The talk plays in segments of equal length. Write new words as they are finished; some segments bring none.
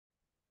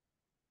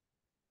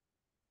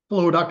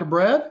Hello, Dr.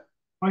 Brad.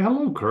 Hi,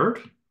 hello, Kurt.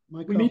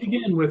 My We meet cup.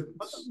 again with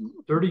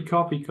 30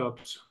 coffee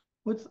cups.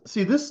 Let's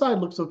see. This side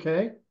looks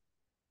okay. I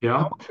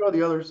Yeah, will show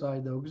the other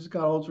side though, because it's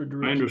got all sorts of I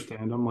directions.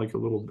 understand. I'm like a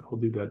little, I'll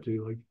do that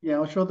too. Yeah,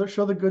 I'll show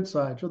the good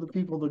side. Show the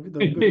people the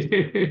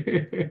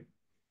good. Like,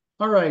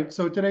 All right.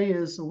 So today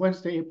is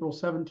Wednesday, April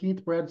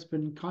 17th. Brad's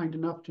been kind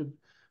enough to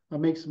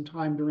make some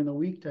time during the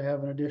week to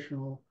have an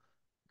additional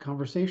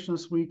conversation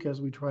this week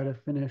as we try to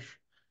finish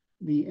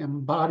the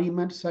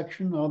embodiment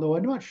section. Although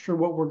I'm not sure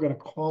what we're going to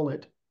call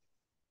it.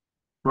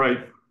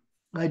 right.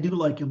 I do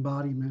like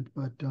embodiment,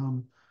 but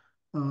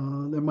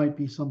there might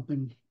be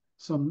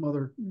some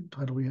other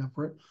title we have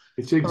for it.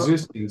 It's Uh,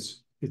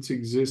 existence. It's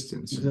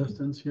existence.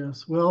 Existence,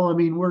 yes. Well, I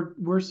mean,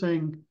 we're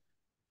saying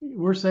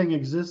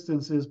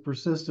existence is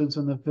persistence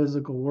in the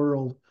physical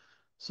world.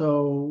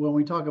 So when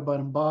we talk about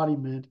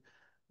embodiment,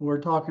 we're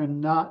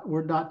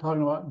not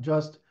talking about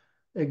just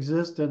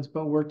existence,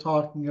 but we're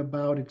talking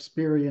about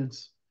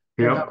experience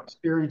and how Yep.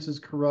 experience is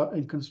corrupt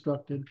and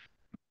constructed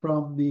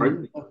from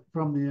Right.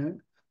 the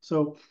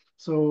so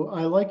so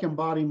I like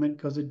embodiment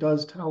because it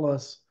does tell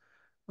us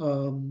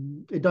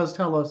it does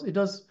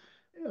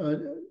uh,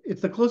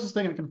 it's the closest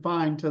thing I can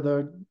find to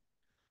the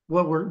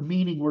what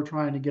we're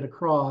trying to get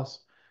across,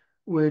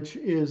 which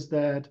is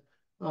that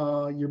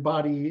your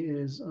body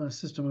is a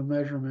system of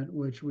measurement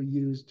which we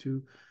use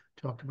to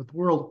talk about the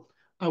world.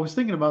 I was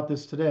thinking about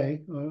this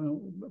today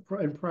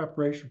in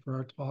preparation for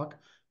our talk,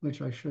 which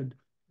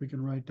we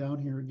can write down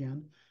here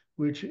again,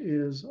 which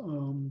is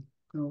you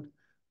know,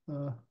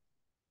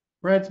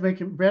 Brad's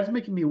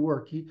making me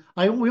work. We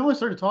only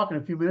started talking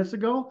a few minutes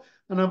ago,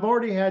 and I've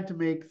already had to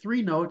make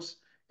three notes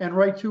and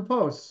write two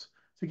posts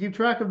to keep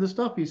track of the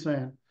stuff he's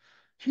saying.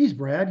 Geez,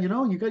 Brad, you're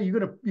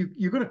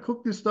gonna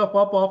cook this stuff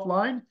up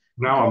offline and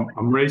Now call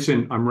I'm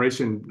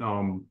racing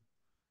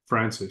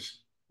Francis.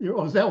 me.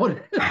 Oh, is that what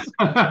it is?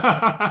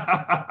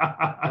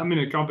 I'm in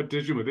a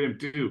competition with him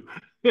too.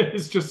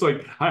 It's just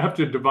like I have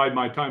to divide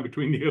my time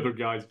between the other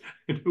guys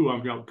and who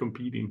I'm out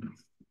competing.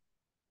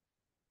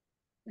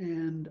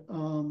 And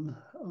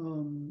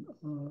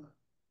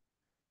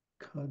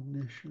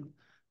cognition.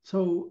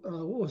 So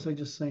what was I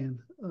just saying?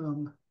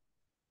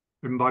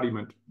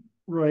 Embodiment.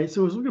 Right.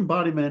 So it was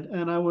embodiment,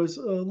 and I was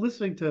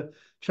listening to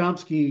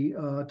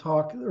Chomsky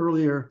talk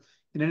earlier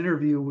in an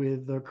interview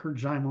with Kurt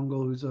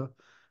Jaimungal, who's a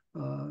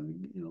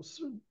you know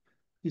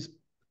he's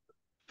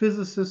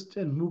physicist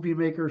and movie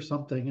maker or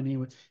something,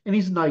 and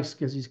he's nice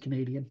because he's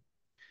Canadian,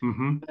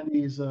 Hmm. and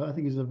he's I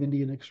think he's of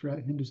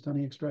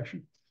Hindustani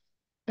extraction,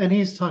 and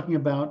he's talking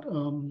about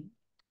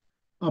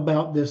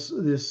this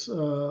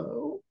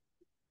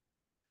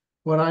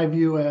what I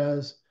view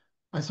as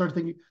I started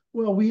thinking,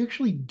 well, we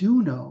actually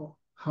do know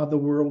how the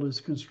world is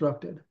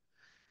constructed.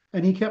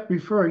 And he kept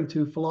referring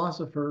to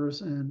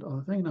philosophers and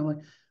other things. And I'm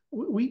like,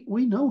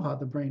 we know how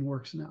the brain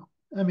works now.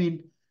 I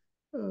mean,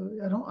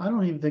 I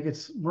don't even think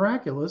it's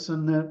miraculous.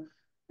 And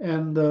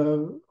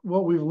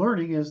what we're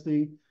learning is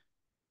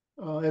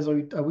as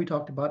we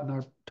talked about in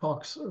our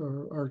talks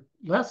or our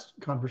last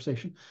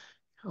conversation.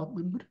 I'm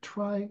going to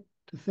try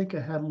to think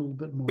ahead a little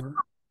bit more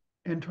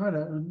and try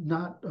to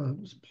not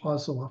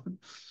pause so often.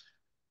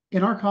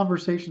 In our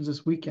conversations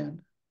this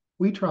weekend,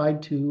 we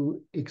tried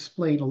to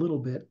explain a little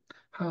bit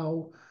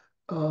how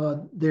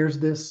there's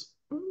this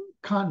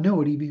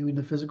continuity between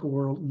the physical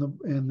world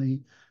and the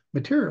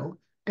material,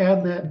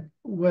 and that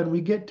when we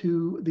get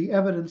to the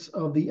evidence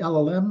of the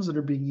LLMs that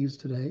are being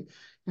used today,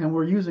 and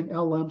we're using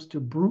LLMs to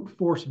brute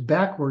force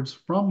backwards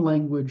from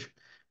language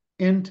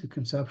into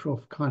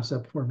conceptual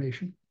concept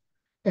formation,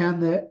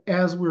 and that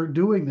as we're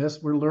doing this,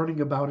 we're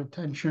learning about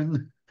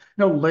attention,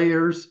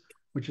 layers,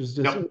 which is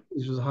just Yep.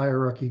 which is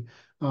hierarchy,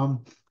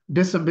 um,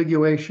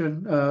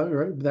 disambiguation,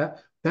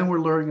 that then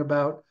we're learning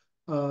about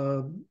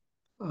uh,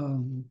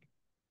 um,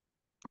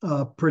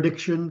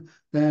 prediction.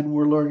 Then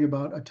we're learning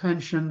about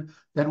attention.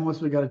 Then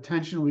once we got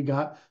attention, we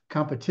got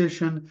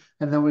competition,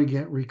 and then we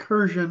get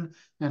recursion,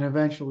 and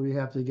eventually we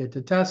have to get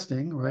to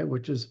testing, right?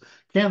 Which is,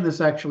 can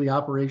this actually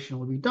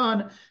operationally be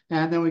done?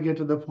 And then we get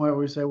to the point where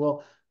we say,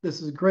 well,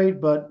 this is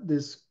great, but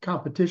this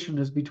competition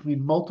is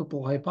between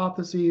multiple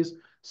hypotheses.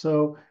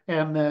 So,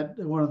 and that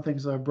one of the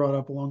things I brought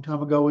up a long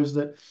time ago is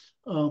that,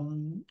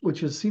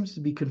 which is seems to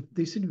be,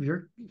 they seem to be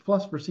very,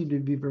 philosophers seem to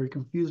be very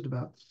confused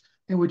about,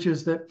 and which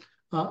is that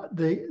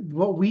they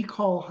what we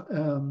call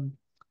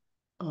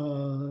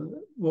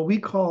what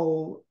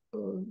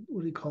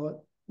do you call it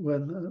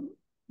when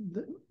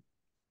the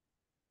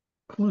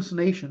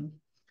hallucination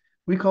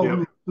we call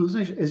Yep.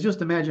 hallucination is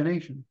just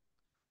imagination,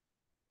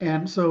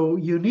 and so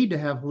you need to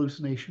have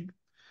hallucination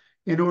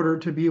in order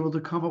to be able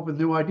to come up with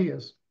new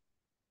ideas,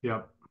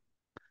 Yep.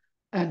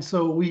 and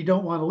so we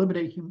don't want to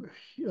eliminate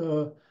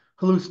uh,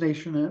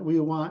 hallucination. We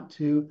want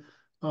to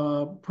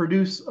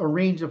produce a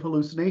range of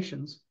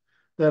hallucinations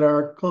that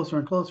are closer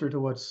and closer to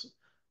what's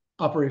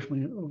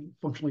operationally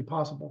functionally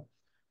possible.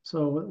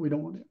 So we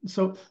don't want it.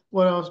 So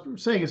what I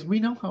was saying is we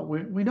know how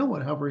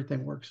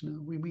everything works now.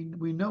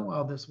 We know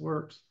how this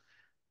works,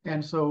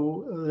 and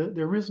so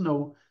there is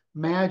no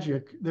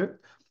magic.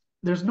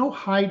 there's no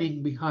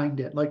hiding behind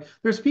it. Like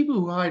there's people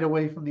who hide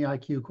away from the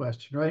IQ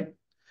question, right?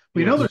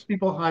 We know Yes. there's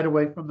people who hide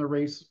away from the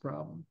race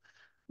problem.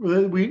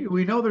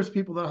 We know there's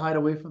people that hide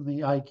away from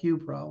the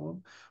IQ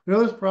problem. We know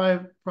there's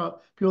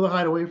people that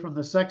hide away from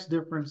the sex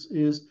difference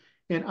is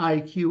in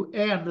IQ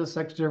and the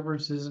sex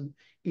differences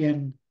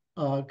in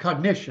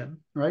cognition,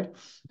 right?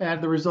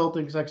 And the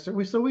resulting sex.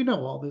 So we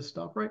know all this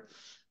stuff, right?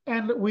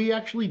 And we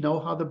actually know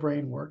how the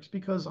brain works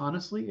because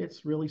honestly,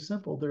 it's really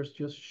simple. There's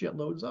just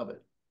shitloads of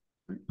it.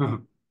 Right?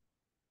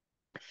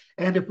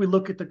 And if we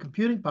look at the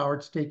computing power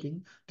it's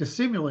taking to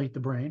simulate the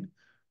brain,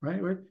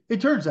 right? It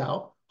turns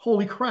out,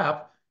 holy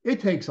crap, it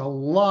takes a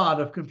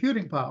lot of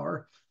computing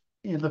power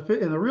in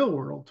the real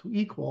world to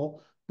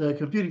equal the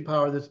computing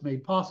power that's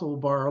made possible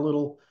by our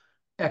little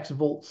X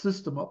volt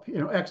system up,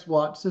 X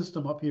watt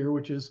system up here,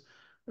 which is,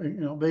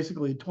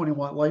 basically a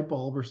 20-watt light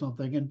bulb or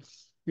something. And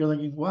you're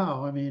thinking,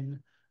 wow, I mean,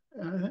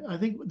 I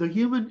think a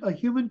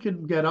human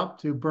can get up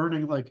to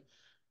burning like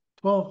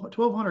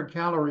 1,200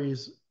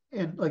 calories,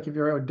 and like if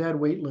you're a dead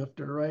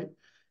weightlifter, right?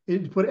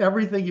 You put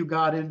everything you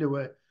got into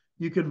it,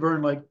 you can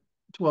burn like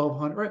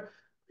 1,200, right?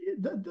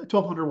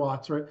 1,200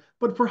 watts, right?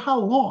 But for how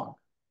long?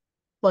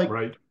 Like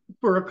Right.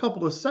 for a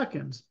couple of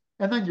seconds,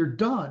 and then you're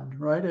done,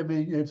 right? I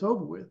mean, it's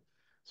over with.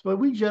 So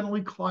we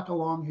generally clock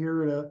along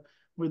here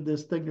with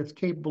this thing that's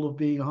capable of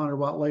being a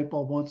 100-watt light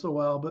bulb once in a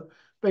while, but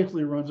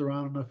basically runs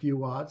around in a few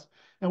watts.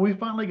 And we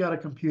finally got a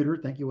computer,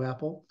 thank you,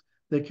 Apple,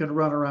 that can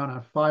run around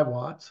on 5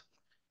 watts,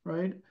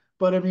 right?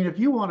 But I mean, if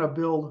you want to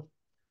build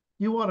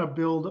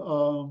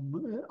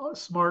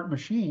smart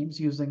machines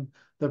using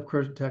the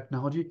current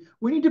technology,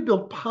 we need to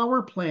build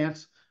power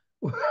plants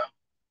with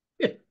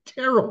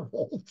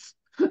teravolts,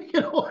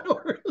 in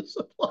order to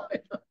supply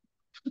them.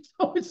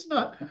 So it's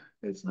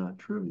not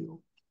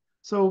trivial.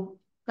 So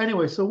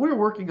anyway, so we've been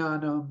working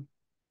on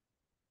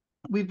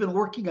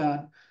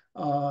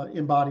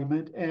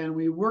embodiment, and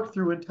we worked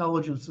through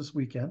intelligence this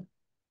weekend.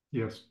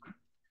 Yes.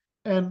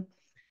 And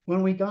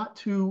when we got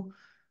to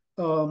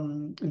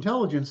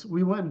intelligence,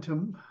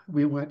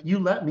 you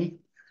let me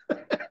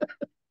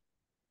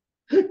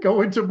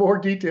go into more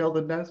detail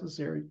than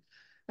necessary.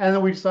 And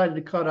then we decided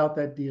to cut out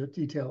that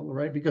detail,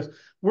 right? Because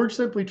we're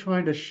simply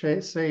trying to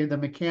say the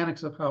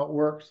mechanics of how it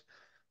works.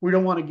 We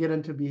don't want to get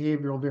into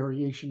behavioral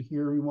variation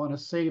here. We want to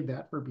save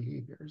that for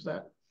behavior. Is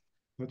that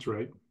That's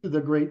right. the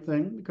great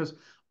thing? Because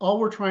all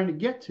we're trying to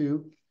get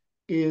to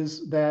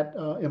is that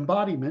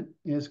embodiment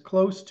is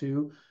close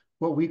to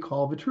what we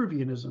call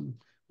Vitruvianism,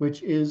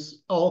 which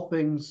is all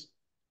things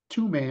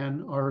to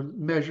man are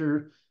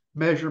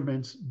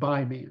measurements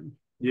by man.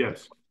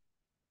 Yes.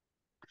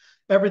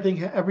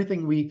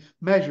 Everything we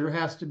measure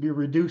has to be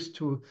reduced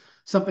to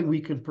something we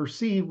can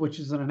perceive, which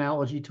is an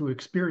analogy to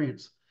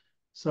experience.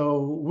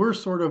 So we're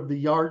sort of the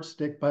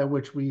yardstick by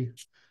which we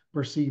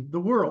perceive the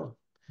world.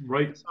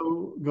 Right.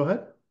 So go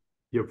ahead.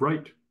 You're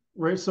right.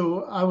 Right.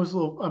 So I'm a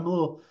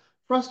little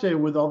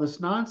frustrated with all this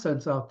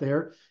nonsense out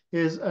there.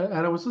 And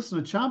I was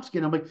listening to Chomsky,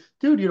 and I'm like,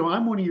 dude,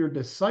 I'm one of your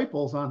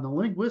disciples on the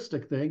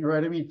linguistic thing,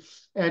 right? I mean,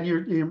 and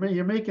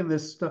you're making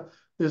this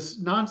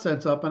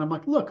nonsense up, and I'm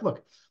like,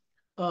 look,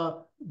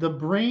 the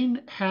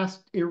brain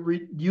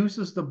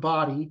uses the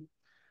body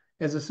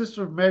as a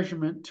system of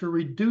measurement to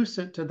reduce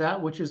it to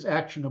that which is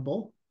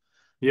actionable.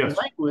 Yes.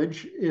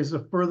 Language is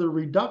a further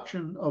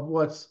reduction of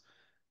what's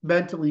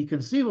mentally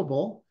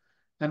conceivable,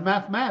 and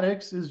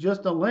mathematics is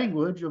just a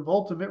language of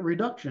ultimate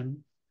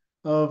reduction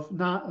of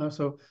not.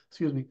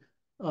 Excuse me.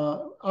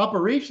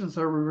 Operations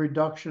are a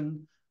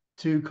reduction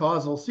to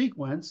causal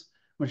sequence,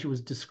 which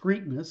was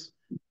discreteness,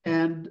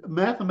 and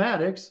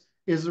mathematics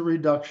is a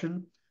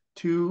reduction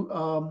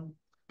to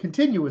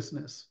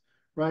continuousness,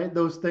 right?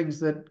 Those things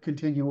that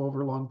continue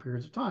over long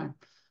periods of time.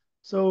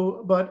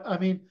 So, but I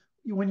mean,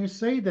 when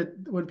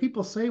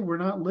people say we're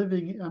not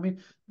living, I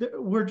mean,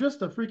 we're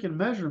just a freaking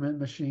measurement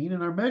machine,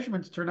 and our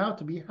measurements turn out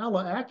to be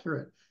hella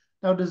accurate.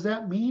 Now, does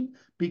that mean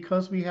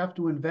because we have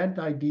to invent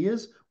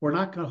ideas, we're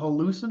not going to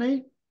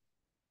hallucinate?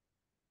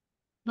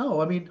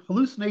 No, I mean,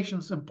 hallucination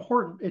is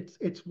important.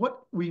 It's what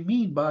we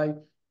mean by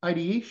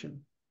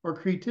ideation or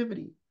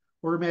creativity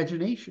or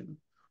imagination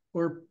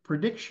or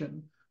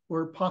prediction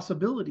or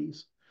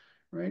possibilities,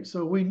 right?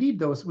 So we need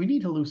those. We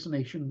need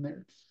hallucination in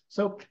there.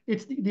 So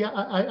it's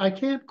I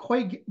can't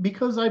quite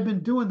because I've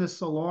been doing this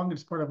so long.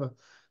 It's part of I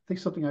think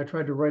something I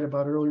tried to write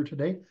about earlier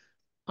today.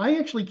 I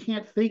actually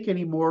can't think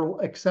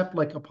anymore except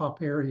like a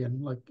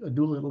Popperian, like a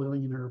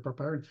Doolittleian or a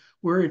Popperian,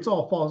 where it's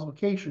all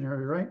falsification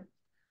area, right?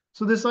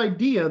 So this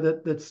idea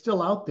that's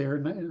still out there,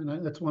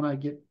 and that's when I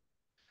get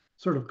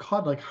sort of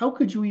caught, like, how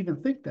could you even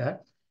think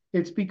that?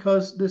 It's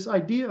because this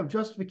idea of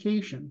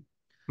justification,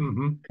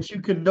 Mm-hmm. that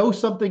you can know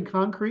something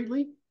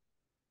concretely,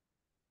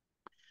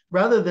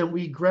 rather than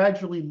we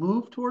gradually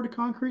move toward a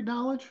concrete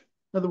knowledge.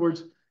 In other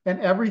words, and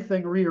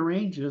everything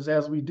rearranges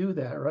as we do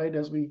that, right?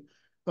 As we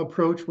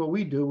approach what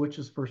we do, which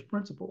is first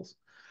principles.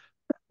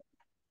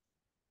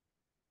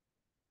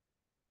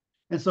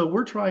 And so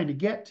we're trying to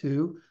get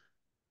to,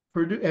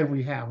 and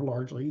we have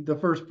largely, the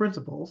first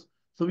principles,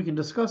 so we can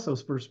discuss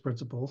those first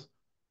principles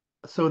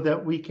so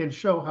that we can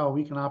show how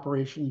we can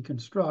operationally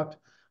construct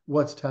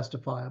what's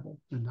testifiable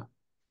and not,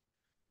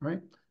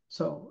 right?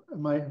 So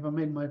have I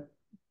made my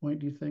point,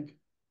 do you think?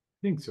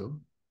 think so.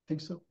 Think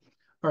so?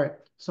 All right.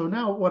 So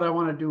now what I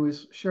want to do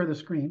is share the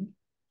screen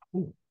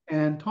Ooh.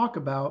 and talk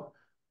about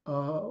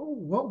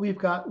what we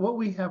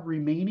have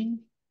remaining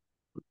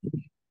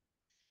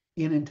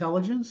in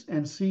intelligence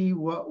and see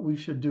what we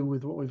should do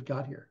with what we've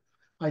got here.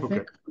 I Okay.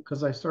 think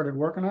because I started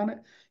working on it,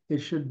 it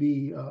should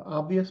be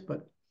obvious,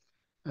 but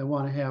I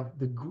want to have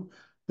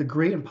the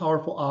great and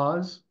powerful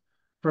Oz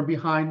from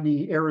behind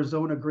the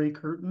Arizona gray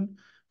curtain,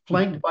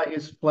 flanked by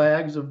his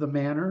flags of the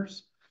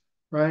manors,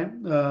 right?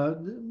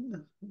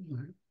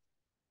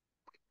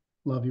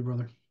 Love you,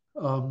 brother.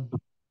 All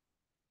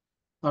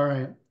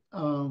right.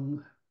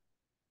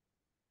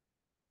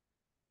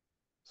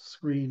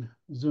 Screen,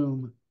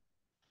 zoom,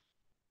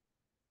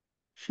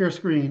 share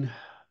screen.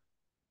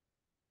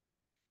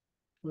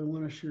 Do I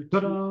want to share two?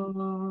 Ta-da!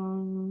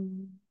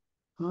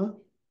 Huh?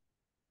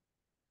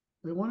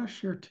 I want to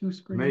share two Made a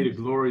screens.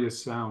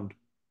 glorious sound.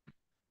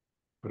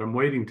 But I'm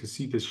waiting to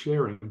see the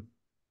sharing.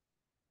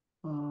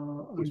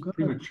 I'm It's gonna,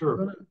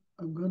 premature.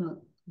 I'm gonna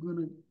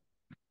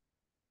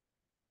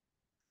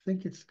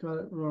think it's got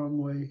it wrong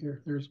way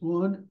here. There's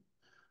one.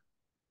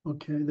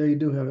 Okay, they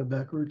do have it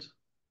backwards.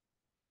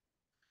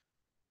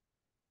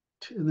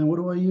 And then what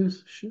do I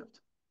use? Shift.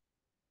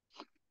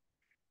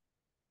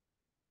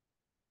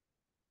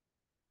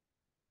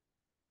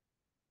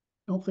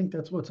 I don't think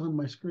that's what's on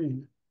my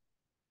screen.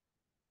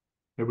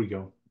 There we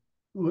go.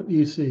 What do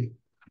you see?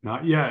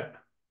 Not yet.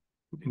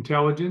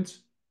 Intelligence,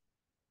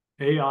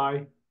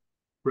 AI,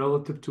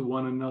 relative to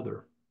one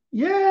another.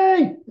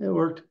 Yay! It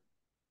worked.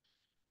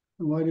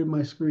 Why did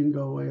my screen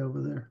go away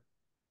over there?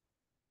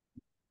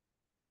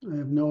 I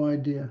have no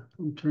idea.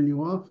 I'll turn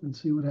you off and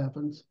see what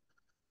happens.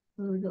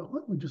 There we go.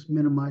 Let me just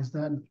minimize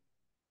that and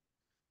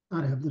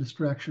not have the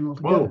distraction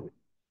altogether. Whoa,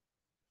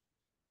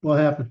 What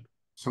happened?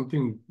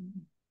 something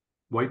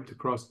wiped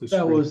across the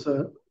That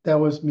screen.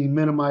 was me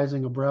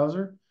minimizing a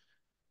browser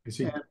I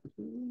see.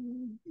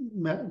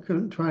 and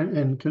couldn't try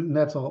and couldn't,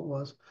 that's all it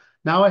was.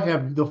 Now I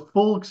have the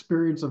full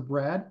experience of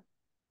Brad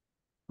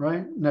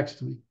right next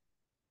to me.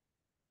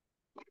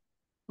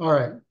 All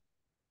right.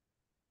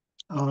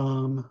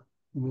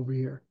 Over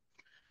here.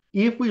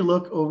 If we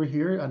look over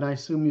here, and I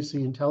assume you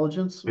see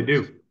intelligence. I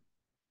do.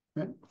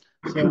 Right?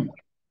 So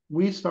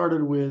we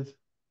started with,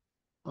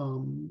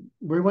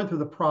 we went through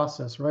the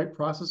process, right?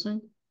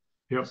 Processing.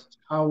 Yep.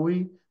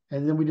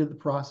 And then we did the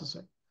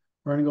processing.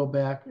 We're going to go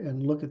back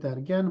and look at that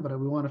again, but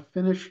we want to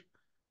finish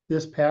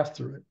this pass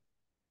through it.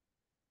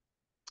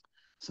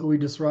 So we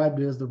described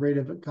it as the rate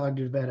of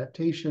cognitive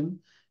adaptation,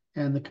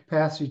 and the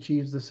capacity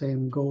achieves the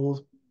same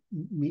goals.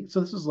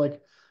 So this is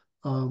like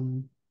uh,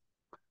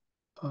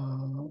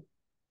 uh,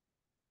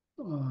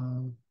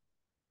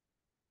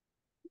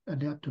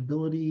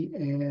 adaptability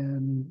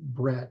and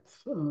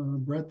breadth,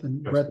 breadth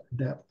and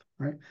depth,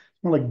 right?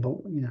 It's more like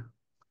both, yeah.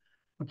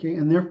 Okay,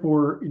 and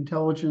therefore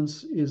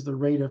intelligence is the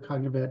rate of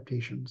cognitive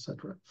adaptation,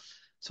 etc.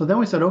 So then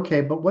we said, okay,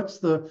 but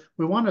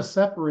we want to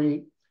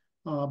separate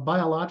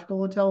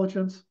biological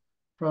intelligence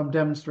from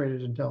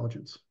demonstrated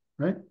intelligence,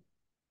 right?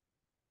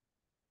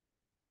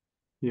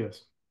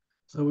 Yes.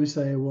 So we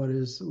say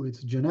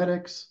it's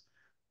genetics,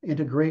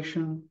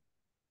 integration,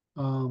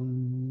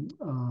 um,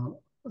 uh,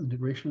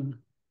 integration.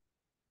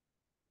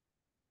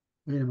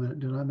 Wait a minute,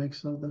 did I make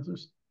some of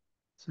this?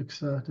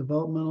 Success,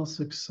 developmental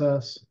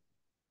success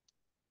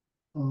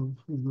of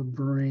the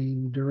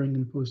brain during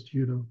and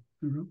post-judo.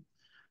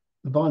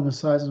 The volume, the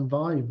size and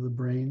volume of the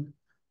brain,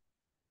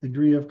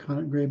 degree of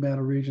gray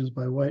matter regions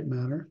by white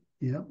matter.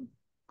 Yep.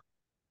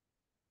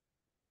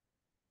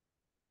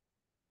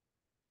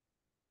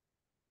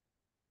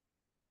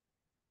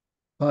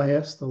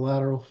 Bias, the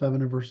lateral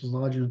feminine versus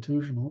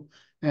longitudinal,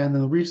 and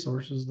then the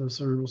resources, the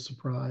cerebral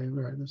supply.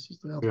 Right, this is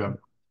the alpha.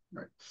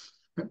 Right.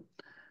 Right.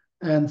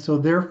 And so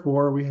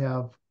therefore we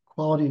have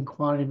quality and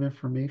quantity of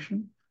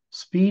information,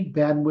 speed,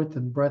 bandwidth,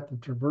 and breadth of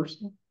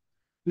traversal.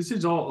 This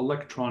is all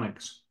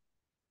electronics.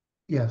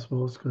 Yes,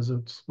 well, it's because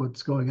it's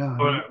what's going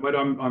on. But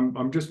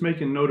I'm just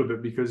making note of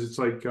it because it's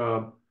like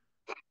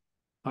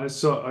I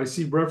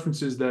see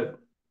references that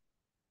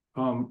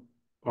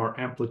are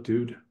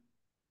amplitude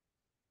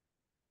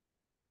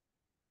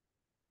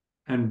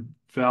and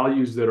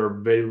values that are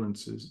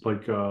valences,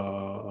 like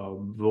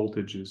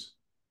voltages.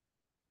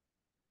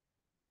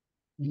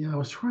 Yeah, I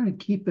was trying to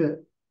keep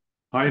it.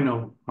 I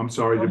know. I'm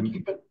sorry to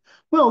Keep it.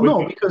 Well,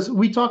 no, because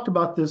we talked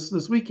about this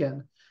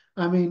weekend.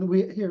 I mean,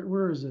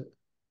 where is it?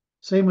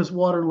 Same as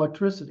water and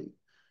electricity.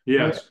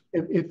 Right? Yes.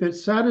 If it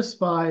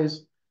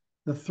satisfies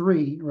the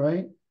three,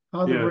 right?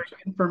 How the Yes. brain,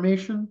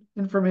 information,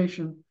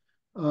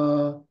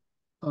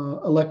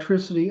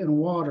 electricity, and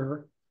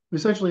water. We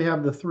essentially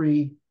have the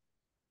three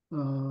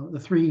the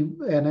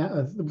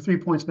 3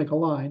 points make a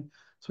line.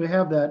 So we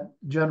have that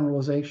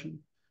generalization.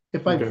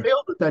 If I Okay.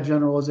 failed at that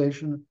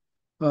generalization,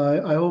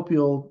 I hope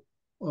you'll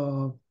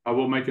I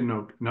will make a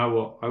note. And I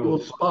will you'll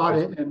spot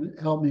it and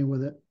help me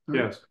with it.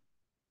 Yes.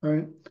 All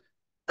right.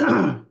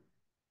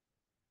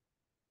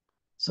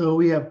 So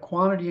we have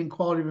quantity and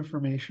quality of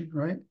information,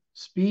 right?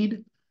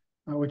 Speed,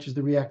 which is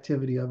the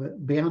reactivity of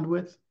it.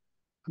 Bandwidth.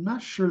 I'm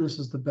not sure this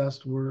is the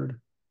best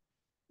word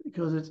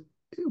because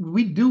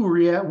we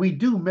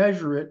do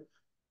measure it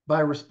by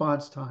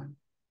response time,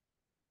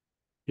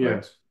 right?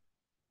 Yes.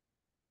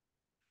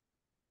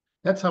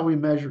 That's how we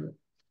measure it.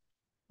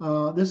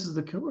 This is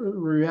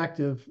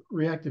the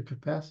reactive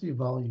capacity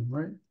volume,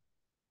 right?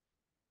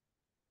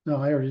 No,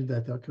 I already did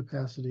that, though,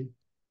 capacity.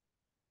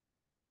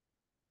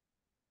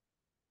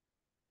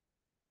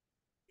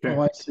 Okay.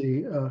 Oh, I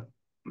see.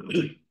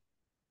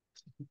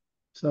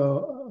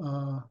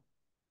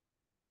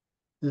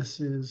 This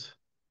is,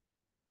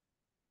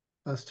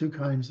 that's two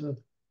kinds of,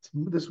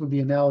 this would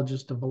be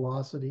analogous to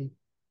velocity.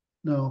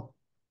 No,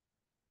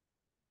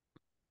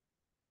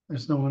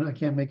 there's no one, I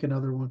can't make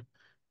another one.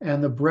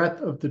 And the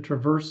breadth of the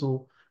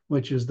traversal,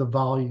 which is the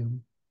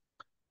volume,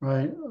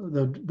 right?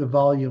 The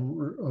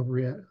volume of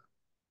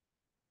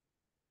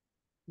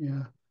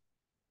yeah,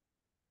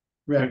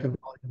 Okay. reactive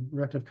volume,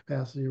 reactive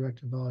capacity,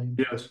 reactive volume,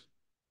 Yes.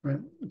 right?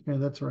 Okay,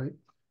 that's right.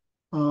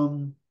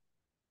 Um,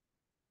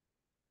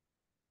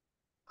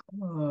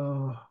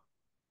 uh,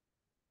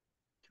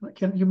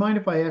 can you mind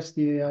if I ask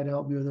the AI to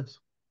help me with this?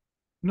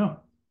 No.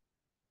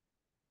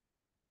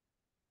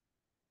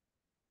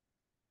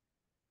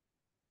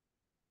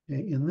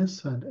 Okay, in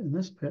this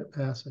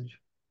passage,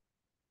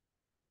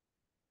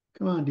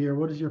 come on, dear,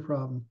 what is your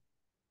problem?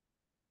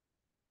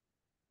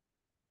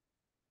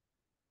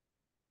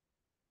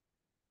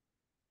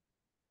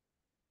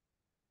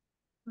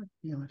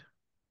 Damn it.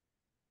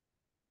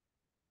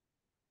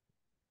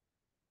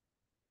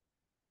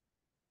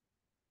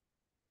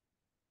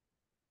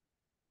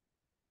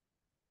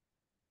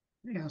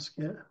 Ask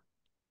it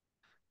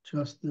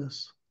just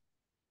this.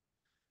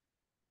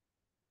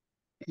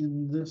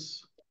 In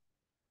this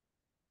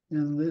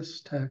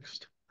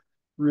text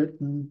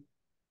written,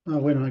 oh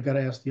wait a minute, I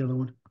gotta ask the other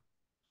one.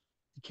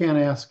 You can't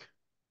ask.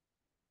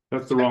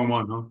 That's the wrong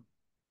one, huh?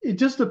 It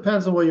just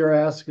depends on what you're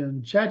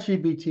asking.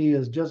 ChatGPT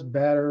is just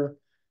better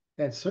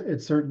at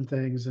certain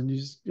things, and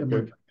I'm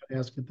like, Okay.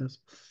 ask it this.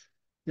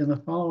 In the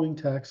following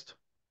text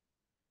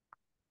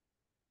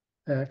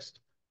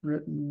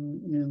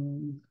written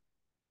in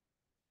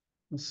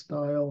the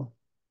style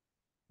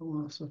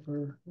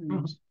philosopher and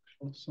Mhm.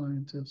 social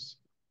scientist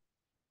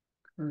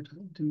Kurt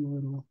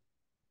Doolittle.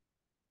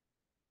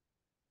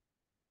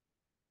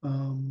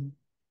 Um,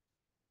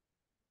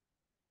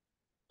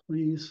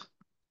 please,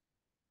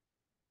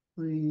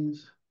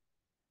 please,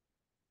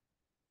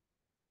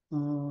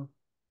 uh,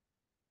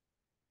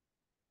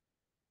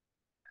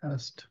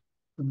 test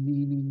the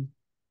meaning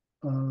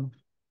of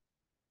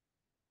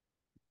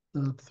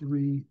the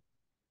three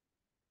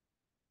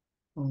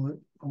bullet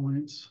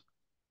points: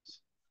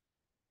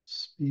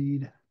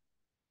 speed,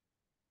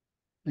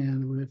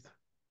 bandwidth,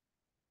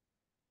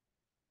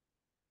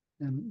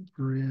 and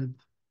breadth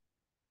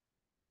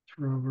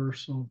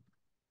traversal,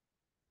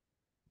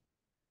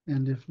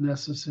 and if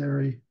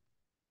necessary,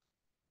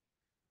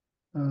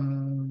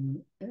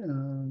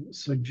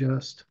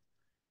 suggest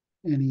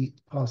any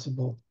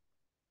possible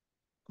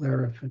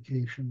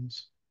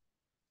clarifications.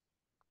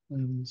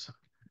 And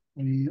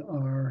we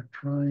are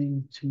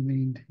trying to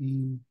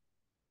maintain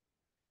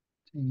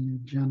a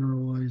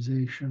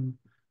generalization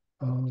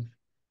of,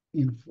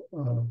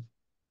 of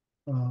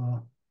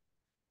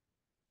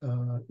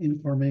uh,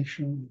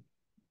 information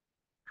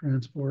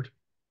transport,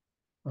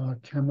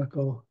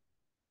 chemical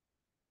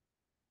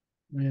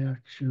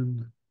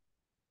reaction,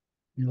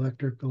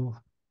 electrical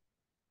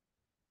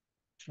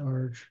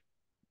charge,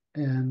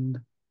 and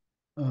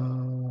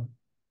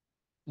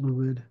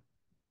fluid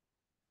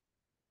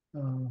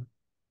uh,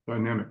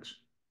 Dynamics.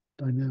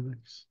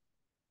 dynamics.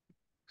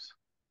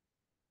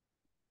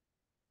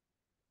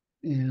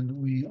 And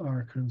we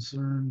are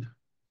concerned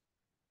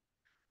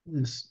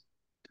this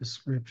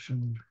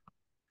description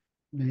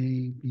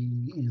may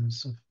be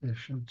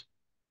insufficiently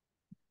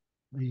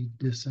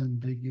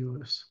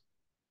disambiguous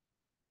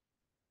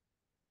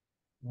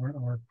for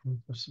our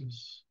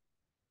purposes.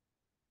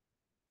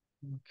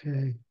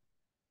 Okay,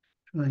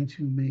 trying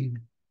to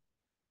maintain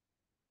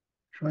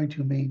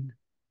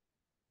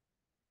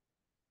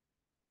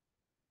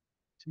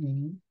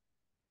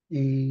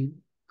a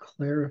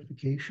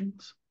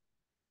clarifications,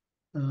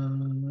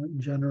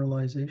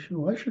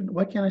 generalization.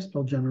 Why can't I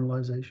spell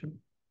generalization?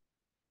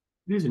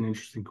 It is an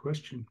interesting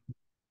question.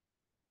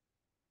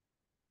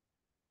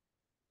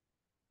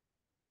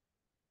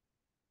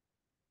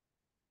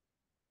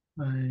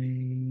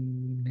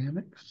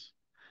 Dynamics,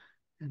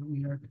 and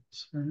we are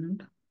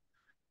concerned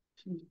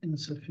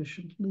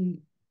insufficiently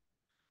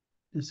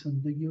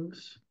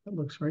disambiguous. That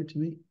looks right to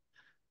me.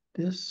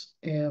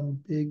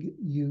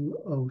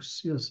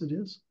 Disambiguous. Yes, it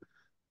is.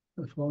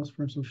 The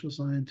philosopher and social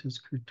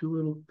scientist Kurt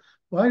Doolittle.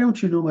 Why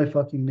don't you know my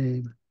fucking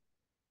name?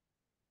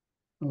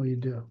 Oh, you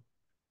do.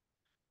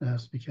 It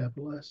has to be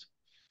capitalized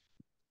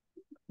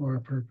for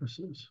our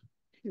purposes.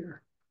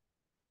 Here,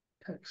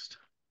 text.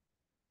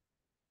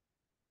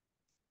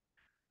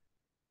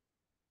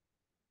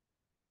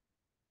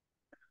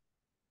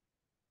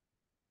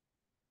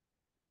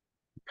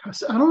 I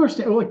don't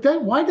understand like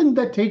that. Why didn't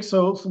that take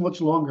so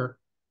much longer?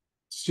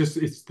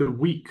 It's the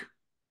week.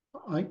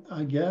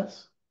 I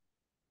guess.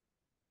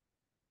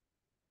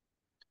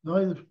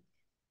 No,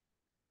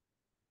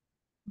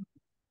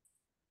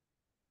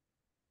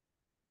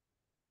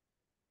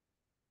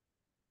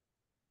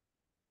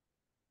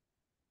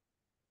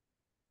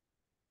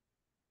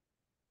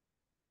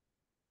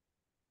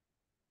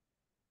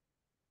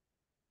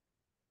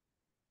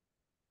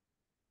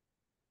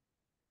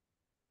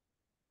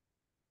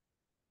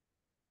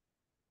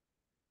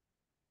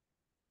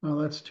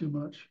 no, that's too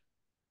much.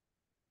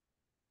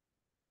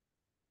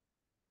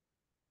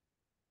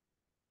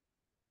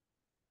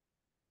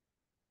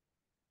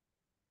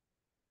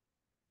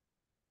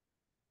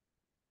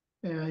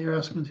 Yeah, you're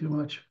asking too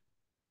much.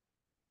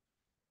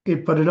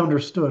 But it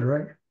understood,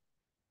 right?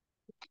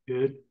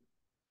 Good.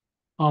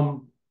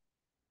 Um,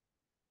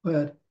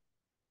 But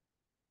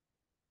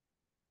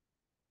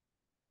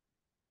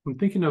I'm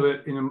thinking of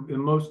it in the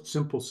most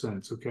simple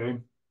sense, okay?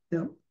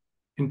 yeah,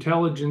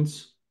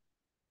 Intelligence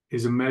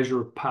is a measure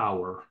of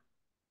power.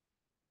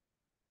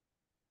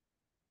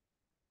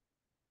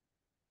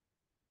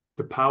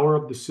 The power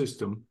of the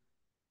system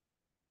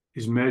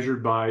is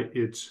measured by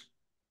its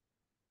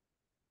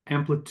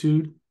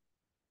amplitude,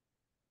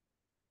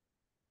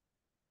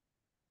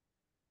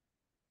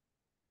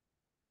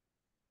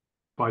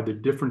 by the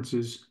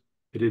differences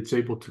that it's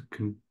able to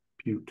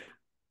compute.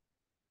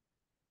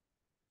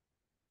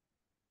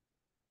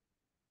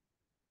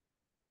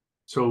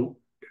 So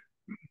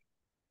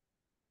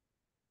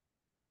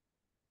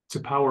it's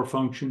a power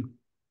function.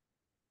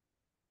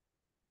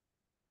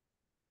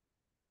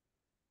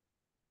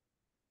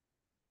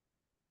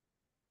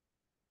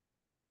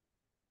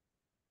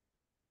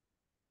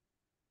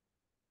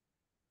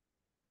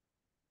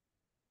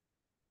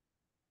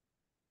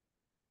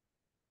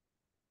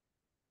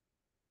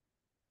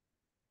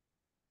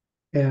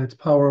 yeah, it's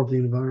power of the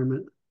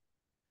environment,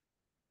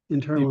 The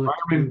internal and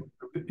environment,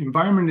 external. the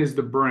environment is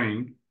the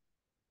brain,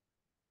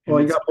 and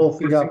Well, you got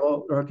both. You got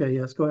both. Okay,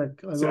 yes, go ahead.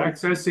 I it's go.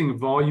 accessing a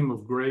volume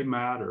of gray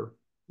matter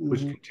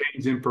which Hmm.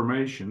 contains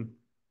information,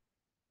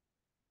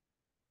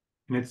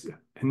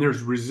 and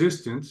there's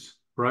resistance,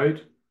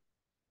 right,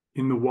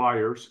 in the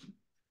wires.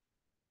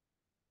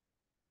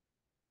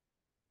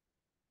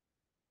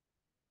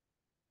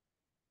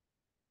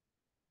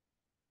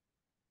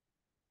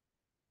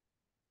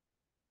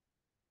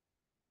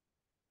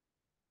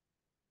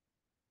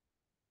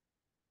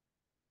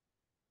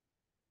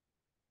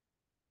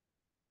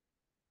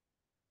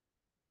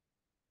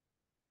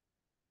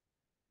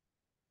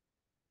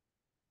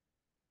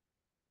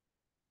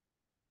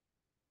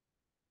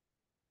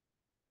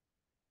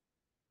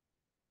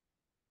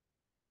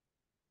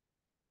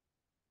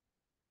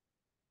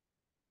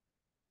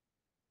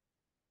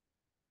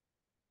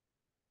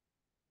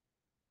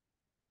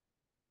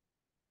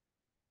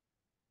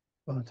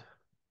 But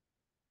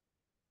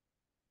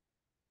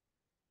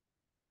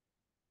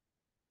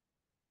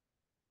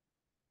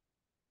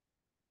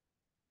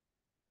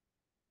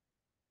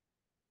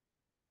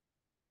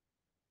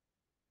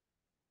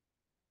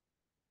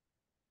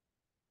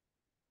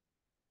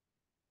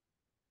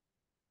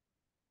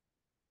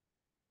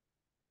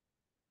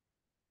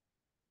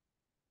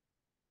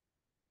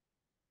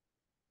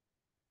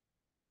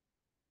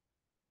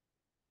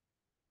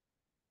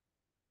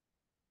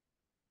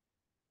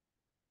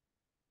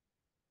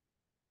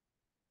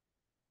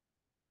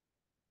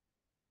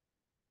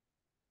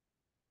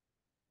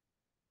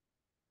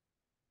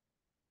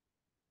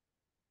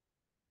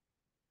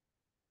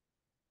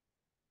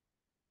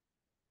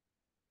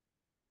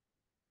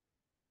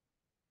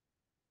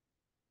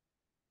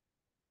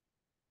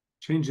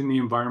Change in the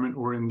environment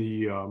or in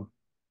the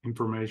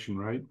information,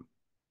 right?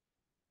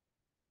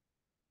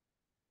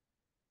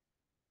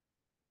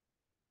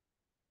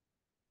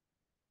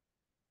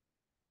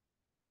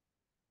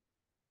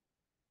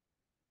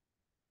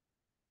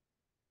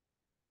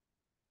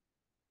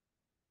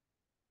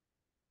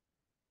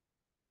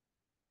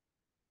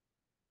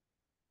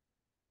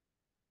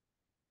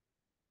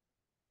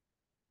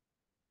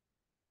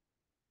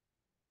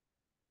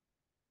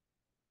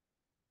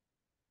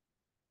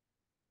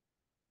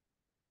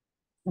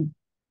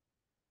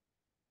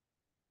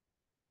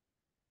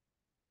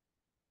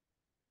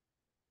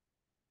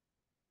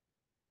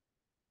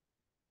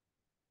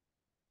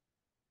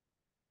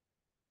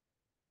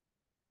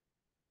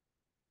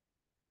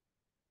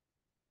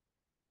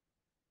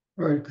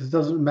 right, because it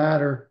doesn't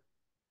matter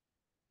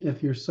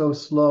if you're so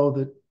slow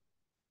that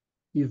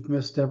you've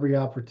missed every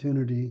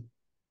opportunity.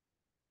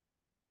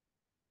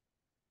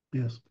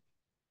 Yes.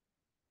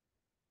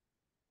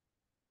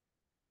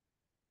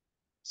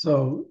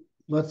 So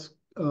let's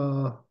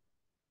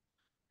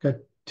got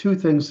two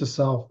things to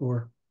solve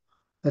for.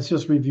 Let's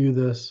just review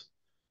this.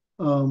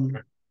 Um,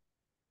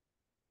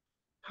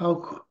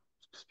 how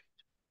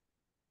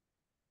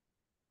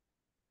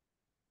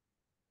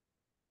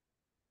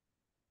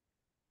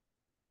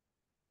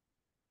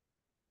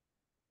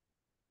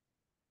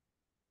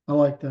I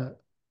like that.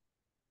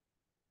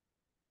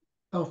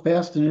 How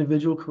fast an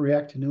individual can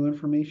react to new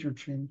information or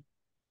change.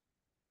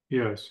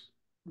 Yes.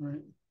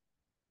 right?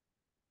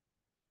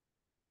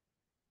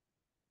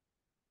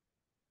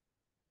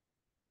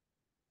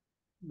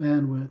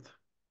 Bandwidth,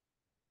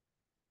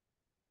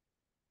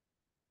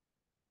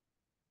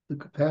 the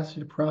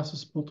capacity to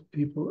process multiple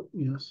people.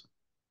 Yes,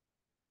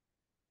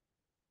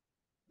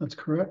 that's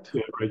correct.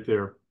 Yeah, right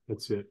there.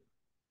 That's it.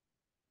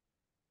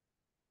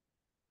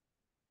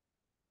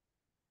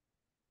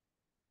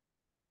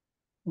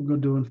 We'll go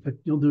do and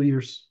you'll do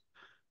your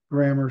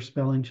grammar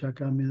spelling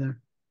check on me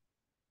there.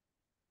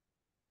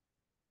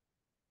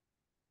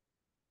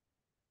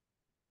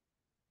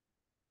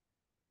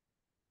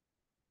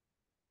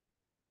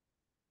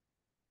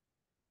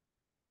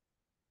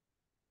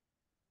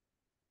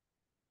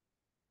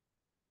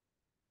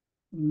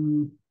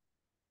 Mm,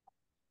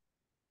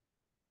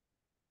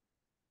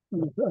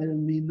 I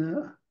didn't mean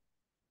that.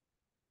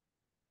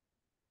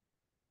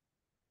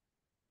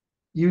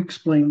 You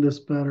explained this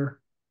better.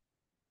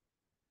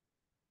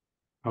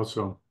 How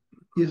so?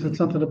 You said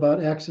something about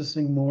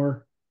accessing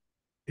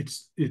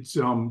It's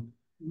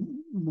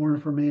more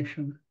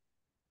information.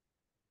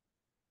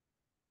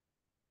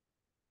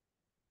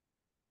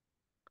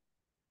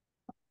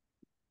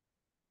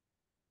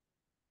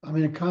 I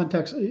mean, in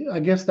context, I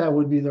guess that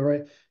would be the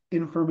right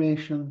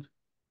information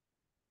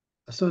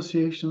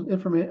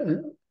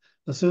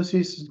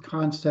associations,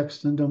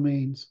 context, and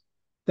domains.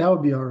 That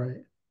would be all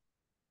right.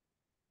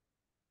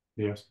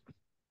 yes.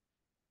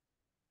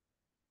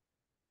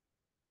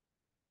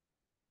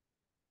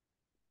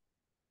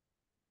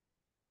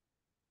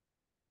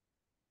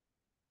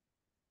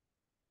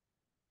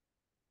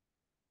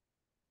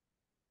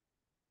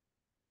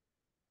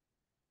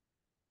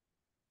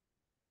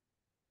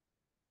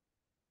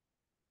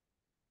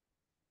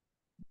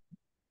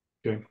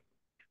 Okay.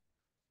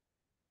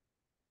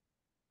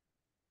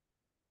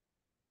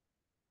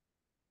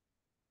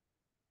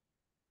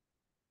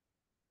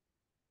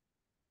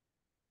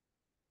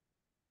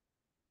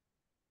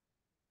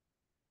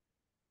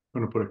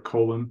 I'm gonna put a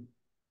colon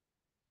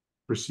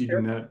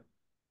preceding that.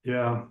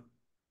 Yeah.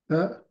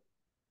 That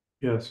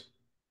Yes.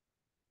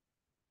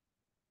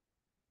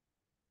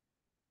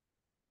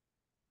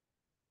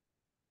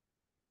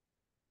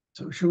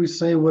 so should we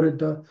say what it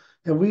does?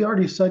 Have we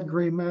already said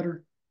gray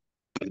matter?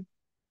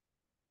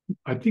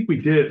 I think we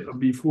did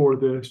before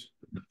this.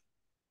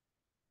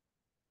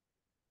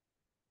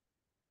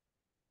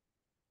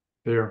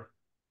 There.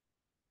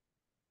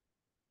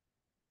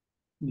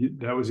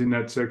 That was in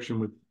that section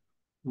with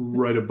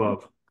right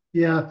above.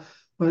 Yeah,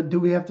 but do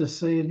we have to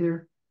say it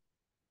here?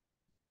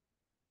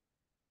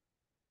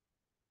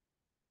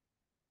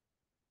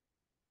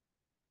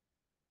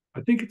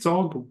 I think it's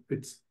In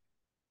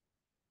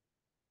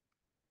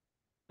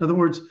other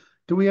words,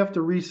 do we have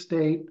to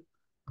restate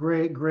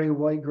gray, gray,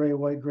 white, gray,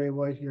 white, gray,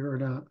 white here or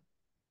not?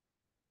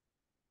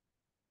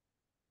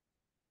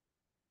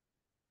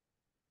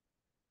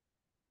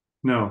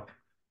 no,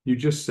 you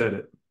just said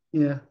it.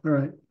 Yeah, all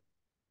right.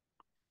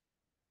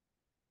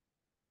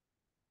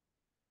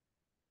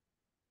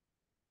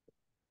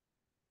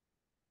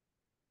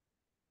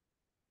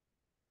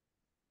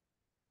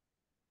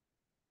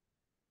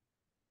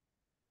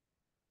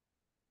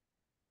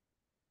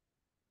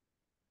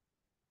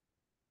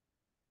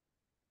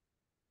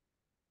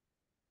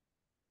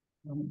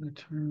 I'm gonna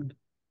turn.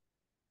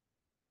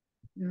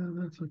 Yeah,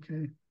 that's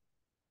okay.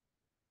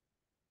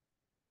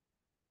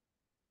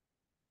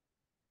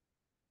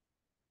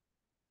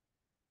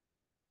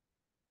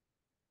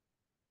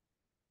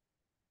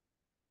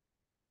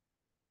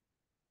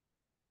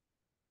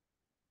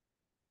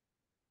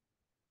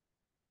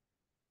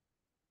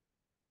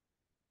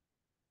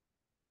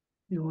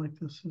 Feel like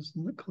this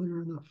isn't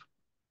clear enough.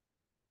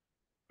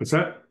 What's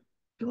that?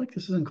 Feel like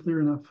this isn't clear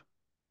enough.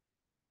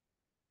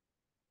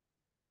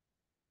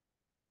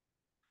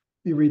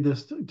 Let me read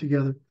this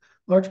together.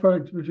 Large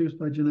products produced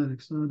by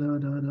genetics. Da, da, da,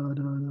 da, da,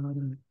 da,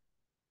 da.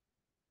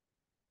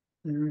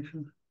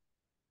 Narration.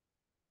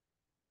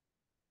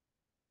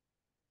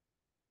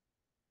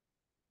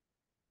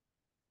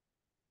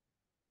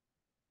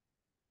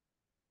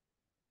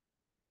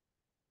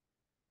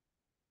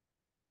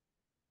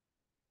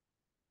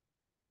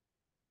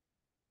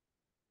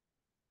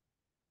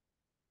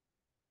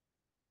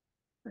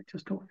 I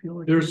just don't feel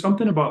like There's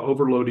something about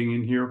overloading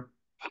in here,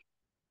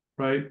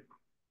 right?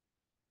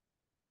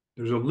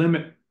 There's a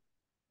limit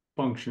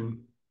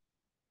function,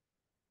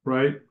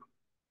 right?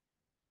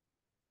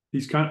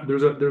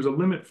 There's a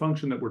limit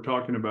function that we're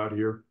talking about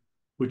here,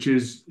 which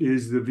is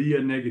the via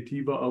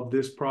negativa of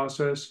this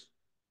process.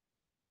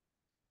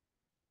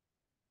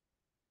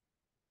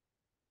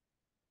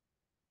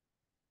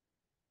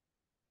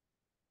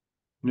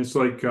 And it's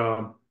like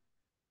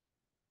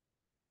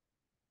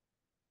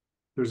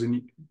there's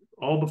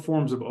all the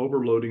forms of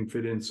overloading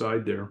fit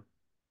inside there.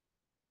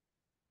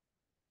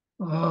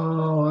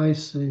 Oh, I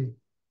see.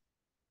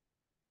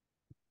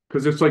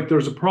 Because it's like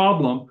there's a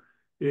problem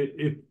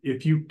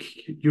if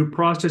you're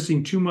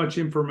processing too much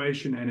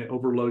information and it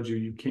overloads you,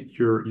 you can't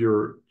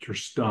you're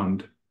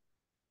stunned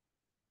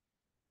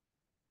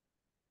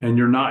and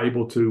you're not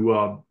able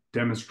to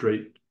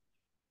demonstrate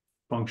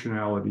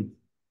functionality.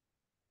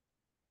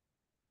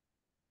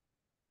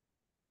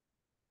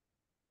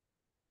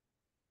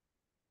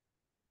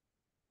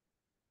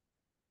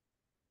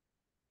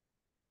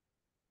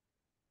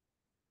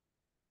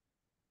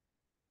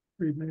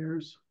 Three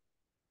bears.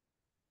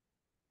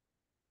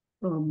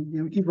 Yeah,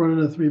 we keep running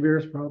into three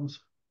bears problems.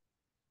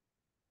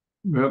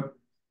 Yep.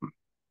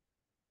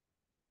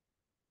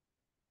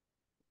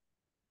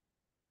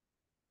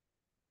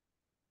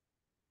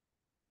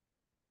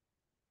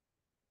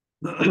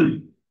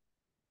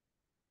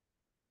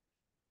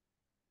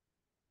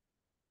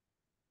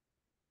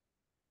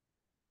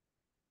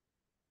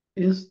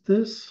 Is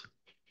this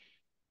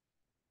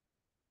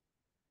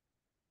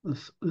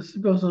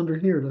goes under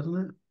here, doesn't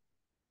it?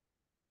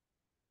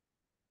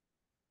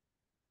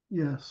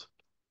 Yes.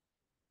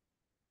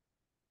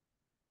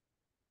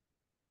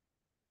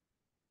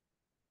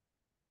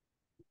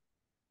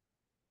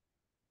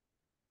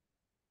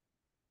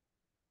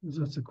 Because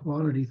that's a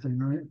quantity thing,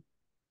 right?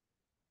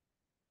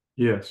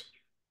 Yes.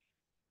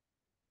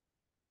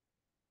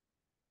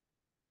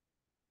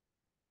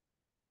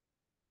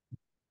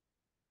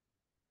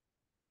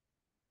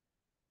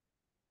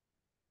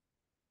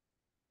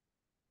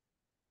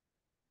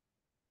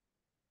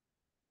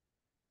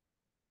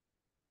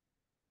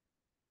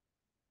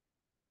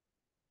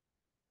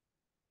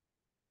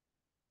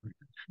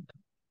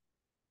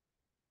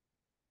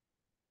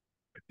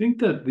 I think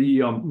that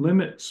the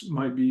limits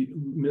might be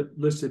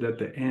listed at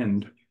the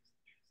end.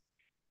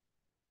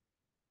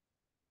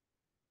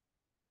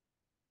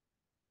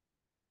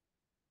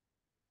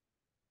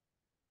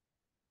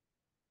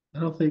 I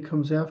don't think it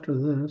comes after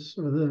this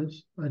or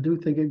this. I do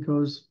think it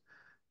goes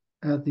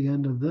at the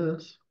end of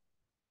this.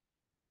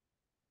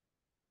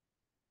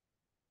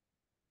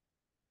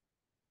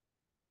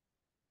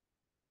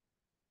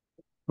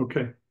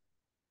 Okay.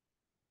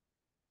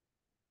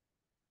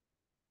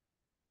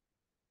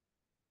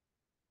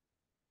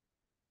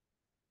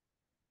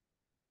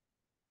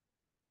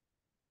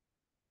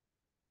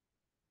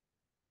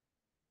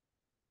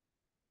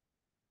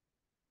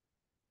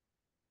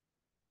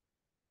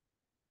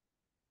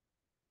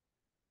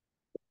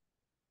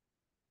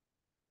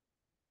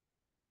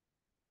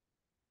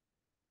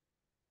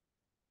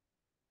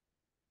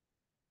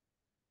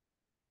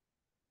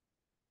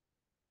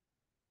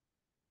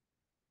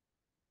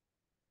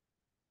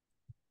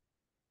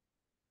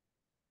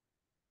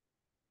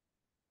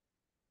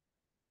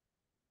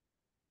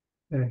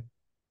 Okay.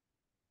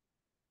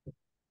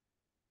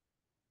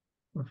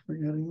 We're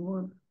forgetting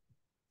one.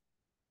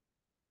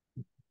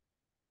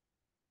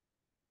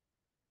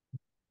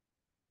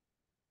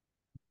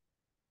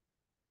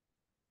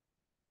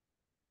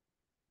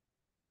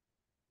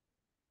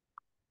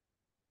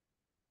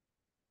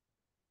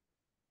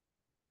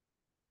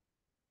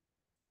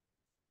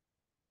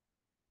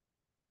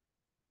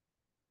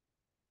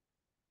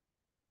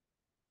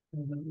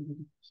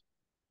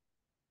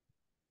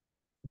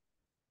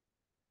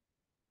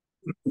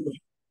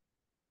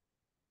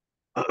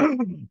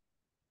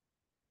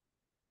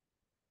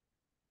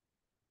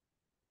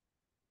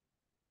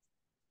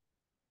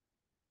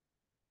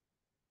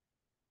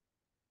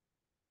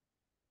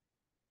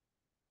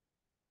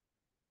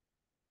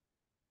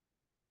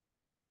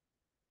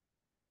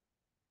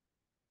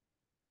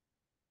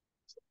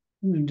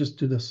 Let me just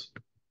do this.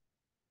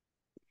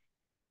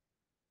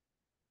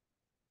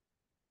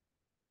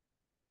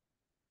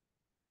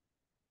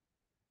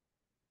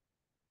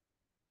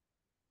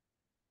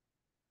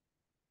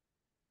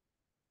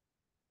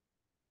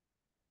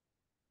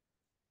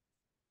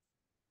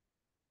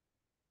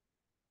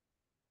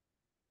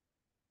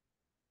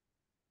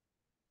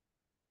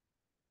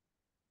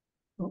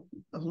 Oh,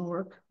 doesn't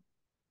work.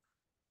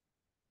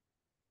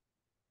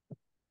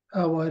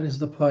 How wide is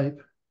the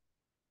pipe?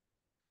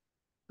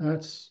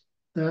 That's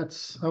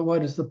how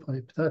wide is the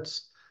pipe?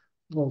 That's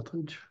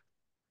voltage.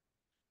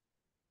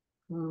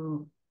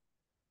 How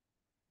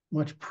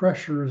much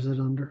pressure is it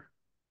under?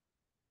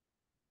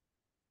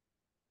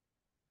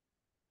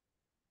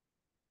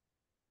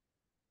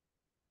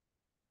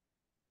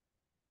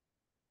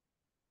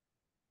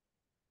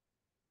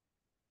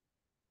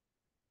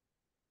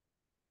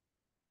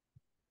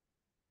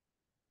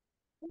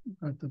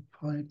 At the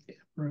pipe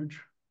amperage.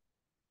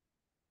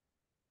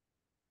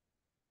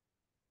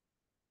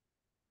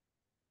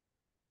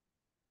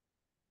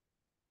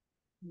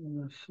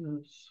 And this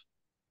is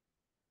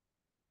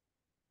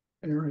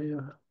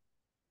area.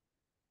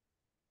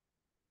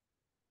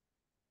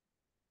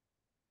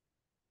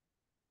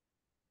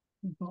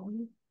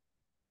 Volume.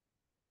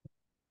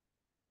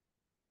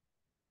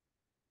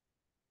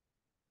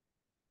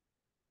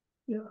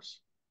 Yes.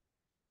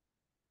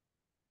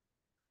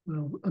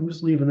 Well, I'm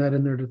just leaving that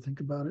in there to think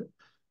about it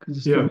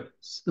because Yeah.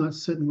 it's not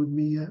sitting with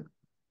me yet.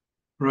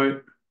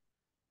 Right.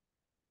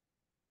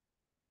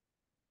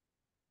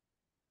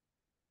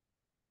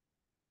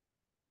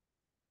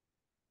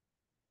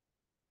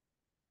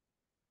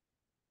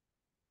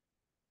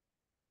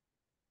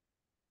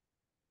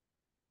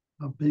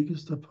 How big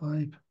is the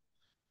pipe?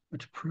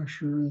 Which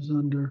pressure is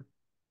under?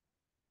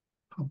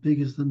 How big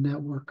is the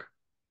network?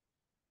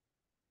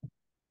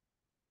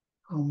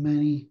 How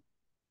many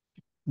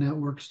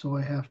networks do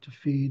I have to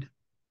feed?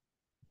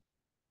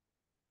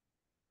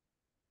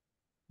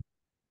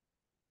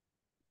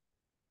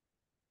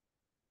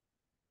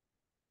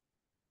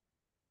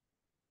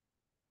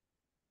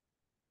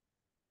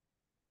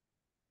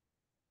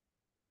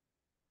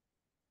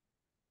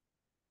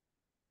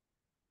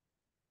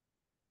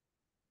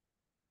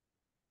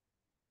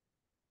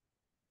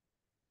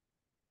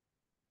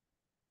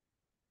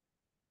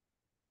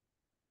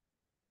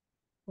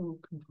 Oh,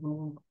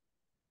 control.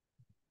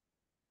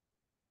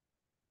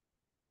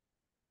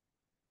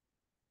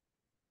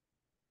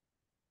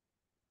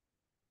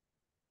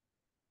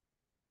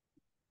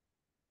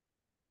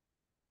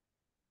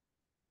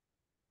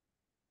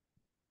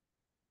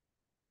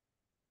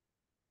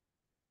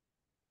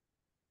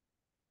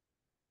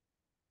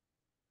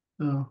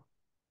 Oh,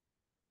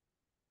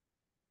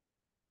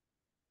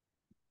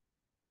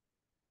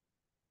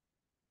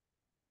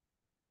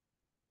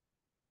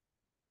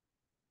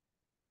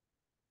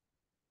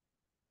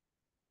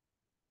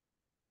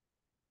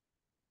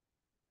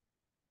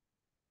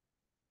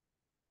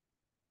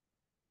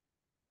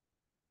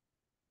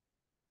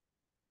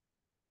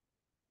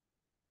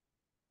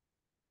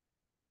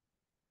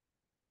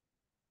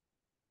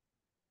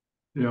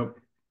 Yep.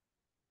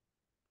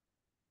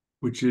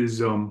 Which is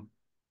it's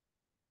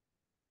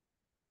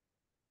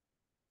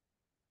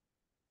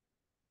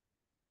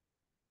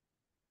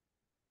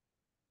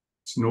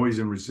noise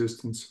and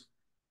resistance.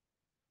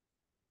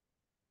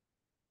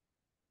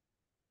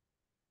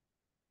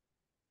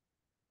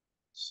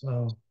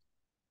 so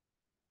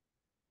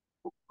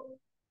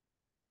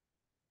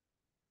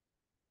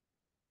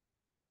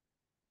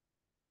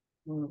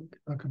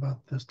talk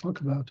about this.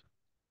 Talk about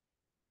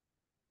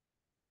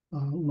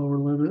lower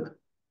limit,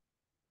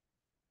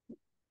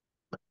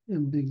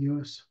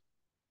 ambiguous,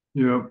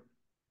 Yep.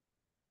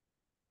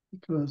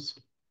 because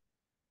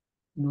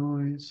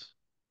noise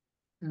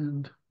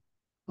and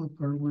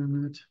upper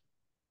limit,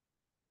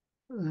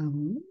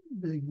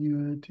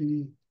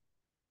 ambiguity,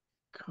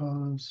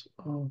 cause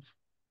of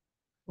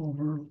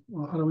over.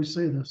 Well, how do we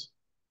say this?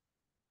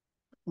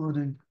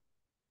 Loading.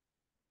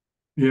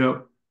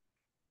 Yep.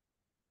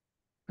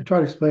 I try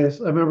to explain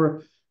this. I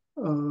remember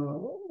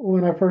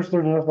when I first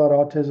learned enough about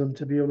autism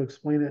to be able to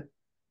explain it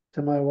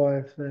to my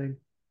wife, saying,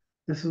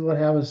 "This is what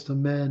happens to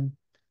men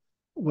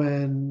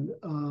when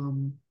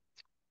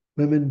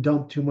women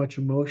dump too much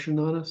emotion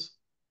on us.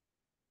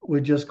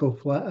 We just go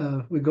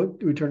flat.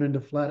 We turn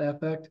into flat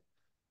affect.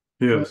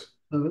 Uh, Yes.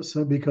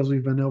 so because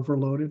we've been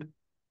overloaded,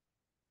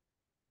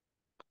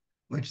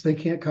 which they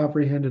can't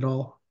comprehend at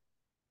all.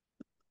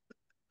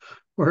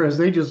 Whereas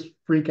they just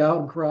freak out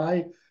and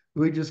cry.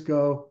 We just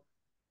go,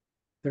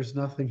 there's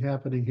nothing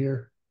happening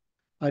here.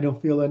 I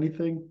don't feel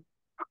anything.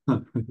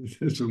 It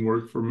doesn't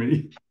work for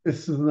me.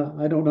 This is not,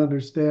 I don't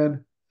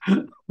understand.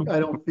 I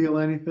don't feel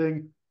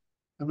anything.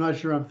 I'm not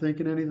sure I'm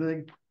thinking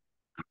anything.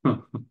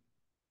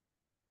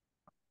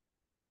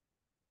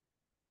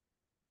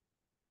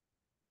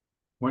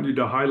 Want you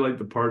to highlight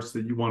the parts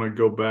that you want to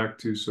go back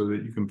to so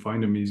that you can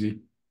find them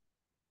easy.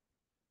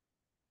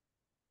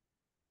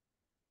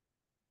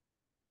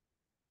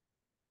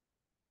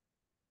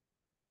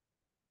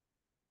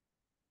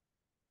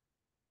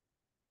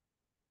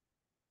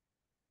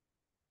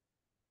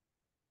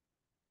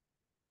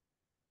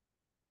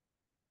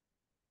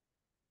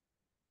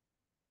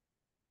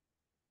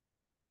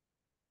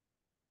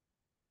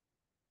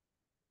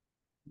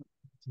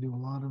 To do a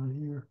lot of it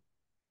here.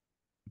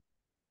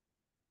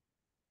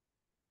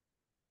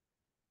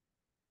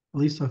 At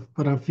least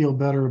but I feel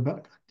better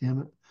about, God damn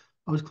it. I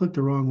always clicked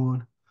the wrong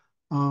one.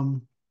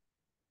 Um,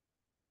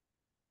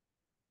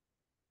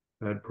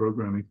 Bad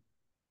programming.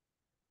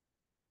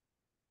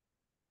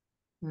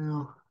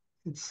 now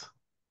this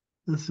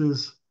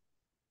is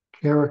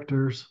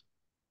characters,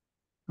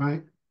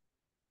 right?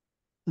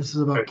 This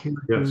is about Okay.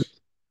 characters,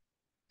 Yes.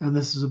 and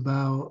this is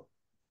about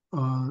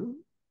uh,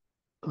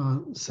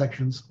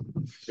 sections.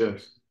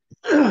 Yes.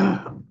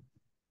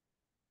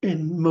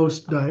 In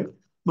most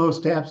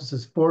apps, it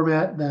says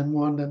format, then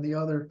one, then the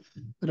other.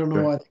 I don't know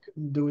Okay. why they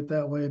couldn't do it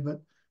that way,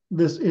 but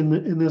this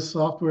in this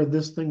software,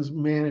 this thing's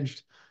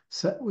managed.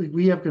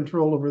 We have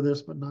control over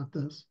this, but not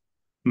this.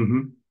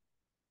 Mm-hmm.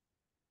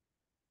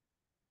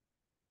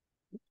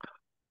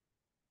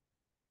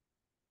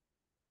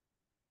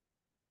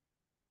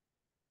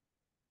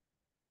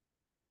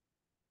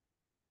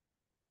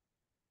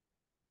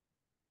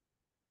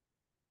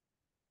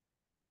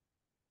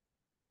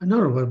 I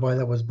don't know why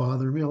that was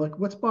bothering me. Like,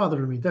 what's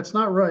bothering me? That's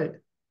not right. Do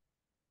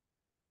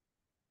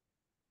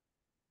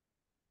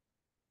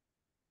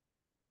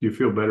you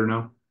feel better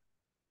now?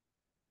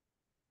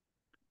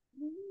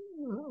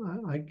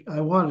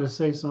 I wanted to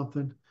say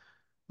something.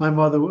 My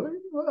mother,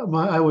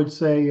 I would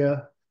say,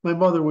 my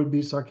mother would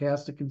be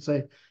sarcastic and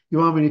say, "You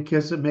want me to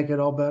kiss it, make it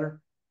all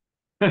better?"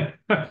 Way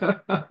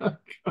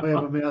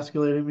of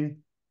emasculating me.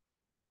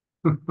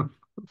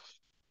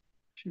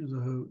 She was a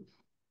hoot.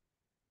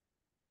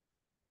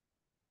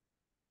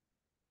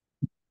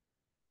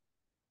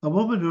 A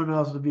woman who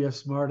knows to be a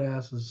smart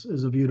ass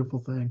is a beautiful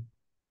thing.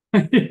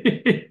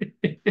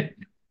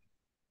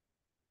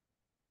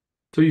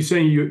 So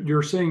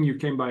you're saying you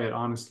came by it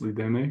honestly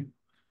then, eh?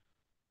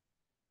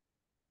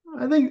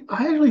 I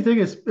actually think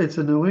it's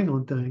a New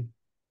England thing.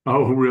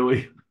 Oh,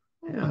 really?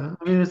 Yeah,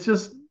 I mean it's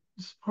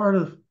part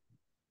of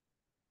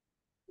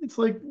it's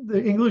like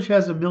the English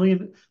has a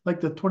million like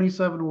the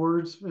 27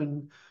 words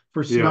and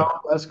for snow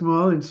Yeah.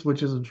 Eskimo,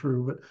 which isn't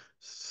true,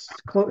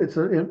 but it's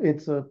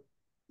a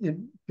it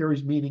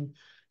carries meaning.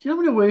 Do you know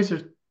how many ways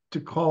there's to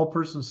call a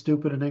person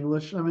stupid in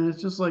English. I mean,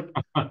 it's just like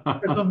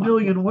there's a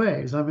million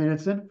ways. I mean,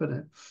 it's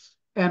infinite.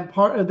 And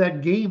part of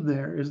that game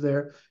there is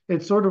there.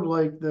 It's sort of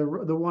like the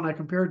one I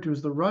compared to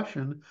is the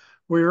Russian,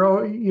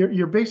 where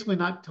you're basically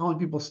not calling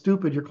people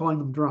stupid, you're calling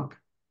them drunk,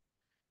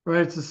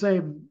 right? It's the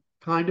same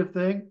kind of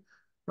thing,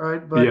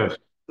 right? But Yes.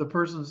 the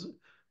person's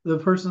the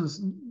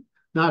person's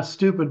not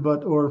stupid,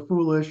 but or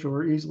foolish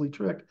or easily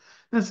tricked.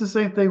 And it's the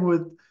same thing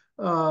with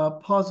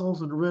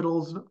puzzles and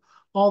riddles, and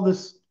all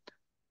this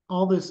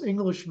all this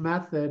English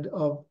method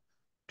of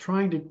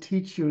trying to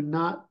teach you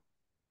not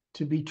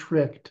to be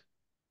tricked,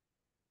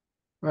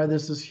 right?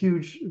 There's this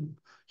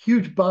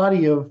huge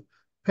body of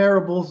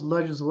parables,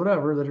 legends,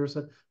 whatever that are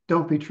said,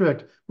 don't be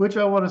tricked, which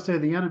I want to say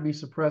the enemy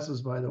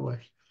suppresses, by the way,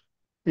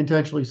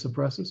 intentionally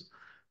suppresses.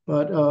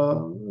 But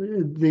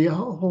the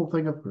whole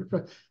thing of,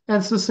 and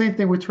it's the same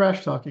thing with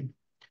trash talking,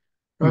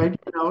 right?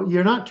 You know,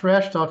 you're not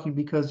trash talking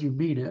because you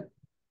mean it,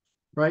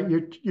 right?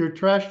 You're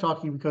trash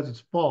talking because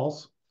it's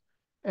false,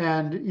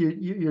 and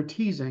you're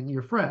teasing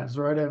your friends,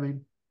 right? I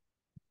mean,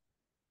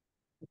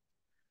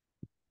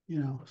 you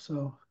know,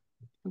 so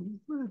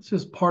it's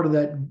just part of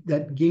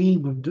that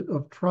game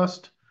of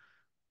trust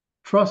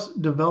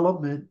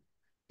development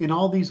in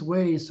all these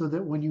ways, so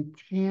that when you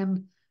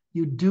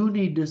do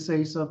need to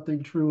say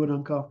something true and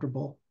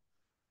uncomfortable,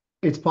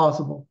 it's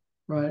possible,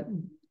 right?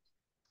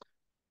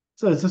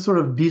 So it's a sort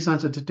of Yes.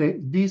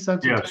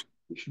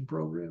 desensitization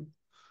program.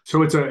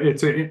 So it's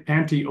an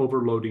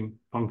anti-overloading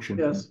function.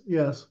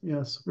 Yes,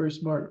 very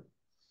smart.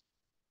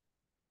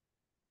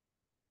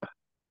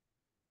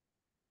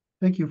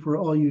 Thank you for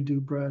all you do,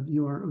 Brad.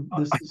 You are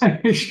this is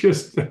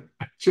It's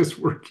just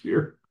work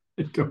here.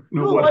 I don't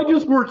know well, what. I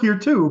just work here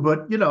too,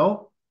 but you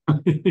know,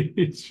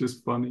 It's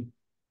just funny.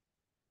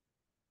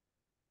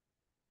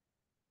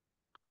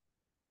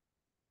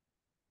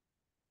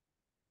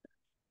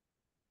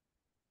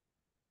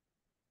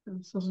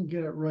 this doesn't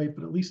get it right,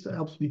 but at least it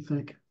helps me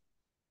think.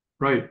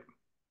 Right.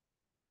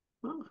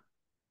 Well,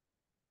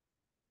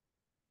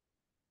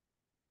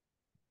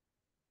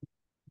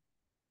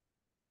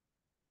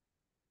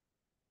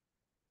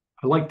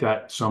 I like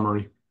that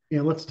summary.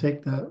 yeah, let's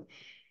take that.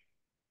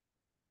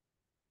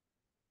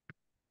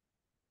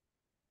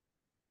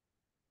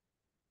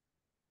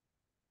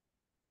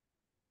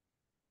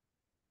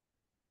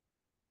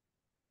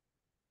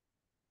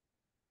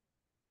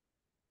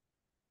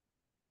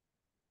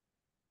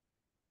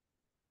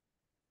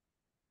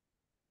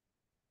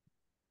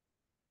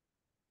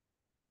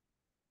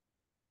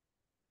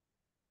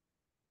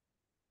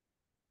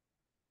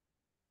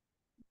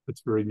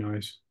 That's very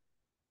nice.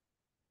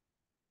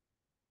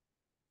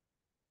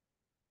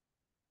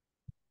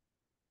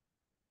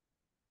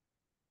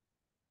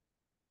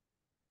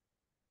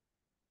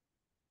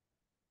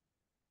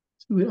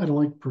 I don't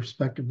like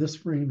perspective. This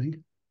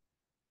framing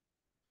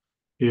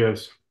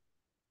Yes.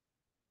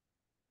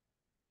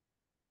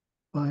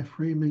 by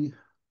framing.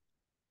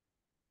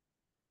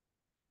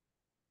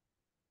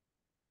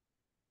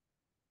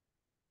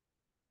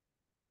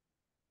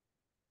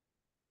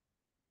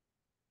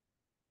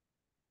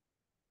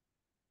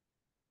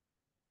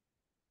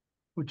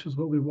 Which is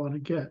what we want to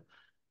get.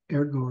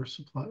 Ergo or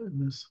supply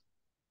in this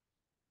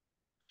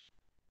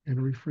and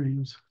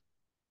reframes.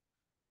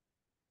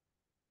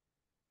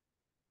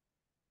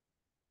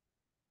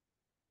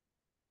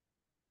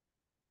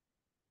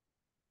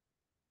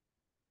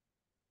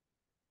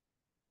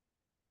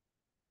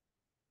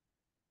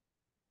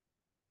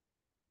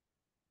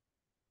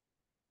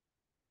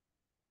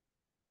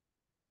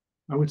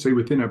 I would say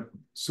within a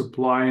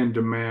supply and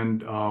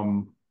demand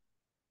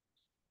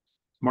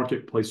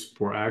marketplace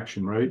for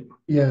action, right?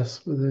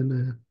 Yes,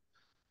 within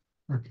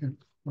a market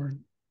for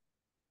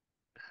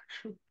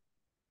action.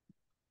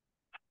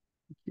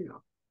 Yeah,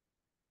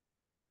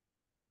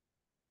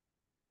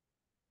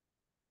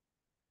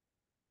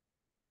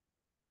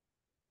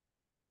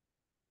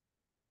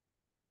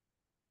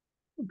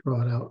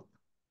 draw it out.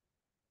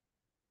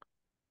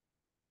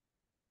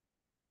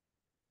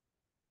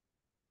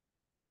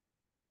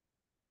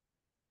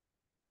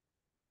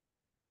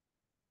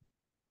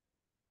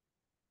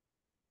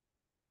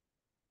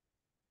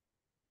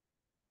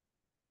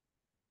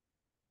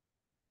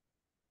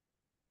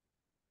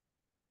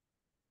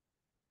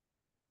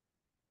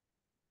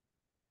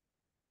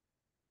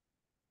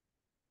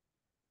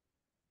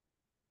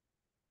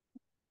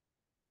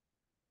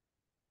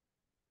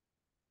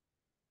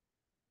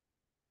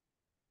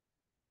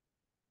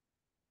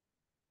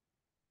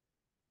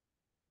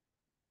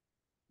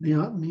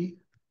 Neoteny,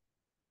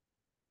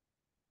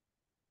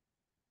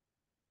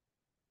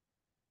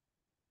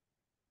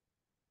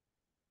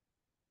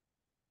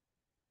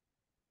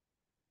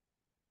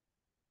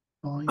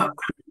 volume,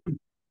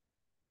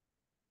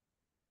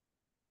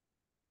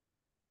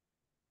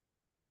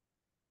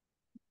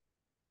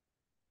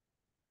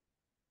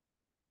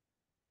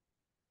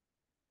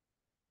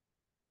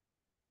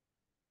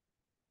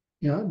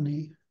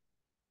 neoteny,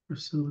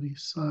 facility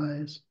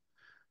size,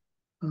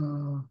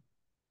 uh,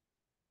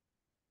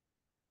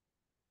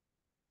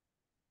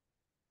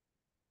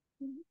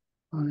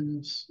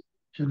 minus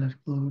genetic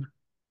load.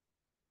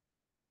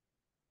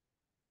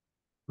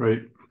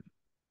 Right.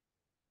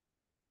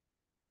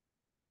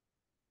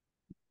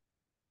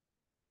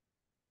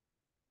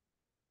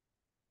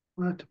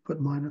 I have to put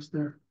minus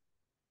there.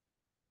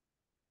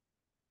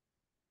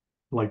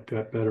 Like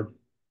that better.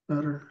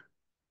 Better.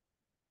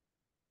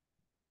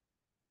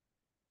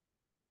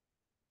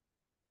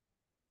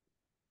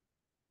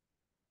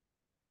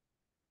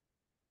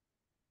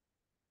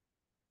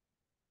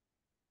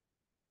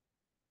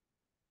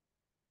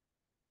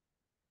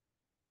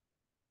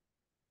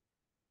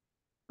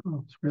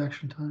 Oh, it's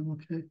reaction time.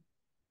 Okay.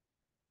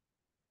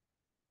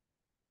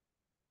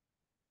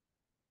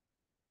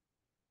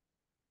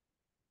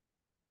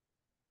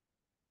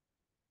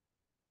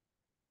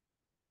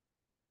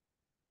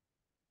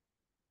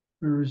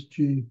 Where is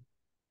G?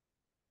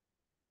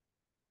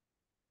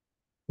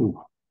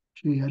 Ooh.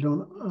 G, I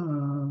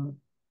don't,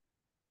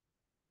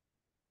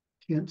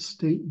 can't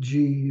state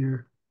G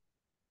here.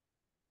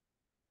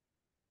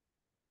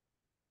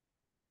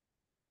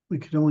 We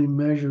could only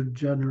measure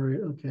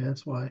generate. Okay,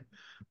 that's why.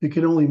 We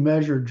could only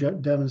measure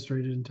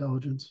demonstrated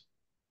intelligence.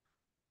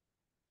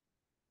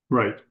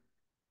 Right.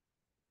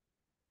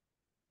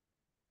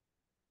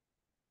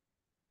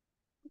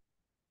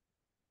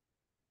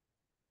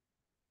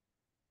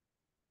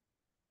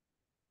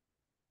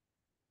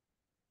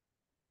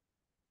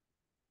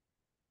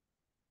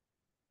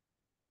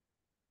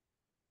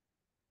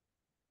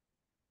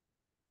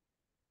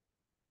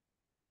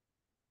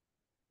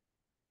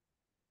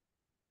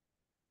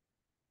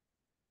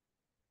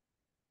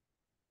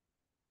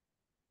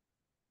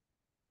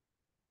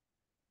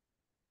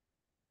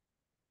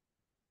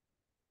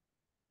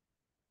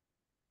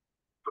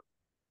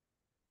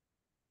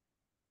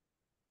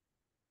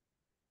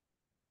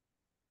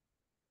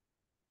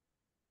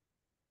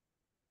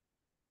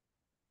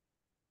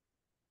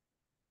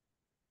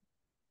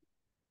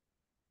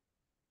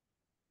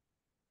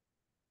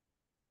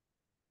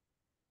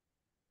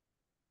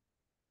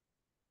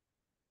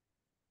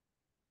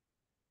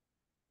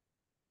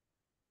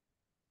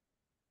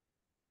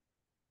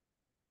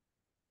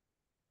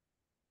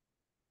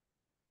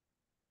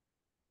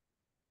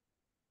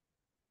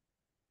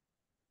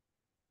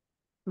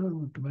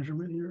 Oh, the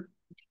measurement here.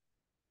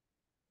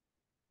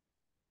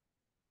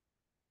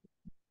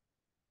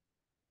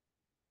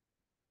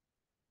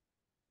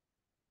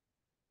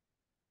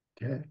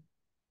 Okay.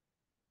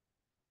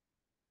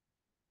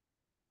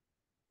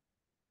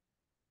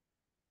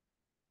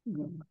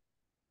 Could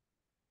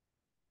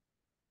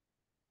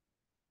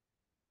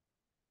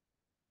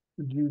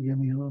you give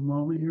me a little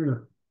moment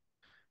here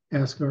to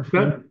ask our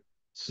friend, That,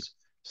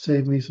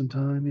 save me some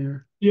time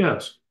here?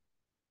 yes.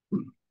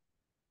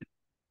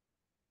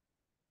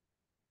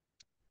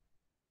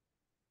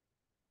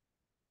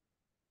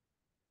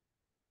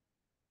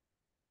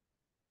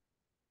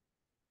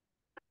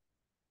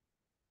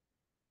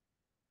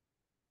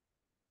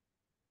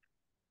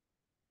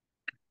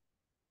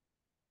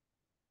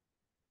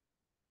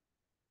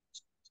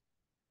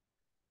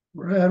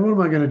 Brad, what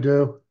am I going to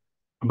do?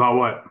 About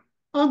what?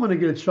 I'm going to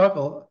get a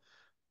chuckle.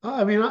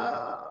 I mean,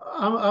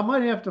 I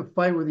might have to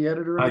fight with the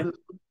editor on I this.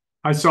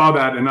 I saw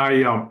that and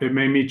it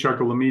made me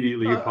chuckle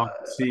immediately Uh, upon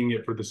seeing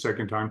it for the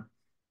second time.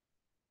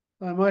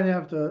 I might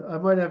have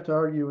to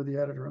argue with the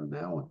editor on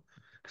that one.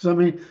 Because I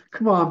mean,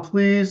 come on,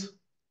 please.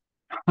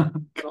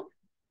 I'm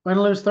going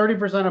to lose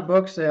 30% of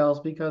book sales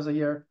because of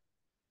your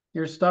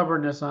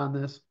stubbornness on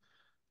this.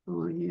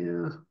 I'm like,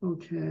 yeah,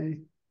 okay.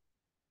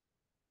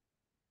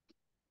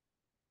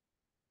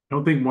 I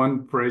don't think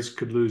one phrase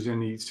could lose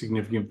any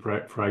significant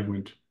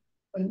fragment.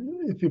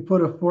 If you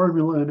put a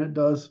formula in, it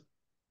does.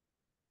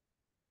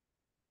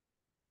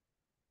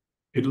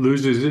 It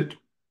loses it.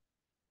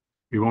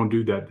 We won't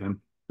do that then.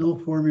 No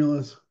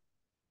formulas.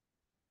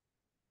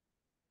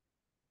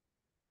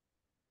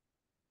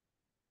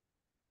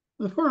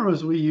 The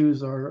formulas we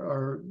use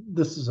are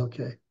this is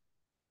okay.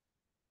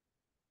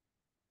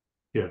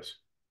 Yes.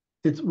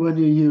 It's when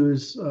you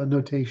use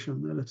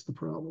notation that it's the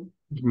problem.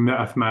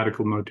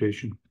 Mathematical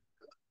notation.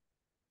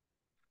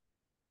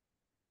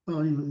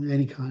 Well, you know,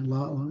 any kind,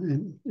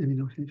 any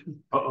notation.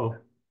 Uh-oh.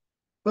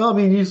 Well, I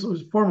mean, use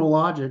formal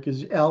logic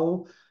is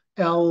L,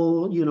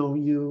 you know,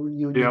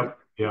 union. Yep.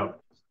 Yep.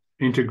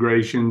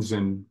 Integrations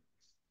and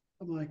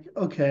I'm like,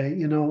 okay,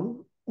 you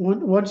know,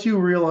 once you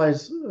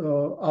realize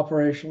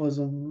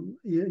operationalism,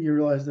 you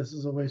realize this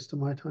is a waste of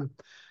my time.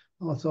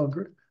 Well, it's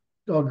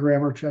all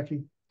grammar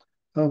checking.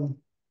 Um,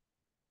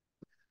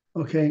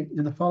 okay,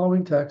 in the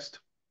following text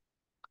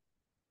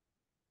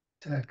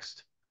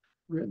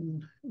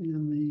written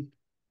in the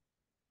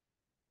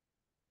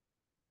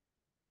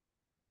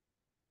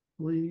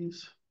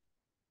please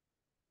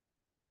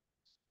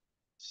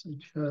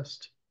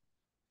suggest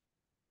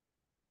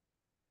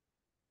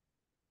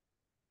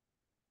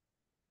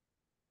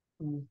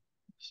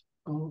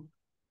all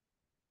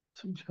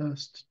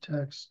suggest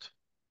text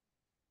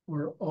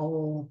where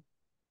all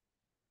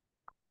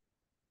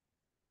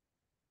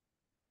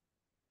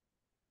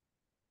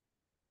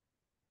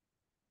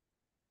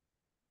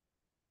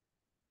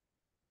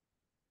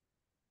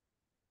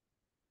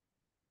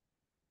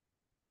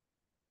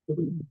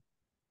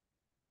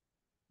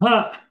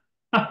huh.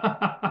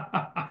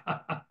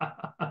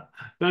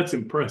 That's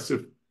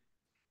impressive.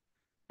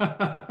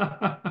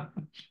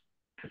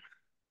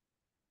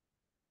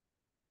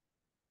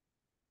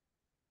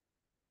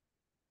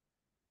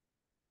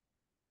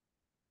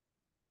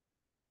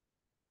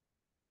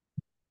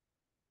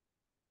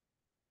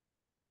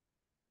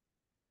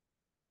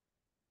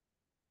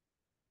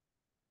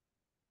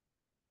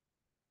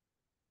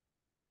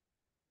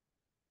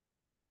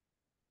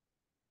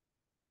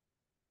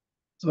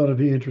 So it'll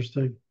be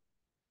interesting.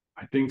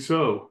 I think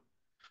so.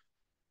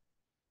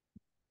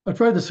 I've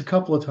tried this a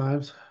couple of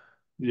times.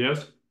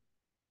 Yes.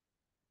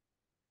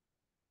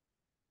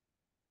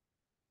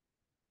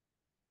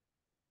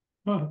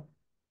 Huh.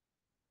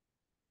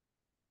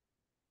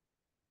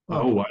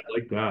 Fuck, Oh, I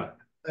like that.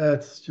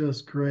 that's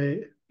just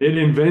great. It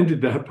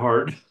invented that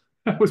part.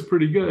 That was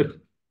pretty good.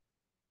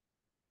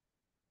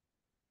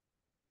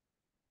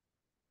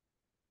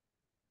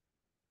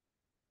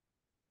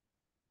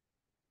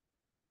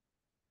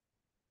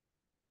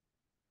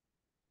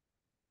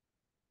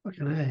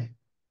 Fucking A.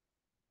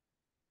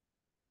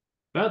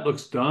 That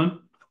looks done.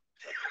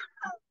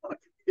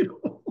 You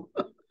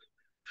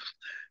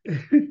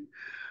know?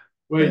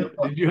 Wait,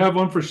 did you have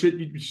one for shit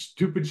you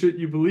stupid shit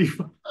you believe?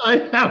 I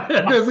haven't,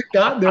 it hasn't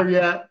gotten there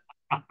yet.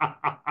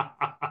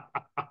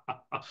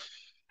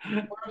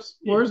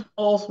 Where's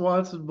Paul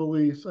Swanson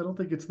beliefs? I don't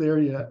think it's there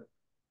yet.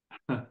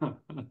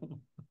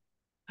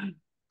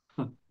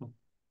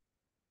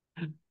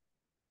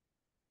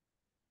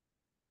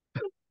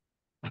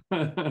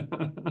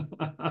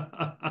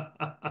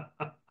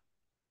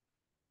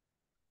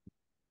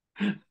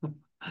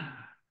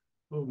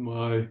 Oh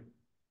my.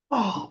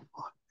 Oh,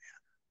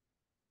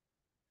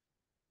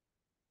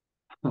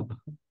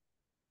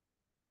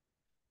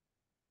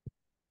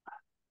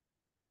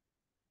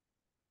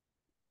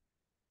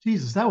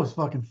 Jesus, that was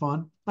fucking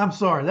fun. I'm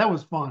sorry, that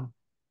was fun.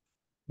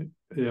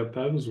 Yeah,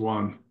 that was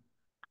one.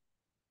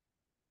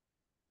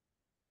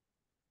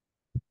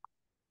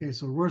 Okay,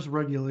 so where's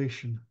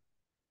regulation?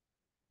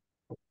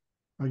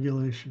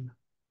 Regulation.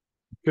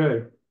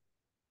 Okay.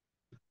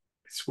 I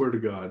swear to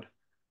God.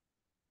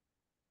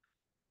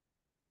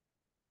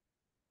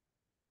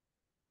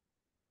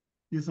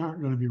 These aren't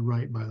going to be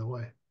right, by the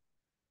way.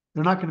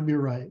 They're not going to be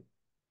right.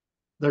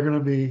 They're going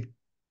to be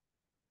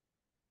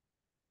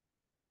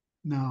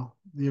now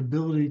the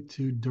ability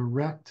to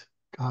direct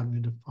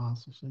cognitive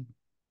processing.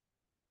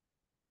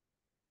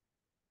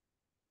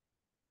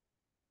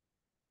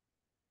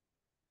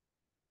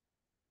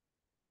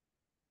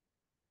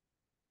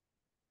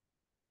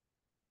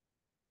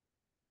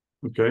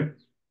 Okay.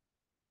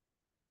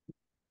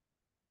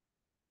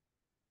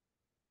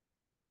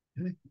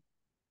 Okay.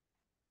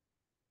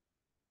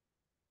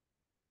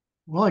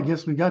 Well, I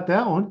guess we got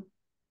that one,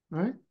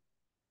 right?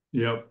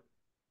 Yep.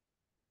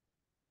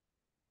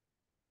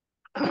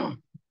 I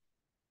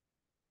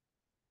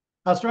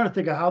was trying to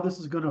think of how this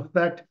is going to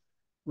affect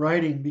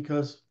writing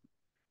because,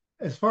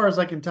 as far as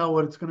I can tell,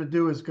 what it's going to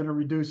do is going to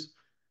reduce.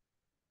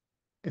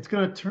 It's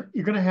going to turn.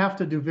 You're going to have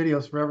to do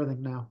videos for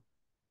everything now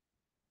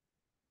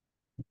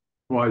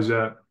Why is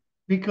that?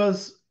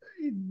 because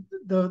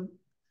the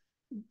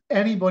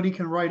anybody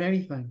can write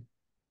anything.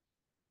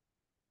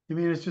 I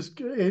mean, it's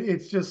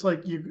just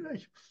like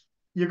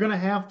you're going to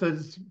have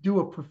to do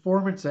a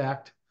performance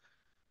act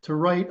to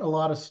write a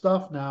lot of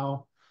stuff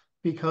now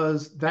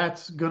because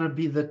that's going to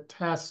be the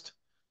test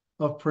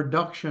of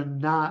production,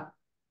 not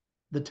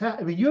the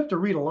text. I mean, you have to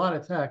read a lot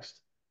of text.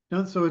 You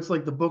know? So it's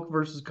like the book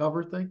versus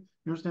cover thing.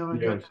 You understand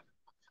what Yes.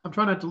 I'm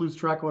trying not to lose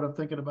track of what I'm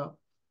thinking about.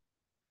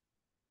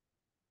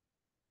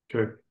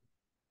 Okay.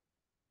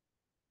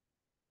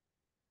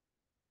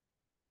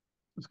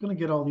 It's going to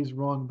get all these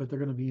wrong, but they're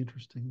going to be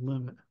interesting.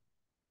 Limit.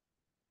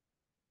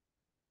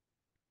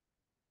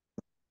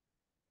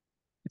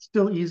 It's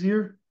still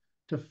easier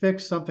to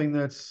fix something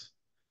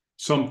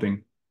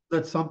Something.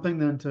 that's something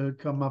than to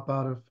come up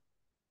out of.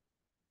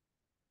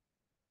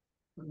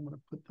 I'm going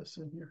to put this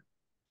in here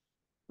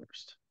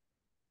first.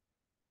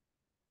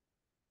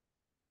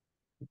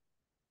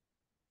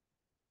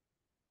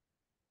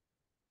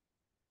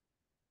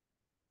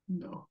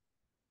 No.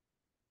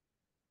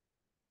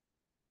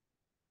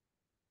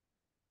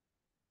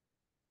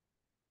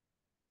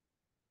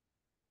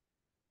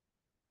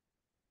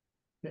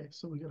 Okay,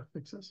 so we got to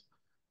fix this.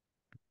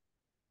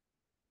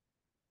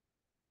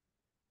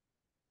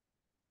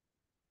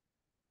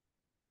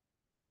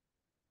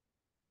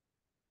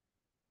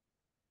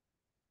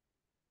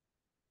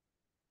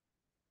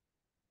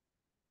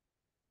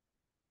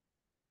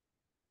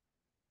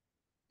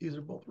 These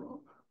are both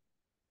wrong.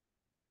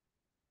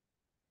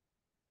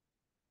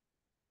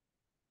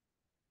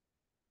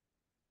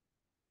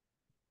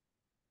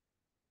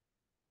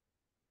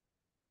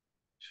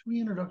 Should we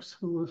introduce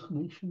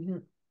hallucination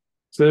here?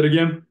 Say it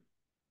again.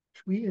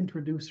 Should we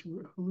introduce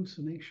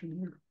hallucination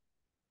here?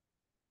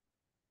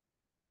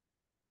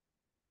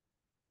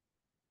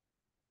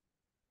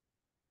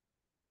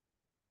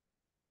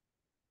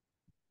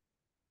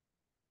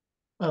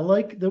 I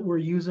like that we're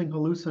using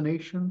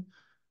hallucination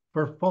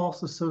for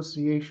false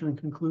association and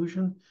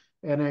conclusion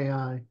and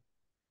AI.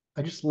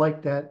 I just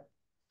like that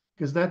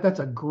because that's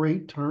a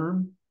great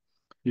term.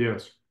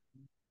 Yes.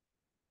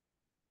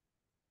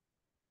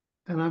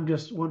 And I'm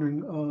just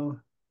wondering,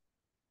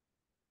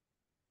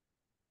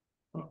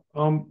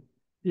 Um,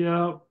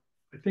 yeah,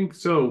 I think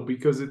so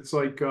because it's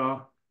like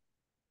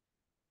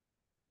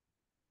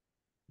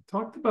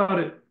talked about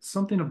it.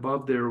 Something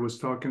above there was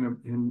talking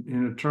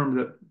in a term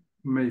that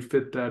may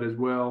fit that as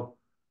well,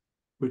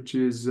 which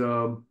is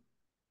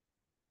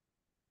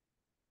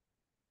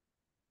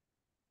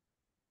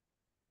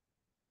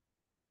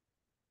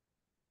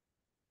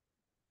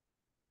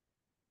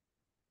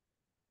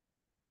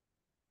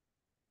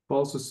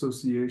false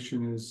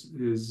association is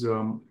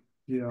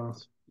yeah.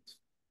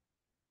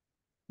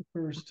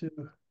 refers to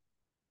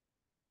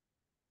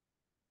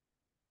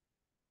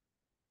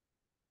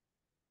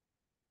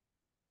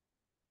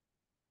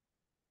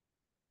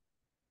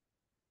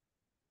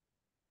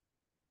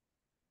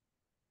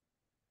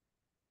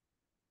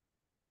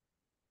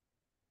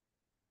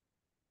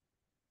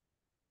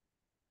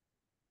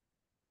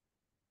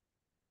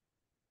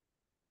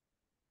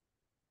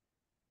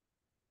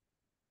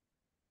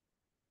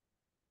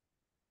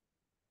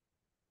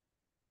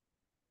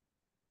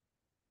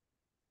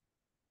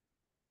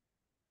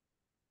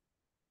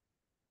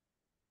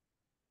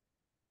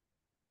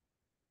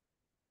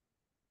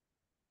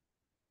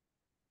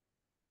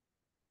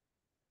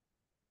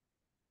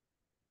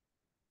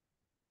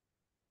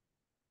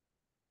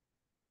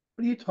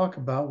what do you talk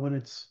about when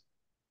it's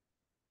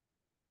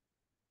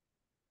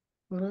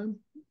when I'm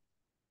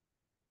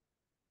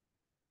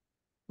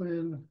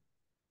when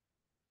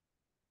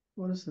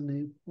what is the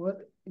name?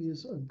 What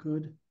is a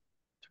good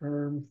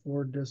term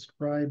for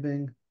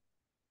describing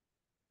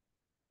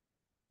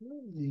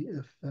the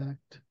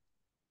effect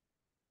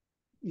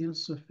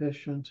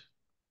insufficient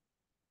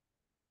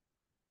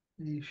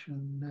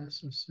nation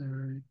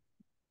necessary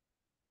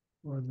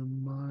for the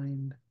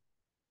mind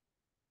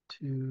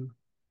to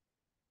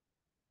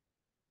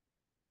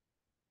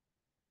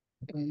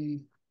A,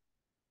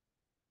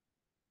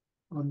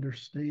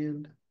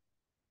 understand,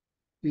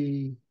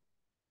 B,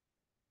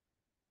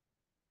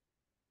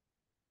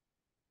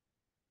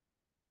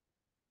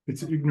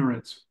 It's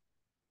ignorance.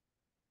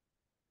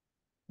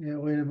 yeah,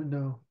 wait a minute,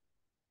 no.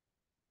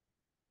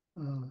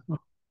 Uh,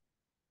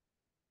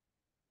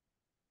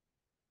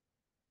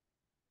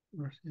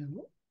 understand,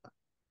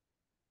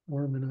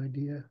 form an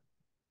idea,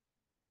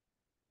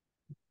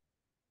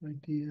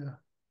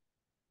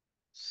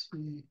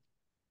 C,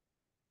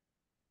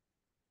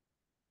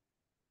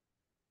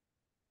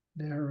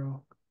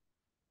 narrow,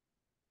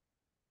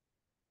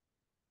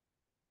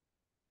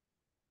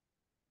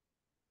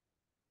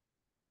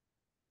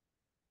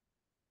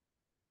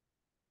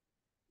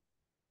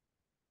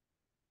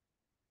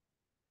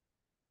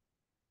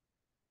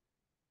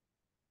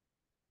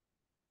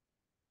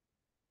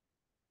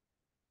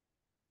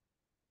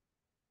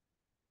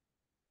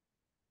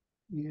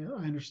 yeah,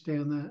 I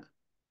understand that.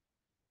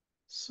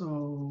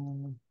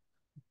 So,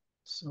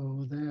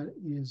 so that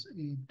is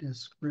a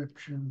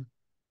description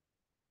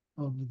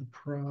of the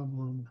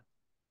problem,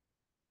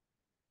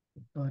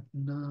 but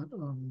not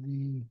of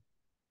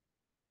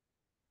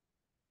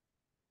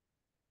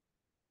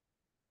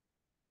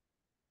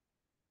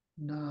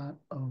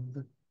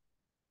the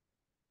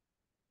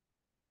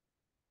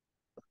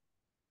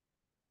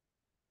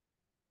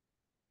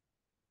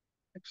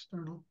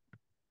external,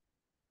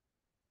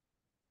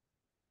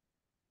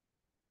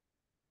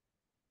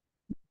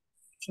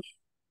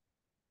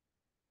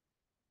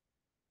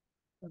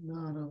 but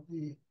not of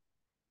the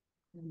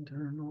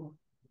internal.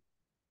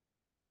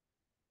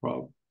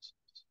 Well,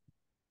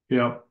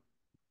 yeah.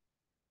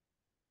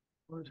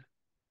 What?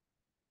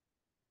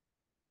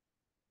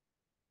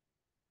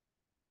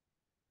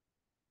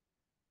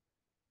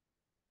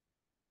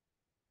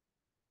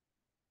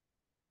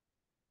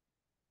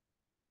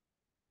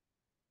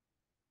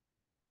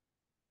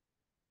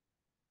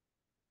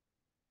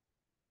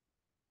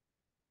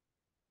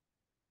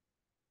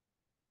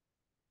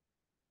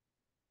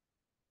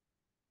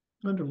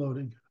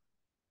 Underloading.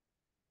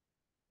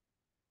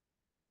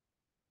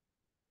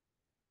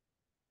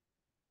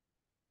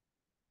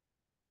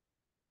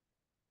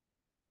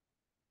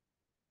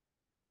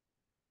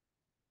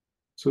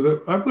 So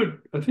that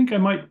I think I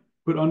might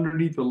put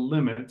underneath the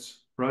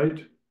limits,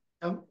 right?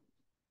 Yep.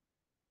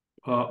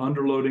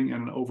 Underloading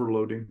and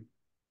overloading.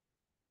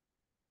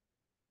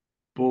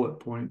 Bullet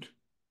point.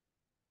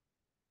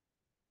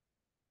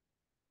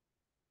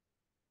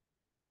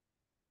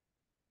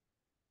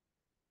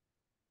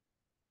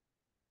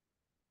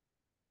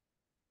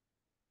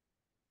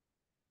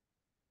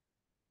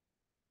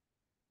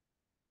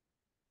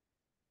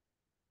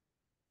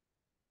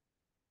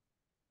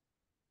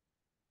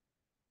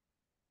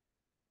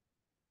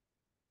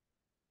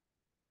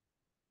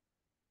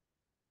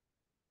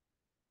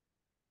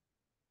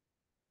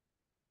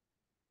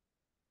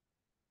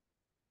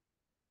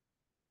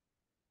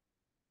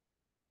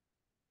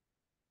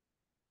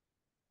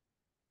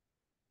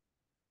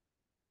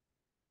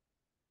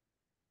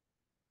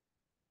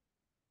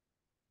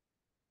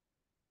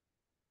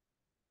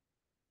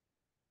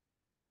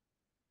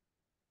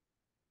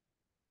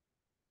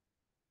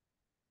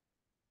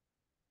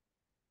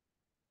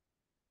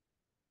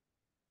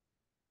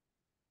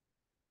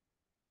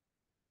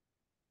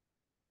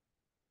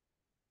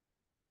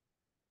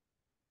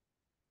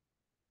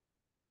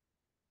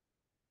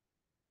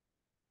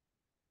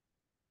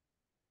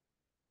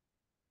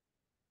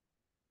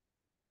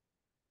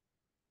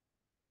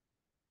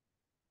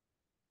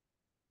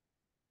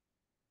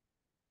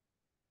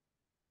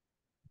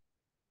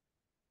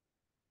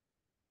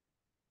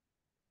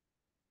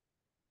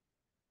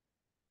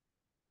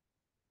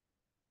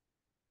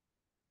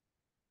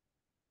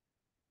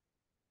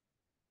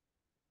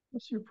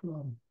 What's your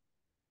problem?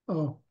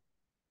 Oh,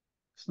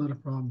 it's not a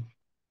problem.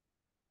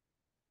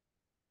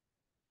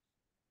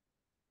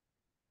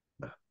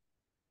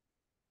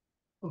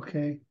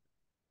 Okay.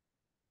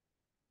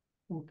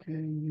 Okay,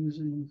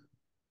 using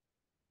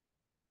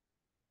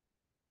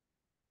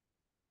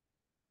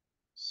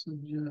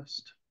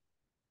suggest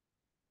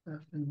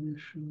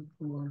definition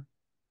for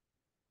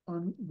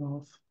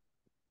both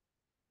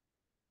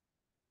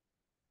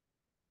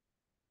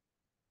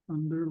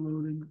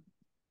underloading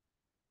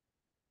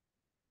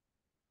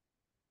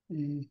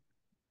a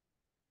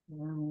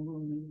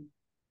overloading.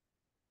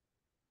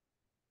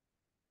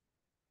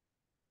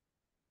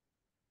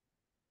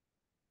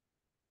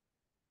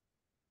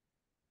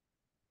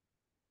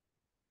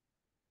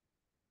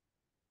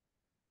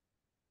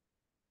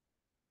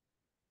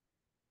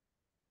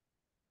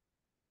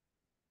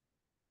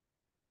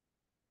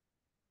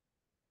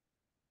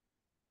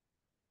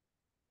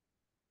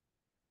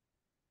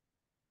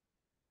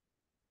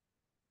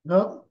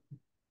 No,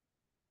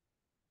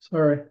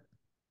 sorry.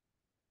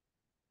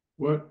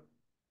 What?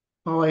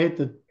 Oh, I hit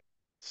the,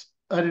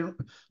 I didn't,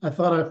 I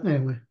thought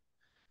anyway,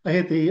 I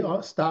hit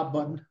the stop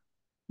button.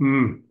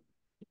 Hmm.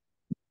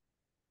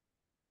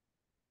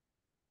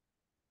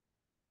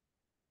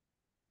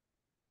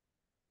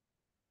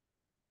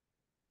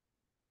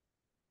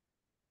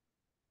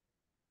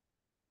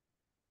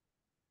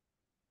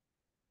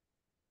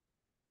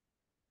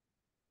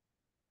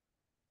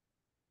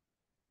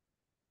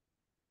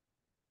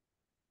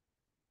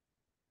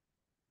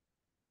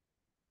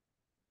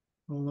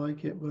 I don't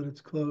like it, but it's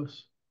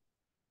close.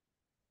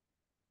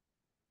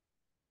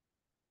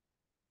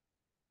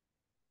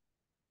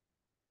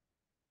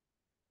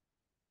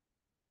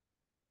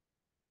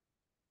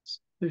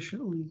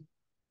 Sufficiently.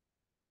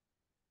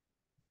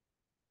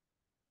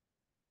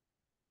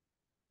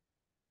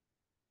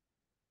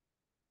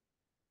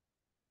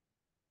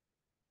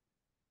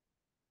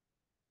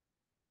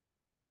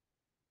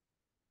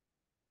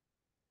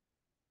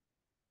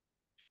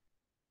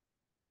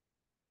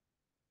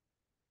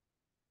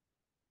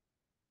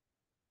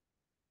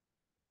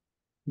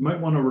 You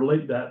might want to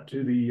relate that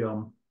to the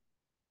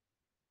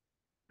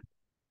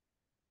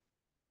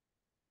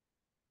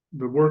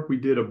work we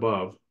did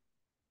above,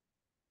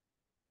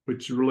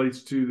 which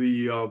relates to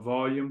the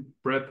volume,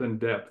 breadth, and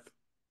depth.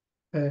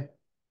 Okay,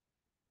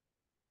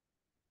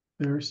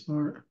 very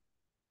smart.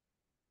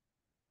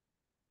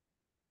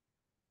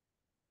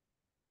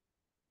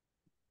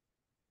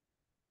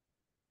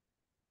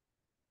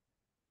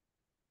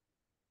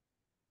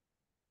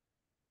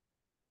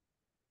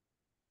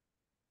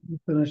 We'll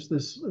finish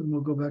this and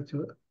we'll go back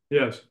to it.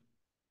 Yes.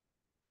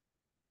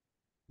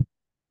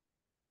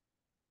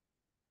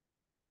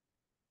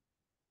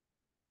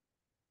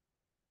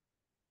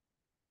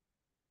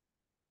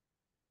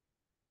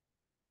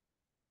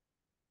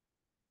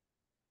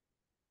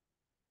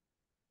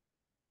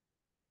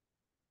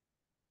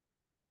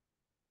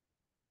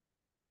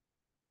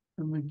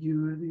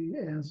 Ambiguity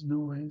as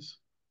noise.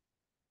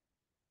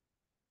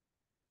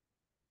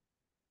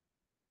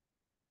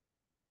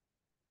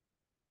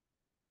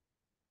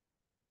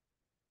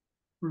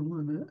 For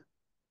limit.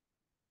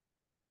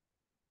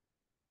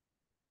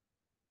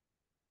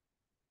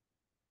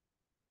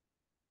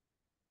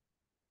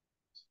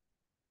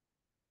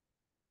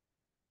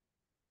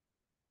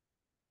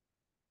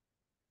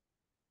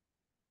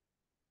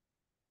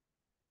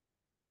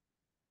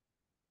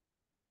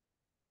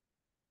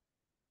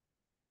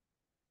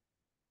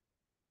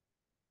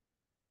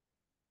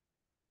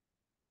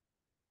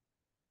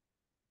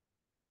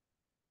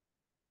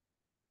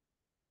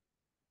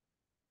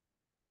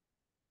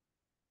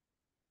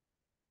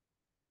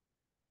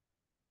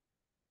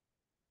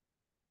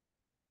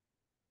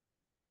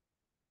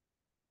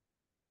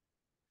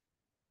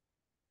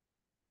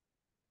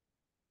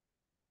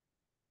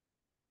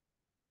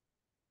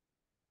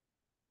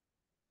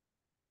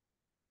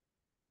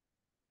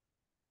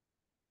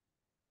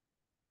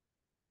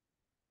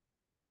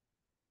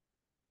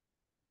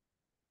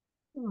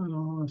 I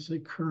don't want to say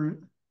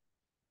current.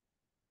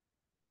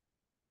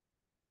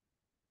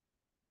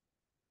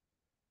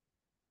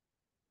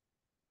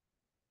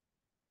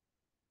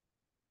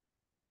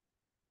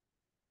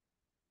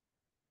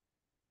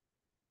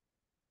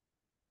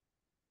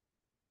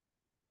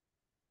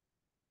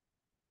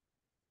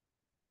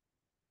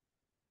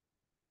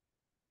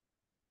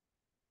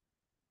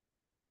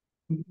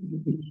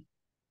 We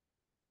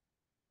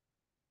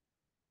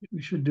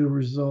should do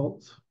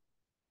result.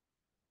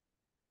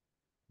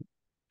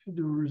 Should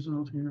do a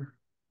result here.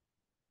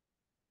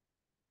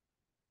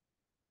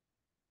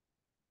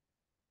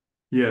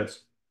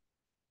 Yes.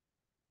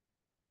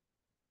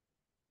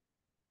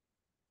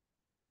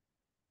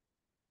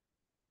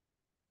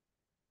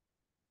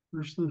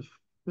 Where's the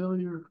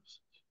failure?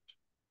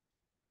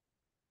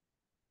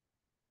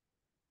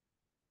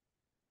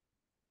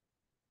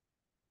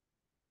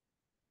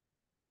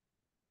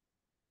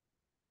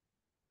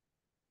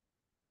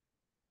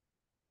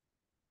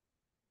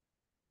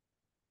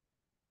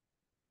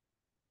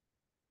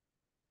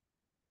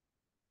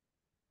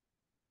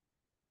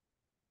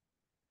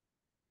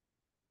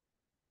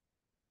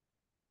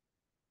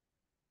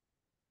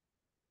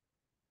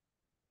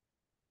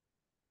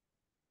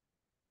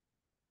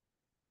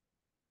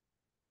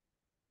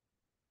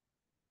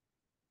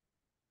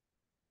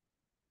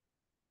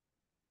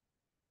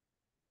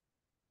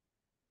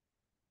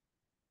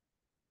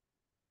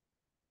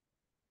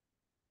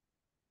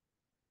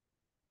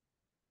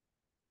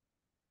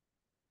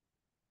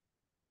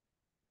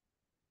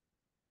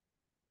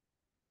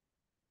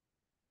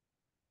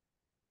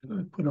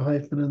 I put a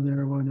hyphen in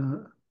there, why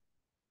not?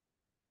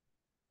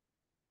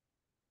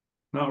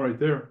 Not right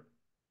there.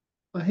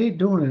 I hate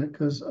doing it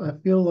because I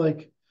feel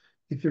like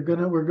if we're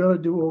gonna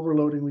do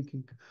overloading,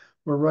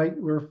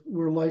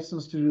 we're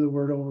licensed to do the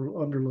word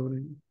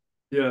underloading.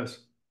 Yes.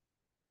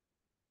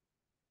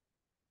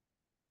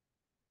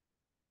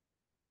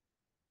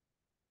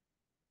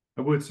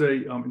 I would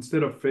say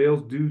instead of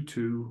fails due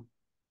to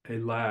a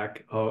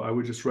lack, I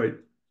would just write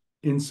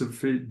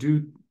insufficient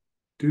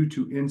due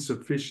to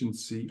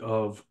insufficiency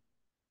of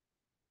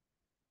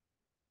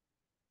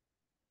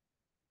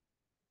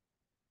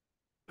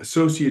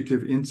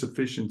associative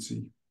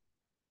insufficiency.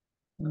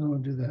 I don't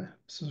want to do that.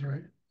 This is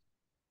right.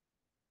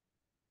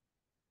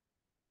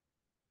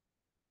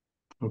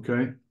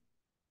 Okay.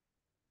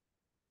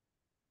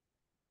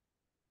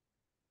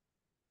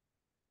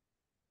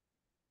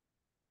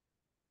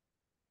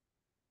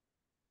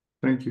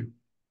 Thank you.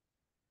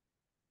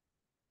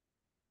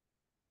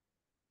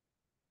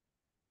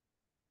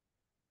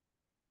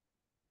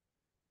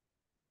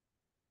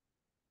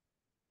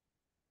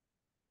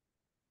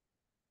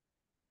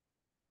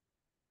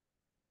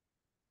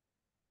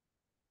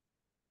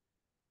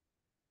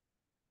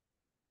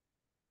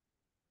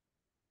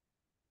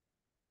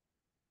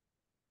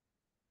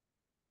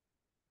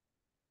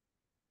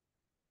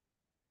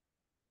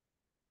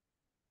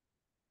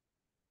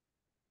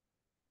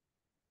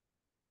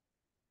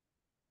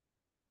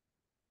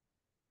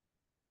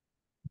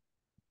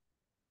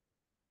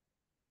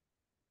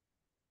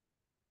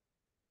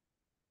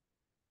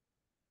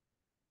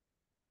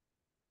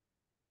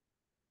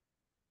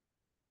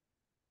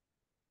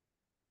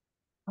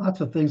 Lots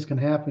of things can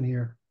happen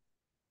here,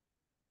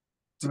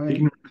 It's right?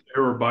 ignorance,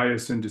 error,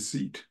 bias, and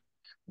deceit.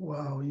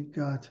 Wow,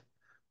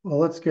 well,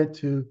 let's get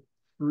to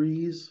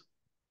freeze.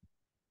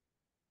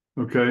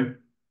 Okay.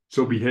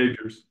 So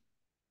behaviors.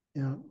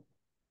 Yeah.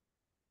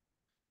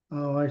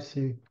 Oh, I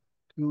see. Do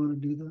you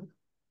want to do that?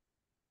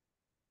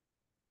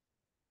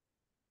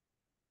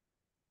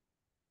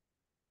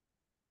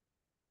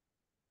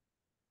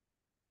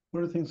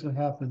 What are things that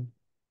happen?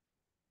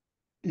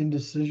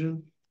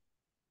 Indecision.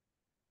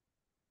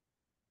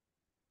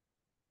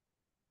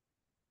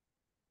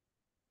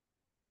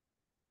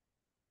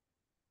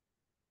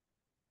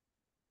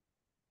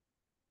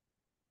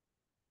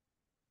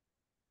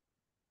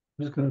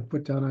 I'm just going to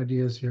put down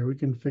ideas here. We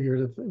can figure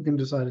it. We can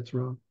decide it's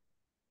wrong.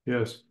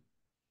 Yes.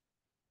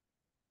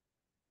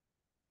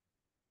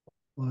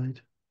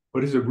 Light.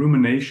 What is a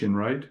rumination,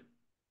 right?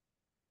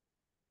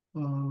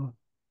 Uh,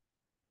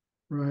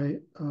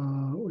 right.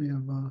 We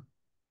have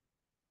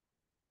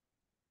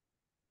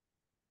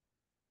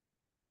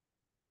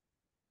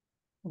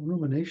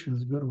rumination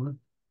is a good one.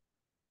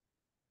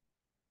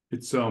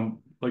 It's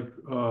like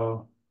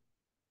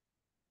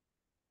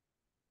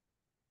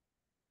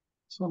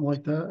Something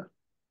like that.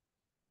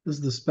 This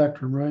is the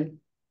spectrum, right?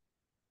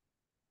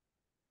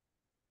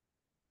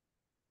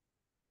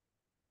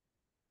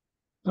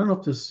 I don't know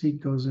if this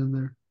seat goes in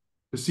there.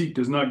 deceit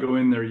does not go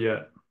in there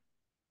yet.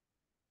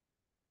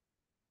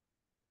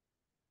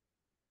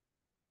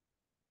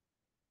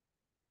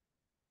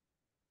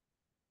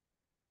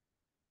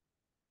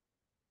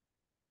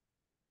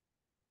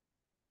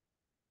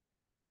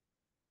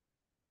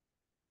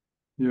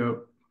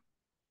 Yep.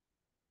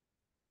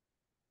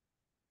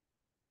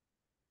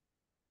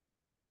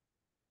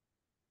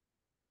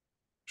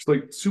 It's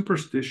like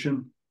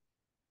superstition,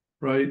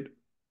 right?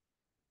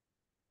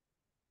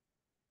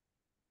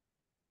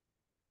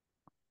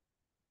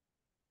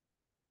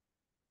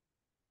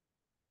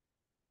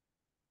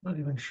 Not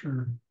even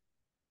sure.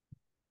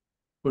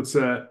 What's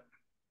that?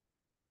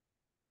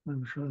 Not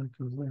even sure that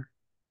goes there.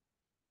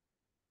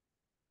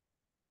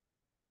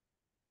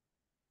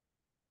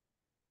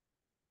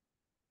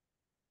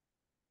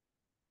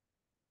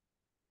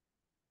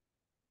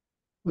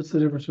 What's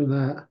the difference with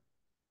that?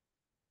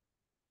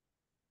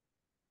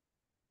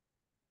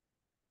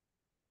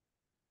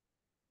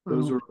 I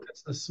Those don't are think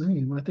it's the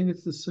same. I think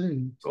it's the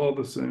same. it's all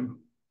the same.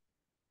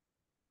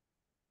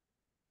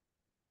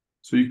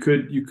 So you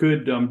could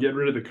get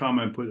rid of the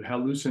comma and put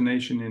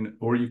hallucination in,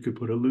 or you could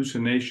put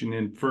hallucination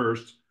in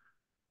first,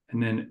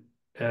 and then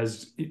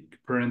as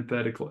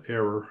parenthetical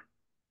error.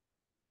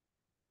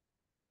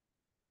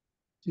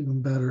 It's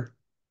even better.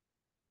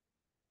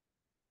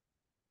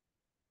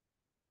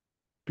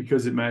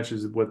 Because it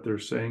matches what they're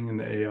saying in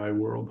the AI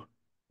world.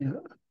 Yeah.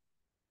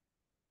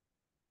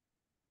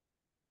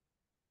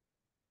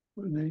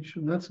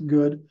 Coordination. That's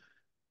good.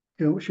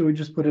 Okay, should we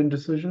just put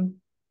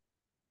indecision?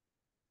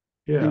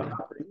 And Yeah.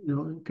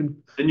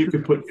 Then you should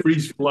could put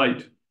freeze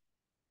flight.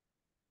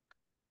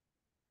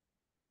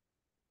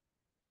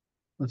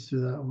 let's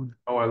do that one.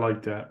 Oh, I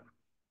like that.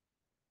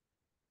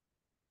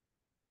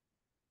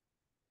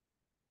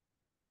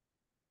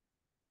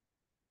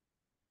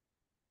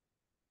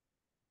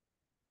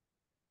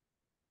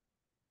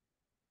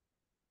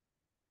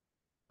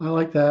 I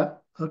like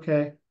that.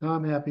 Okay, now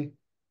I'm happy.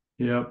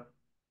 Yep.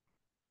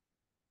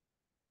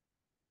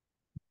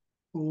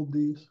 Hold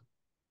these.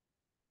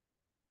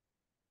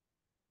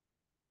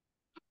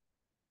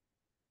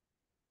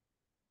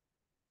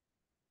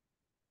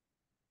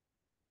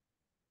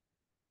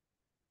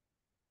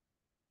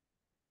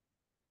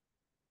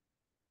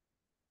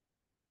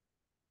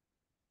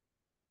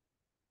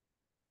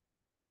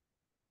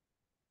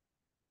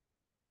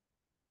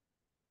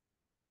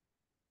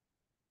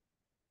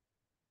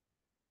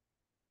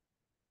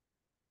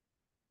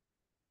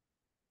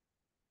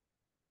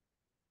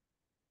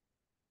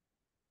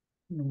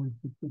 Where do we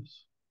put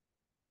this?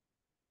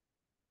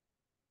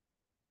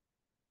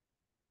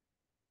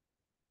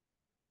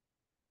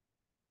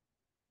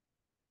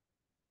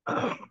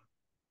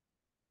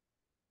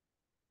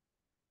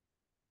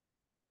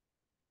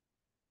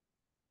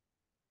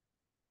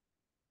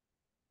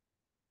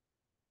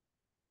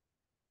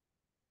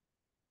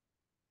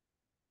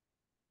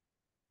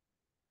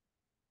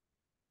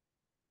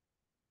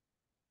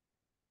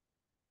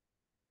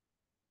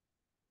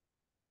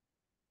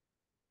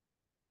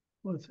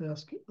 Let's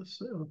ask it. Let's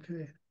say,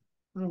 okay,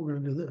 now we're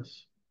going to do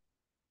this.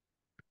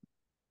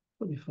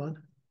 It'll be fun.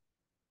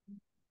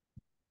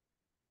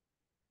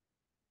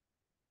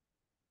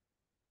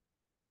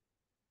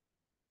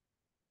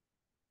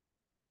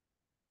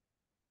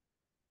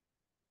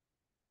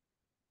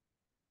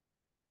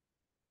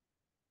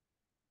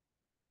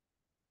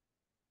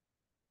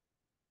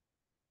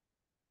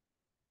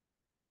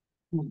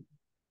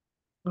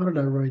 How did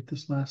I write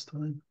this last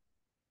time?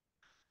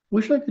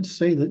 Wish I could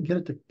say that, get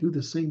it to do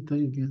the same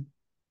thing again.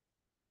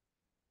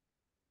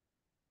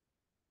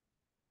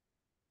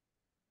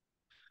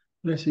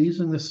 Did I say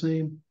using the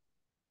same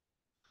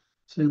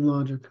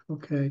logic?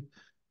 Okay,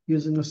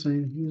 using the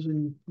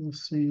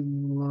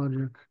same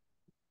logic.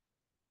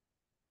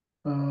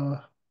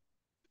 Uh,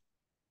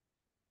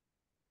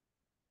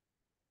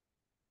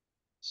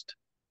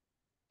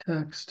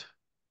 text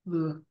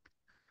the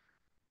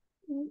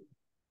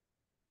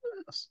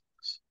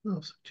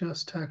no,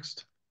 suggest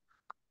text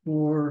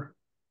for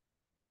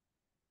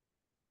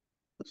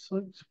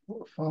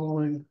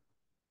following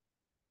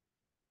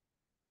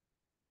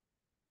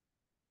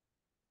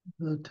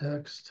the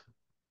text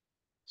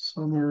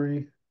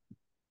summary.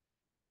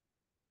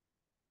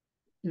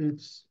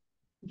 It's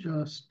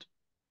just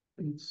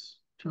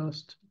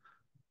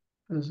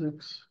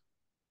physics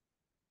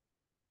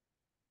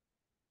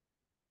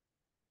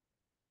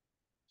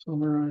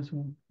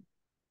summarizing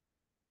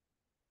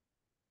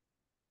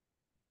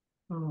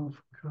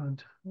of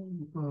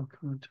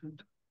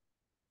content.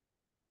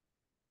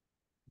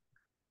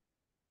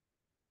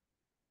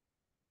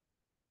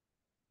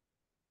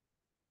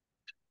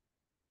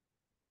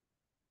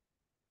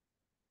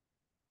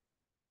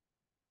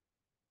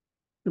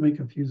 It'll be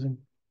confusing.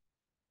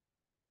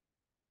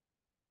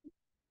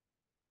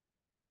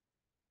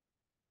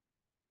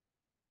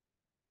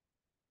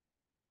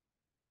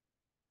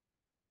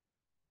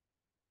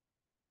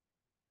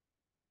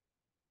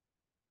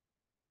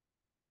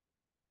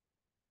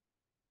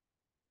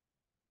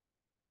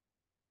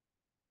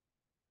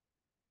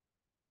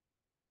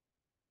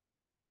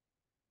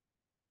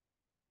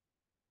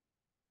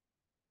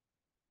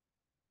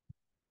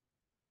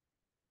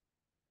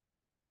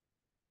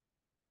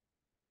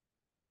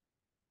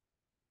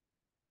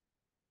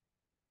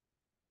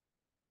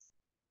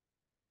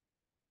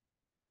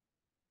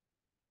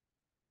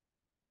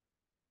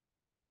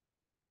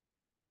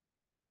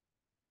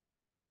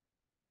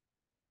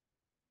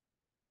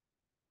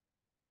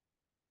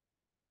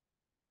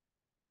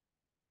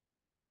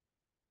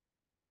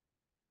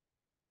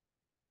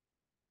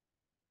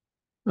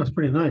 That's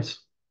pretty nice.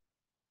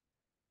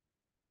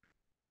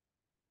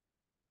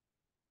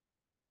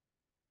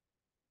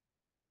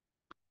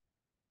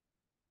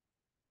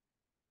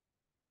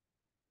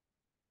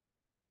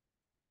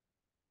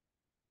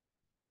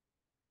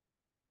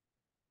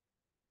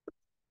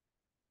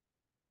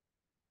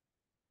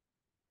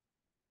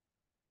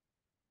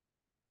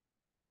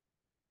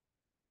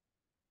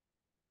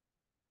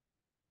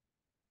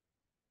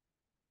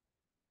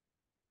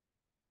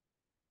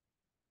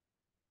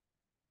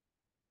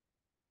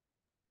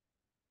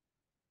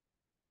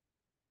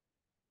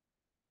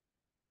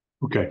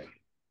 Okay.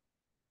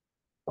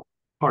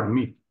 Pardon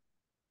me.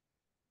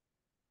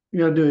 You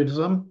gotta do it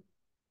some.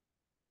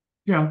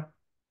 Yeah.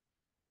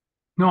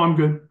 No, I'm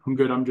good. I'm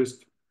good.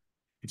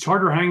 It's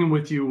harder hanging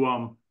with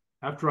you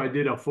after I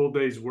did a full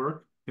day's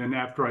work than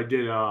after I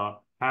did a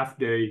half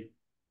day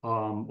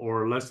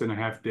or less than a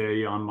half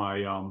day on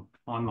my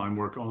online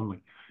work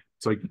only.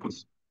 It's like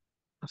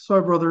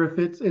Sorry, brother, if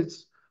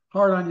it's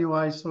hard on you,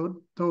 I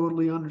so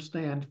totally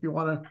understand. If you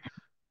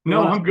no,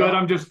 wanna I'm good.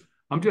 stop,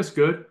 I'm just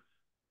good.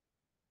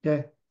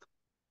 okay.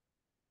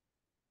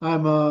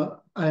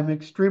 I'm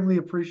extremely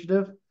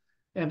appreciative,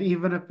 and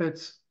even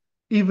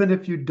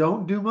if you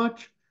don't do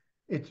much,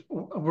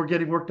 we're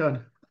getting work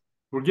done.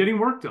 We're getting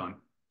work done.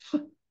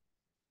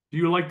 Do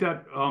you like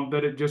that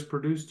that it just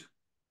produced?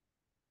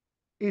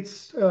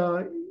 It's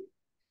uh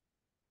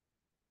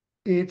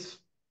it's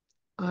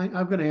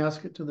I'm gonna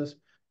ask it to this.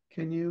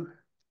 Can you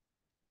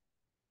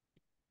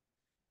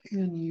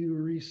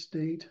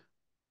restate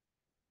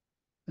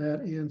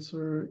that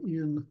answer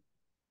in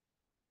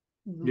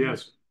the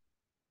Yes.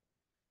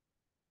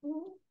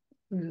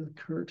 with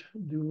Kurt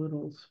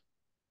Doolittle's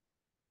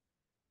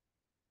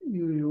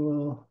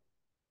usual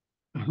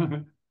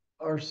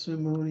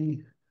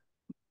parsimony,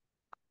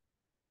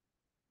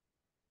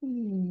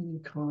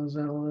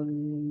 causality,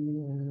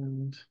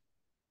 and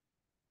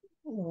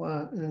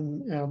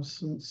an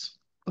absence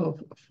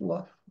of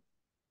fluff.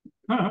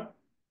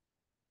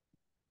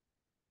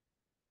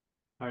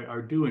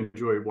 I do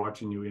enjoy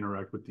watching you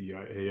interact with the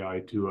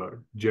AI to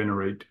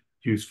generate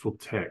useful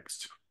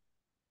text.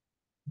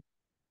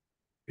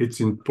 It's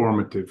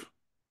informative.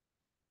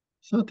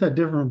 It's not that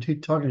different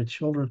from talking to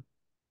children.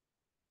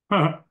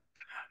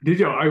 Did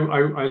you?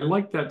 I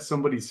like that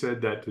somebody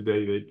said that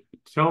today. They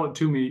tell it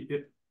to me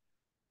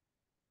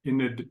in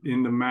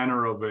the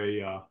manner of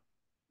a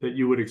that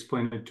you would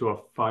explain it to a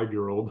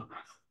 5-year-old.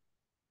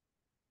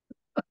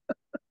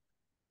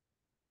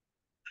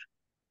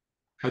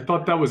 I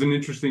thought that was an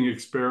interesting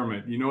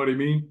experiment. You know what I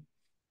mean?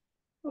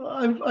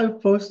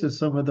 I've posted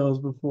some of those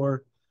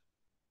before.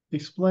 I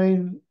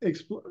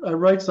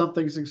write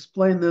something,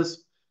 explain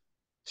this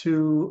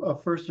to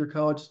a first year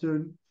college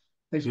student,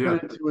 explain Yeah,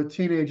 it to a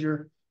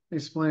teenager,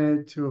 explain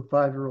it to a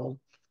 5-year-old.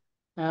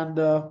 And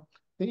the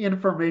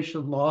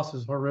information loss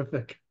is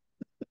horrific.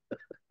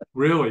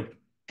 really.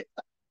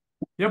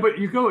 Yeah, but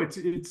you go. It's.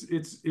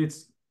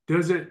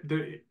 Does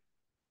it?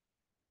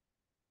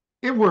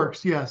 It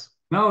works, yes.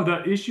 No,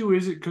 the issue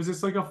is it because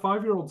it's like a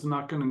 5-year-old's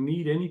not going to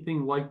need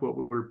anything like what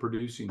we're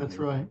producing That's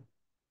here. right.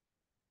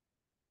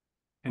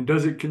 And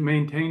does it can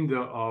maintain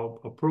the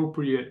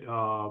appropriate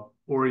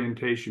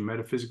orientation,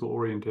 metaphysical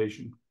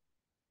orientation?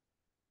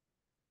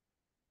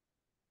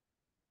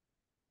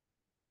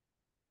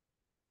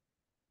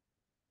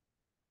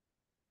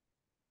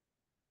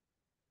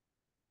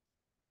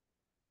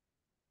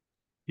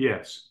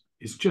 Yes,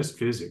 it's just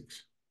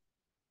physics.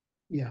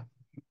 Yeah.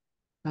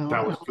 Now,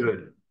 That was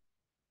good.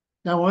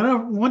 now,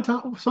 one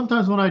time,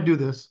 sometimes when I do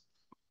this,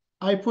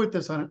 I put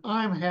this on it.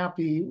 I'm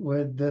happy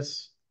with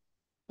this.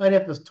 I'd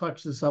have to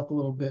touch this up a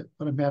little bit,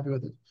 but I'm happy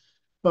with it.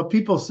 But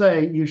people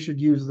say you should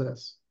use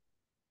this.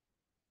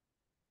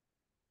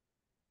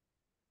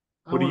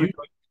 I What do want you?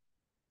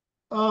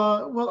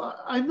 to.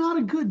 Well, I'm not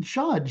a good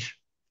judge,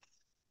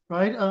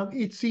 right?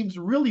 It seems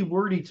really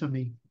wordy to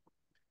me.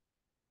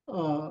 Its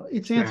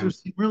Understand?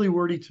 answers seem really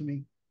wordy to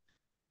me.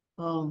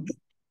 Um,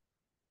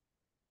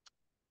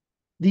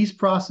 these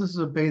processes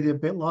obey the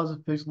bit laws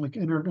of physics, like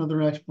inner and other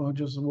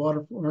exponentials and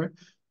water flow. Right?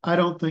 I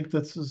don't think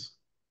this is.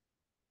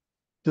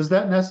 Does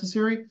that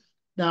necessary?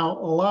 Now,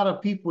 a lot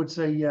of people would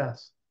say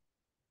yes.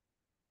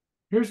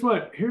 Here's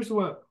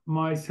what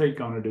my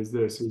take on it is.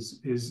 This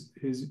is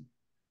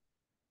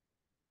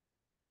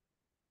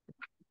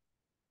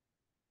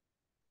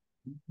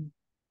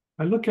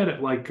I look at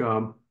it like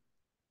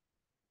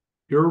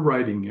you're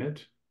writing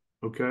it,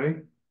 okay,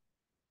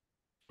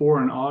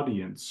 for an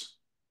audience.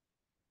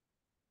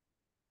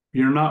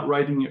 You're not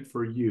writing it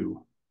for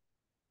you.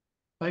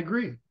 I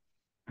agree.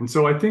 And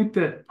so I think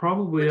that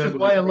probably Which I is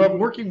would why I love agree.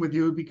 working with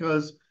you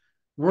because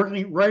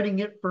writing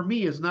it for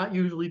me has not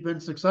usually been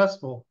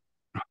successful.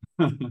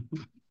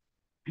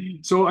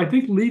 So I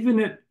think leaving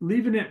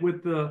it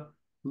with the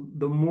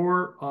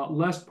more the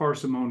less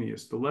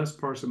parsimonious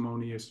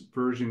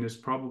version is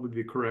probably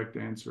the correct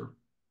answer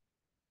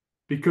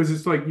because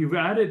it's like you've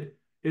added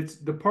it's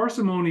the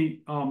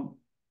parsimony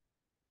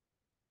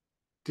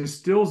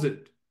distills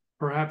it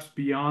perhaps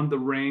beyond the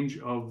range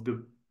of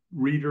the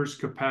reader's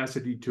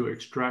capacity to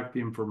extract the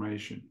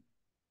information.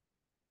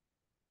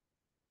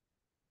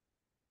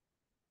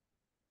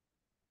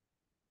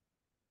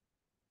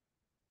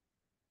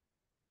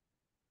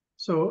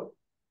 So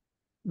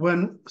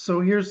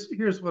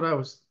here's what I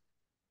was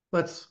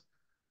let's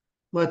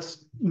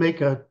let's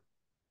make a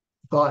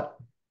thought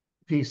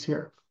piece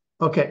here.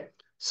 Okay.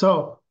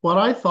 So what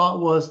I thought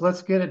was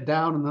let's get it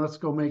down and then let's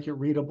go make it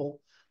readable.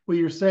 What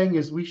you're saying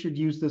is we should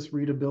use this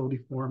readability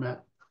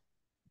format.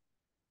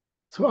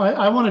 So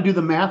I want to do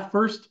the math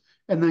first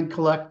and then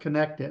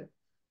connect it.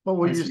 But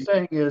what I you're see.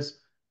 saying is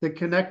that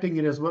connecting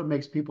it is what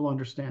makes people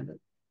understand it.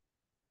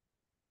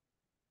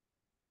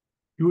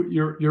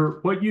 You're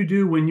what you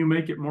do when you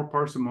make it more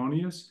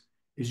parsimonious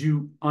is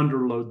you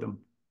underload them.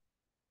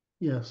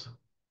 Yes.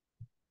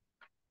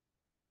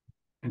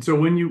 And so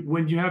when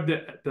you have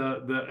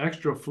the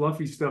extra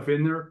fluffy stuff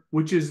in there,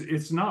 which is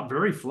it's not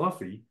very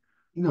fluffy,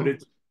 but No.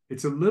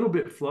 it's a little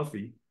bit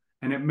fluffy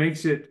and it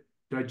makes it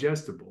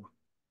digestible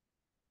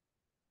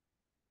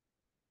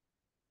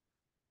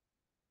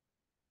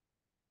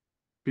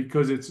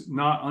because it's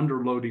not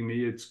underloading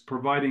me, it's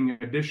providing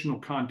additional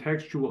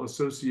contextual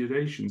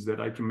associations that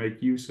I can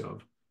make use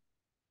of.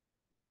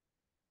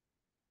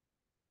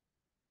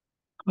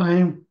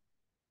 I'm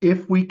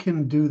if we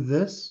can do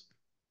this,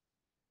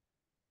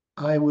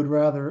 I would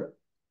rather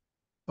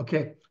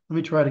okay, let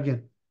me try it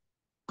again.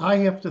 I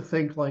have to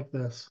think like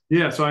this,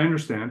 Yeah, so I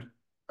understand.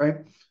 right?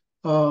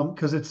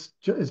 Because it's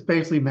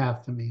basically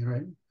math to me,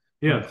 right? What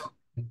it's Yes,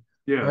 right.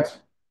 yes.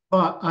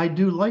 But I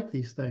do like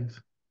these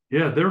things,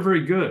 Yeah, they're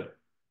very good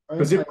right?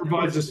 because it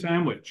provides a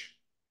sandwich,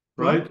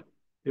 What? right? It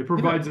Yeah.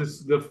 provides us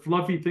the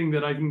fluffy thing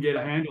that I can get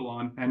a handle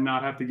on and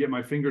not have to get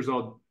my fingers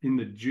all in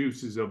the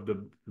juices of the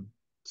meat of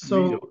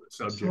So the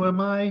so subject. am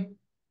I.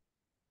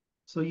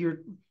 So you're.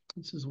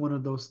 This is one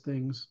of those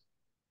things.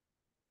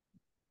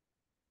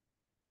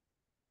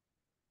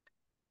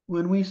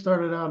 When we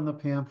started out in the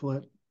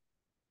pamphlet,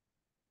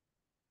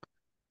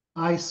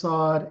 I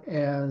saw it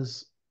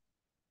as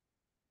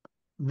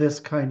this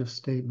kind of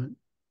statement.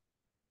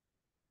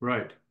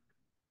 Right.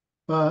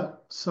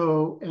 But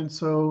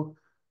so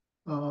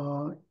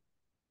uh,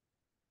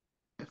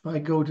 if I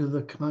go to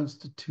the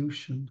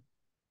Constitution,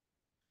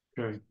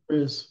 Okay.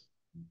 is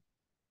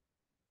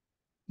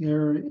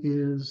here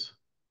is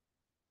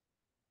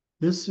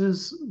this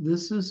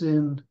is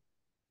in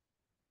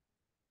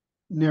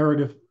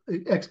narrative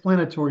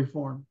explanatory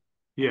form.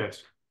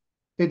 Yes.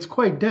 It's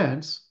quite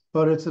dense,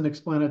 but it's an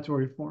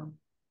explanatory form,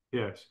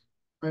 Yes.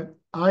 right?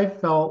 I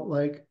felt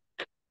like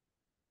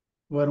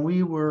when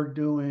we were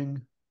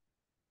doing,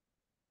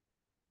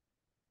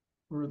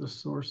 where are the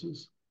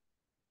sources?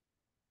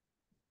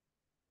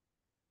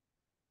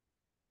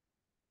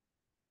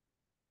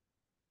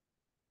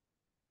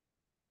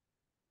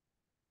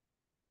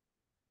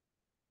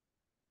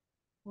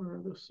 Where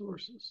are the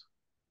sources?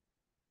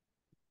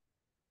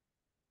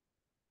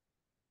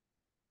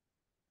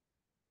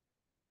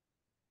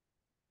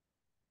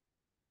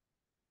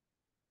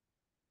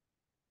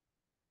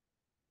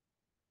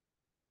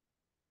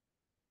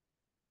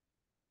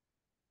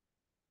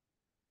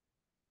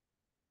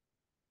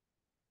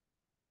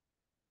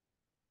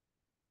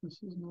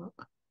 This is not,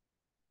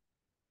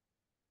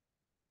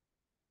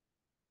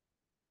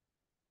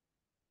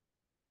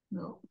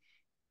 no.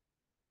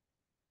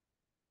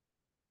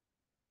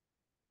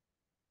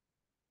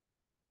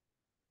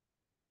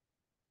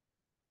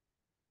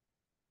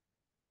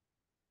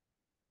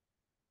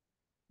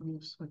 Give me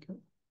a second.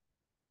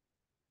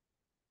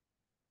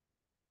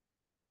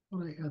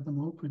 But I had them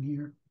open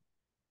here.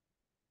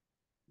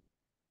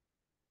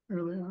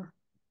 There they are.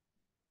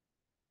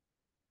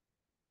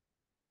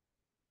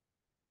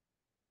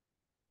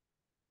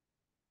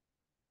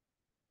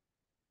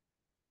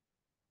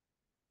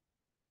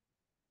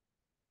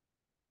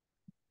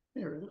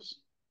 There it is.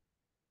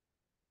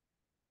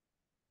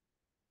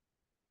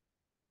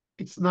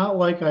 It's not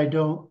like I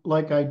don't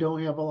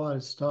have a lot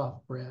of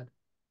stuff, Brad.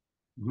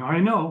 I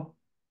know.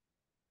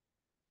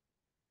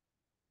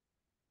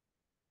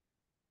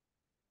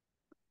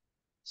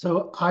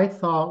 So I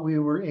thought we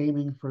were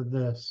aiming for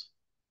this.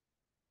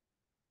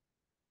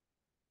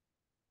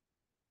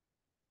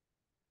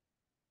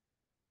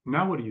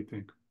 Now what do you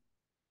think?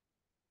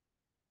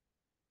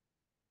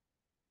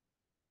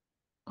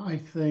 I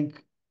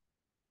think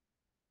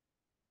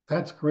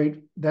that's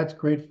great. That's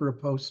great for a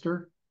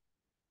poster.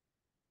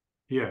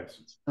 Yes.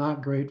 It's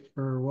not great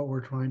for what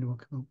we're trying to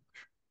accomplish.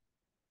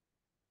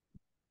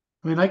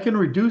 I mean, I can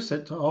reduce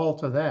it to all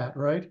to that,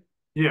 right?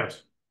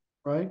 Yes.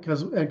 Right?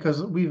 Because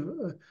we've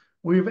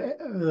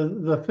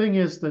the thing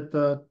is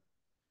that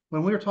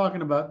when we're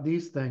talking about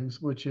these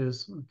things, which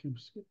is okay,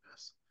 skip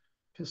this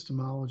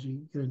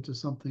epistemology, get into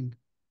something.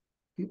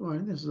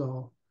 This is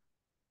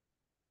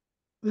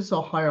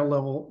all higher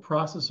level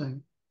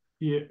processing,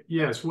 Yeah.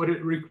 Yes. What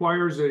it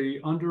requires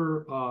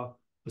under a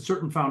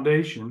certain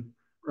foundation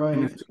in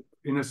right?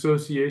 in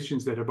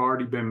associations that have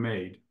already been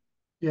made.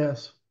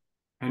 Yes,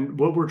 And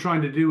what we're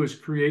trying to do is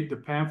create the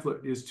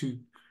pamphlet is to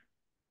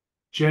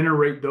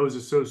generate those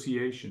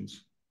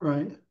associations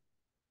right.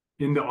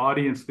 in the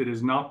audience that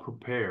is not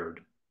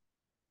prepared,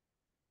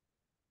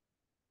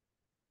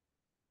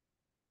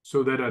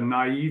 so that a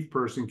naive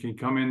person can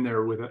come in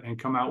there and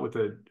come out with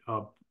a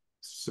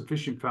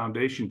sufficient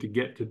foundation to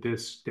get to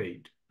this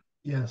state.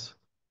 Yes.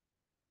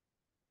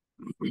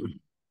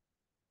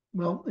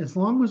 Well, as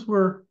long as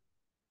we're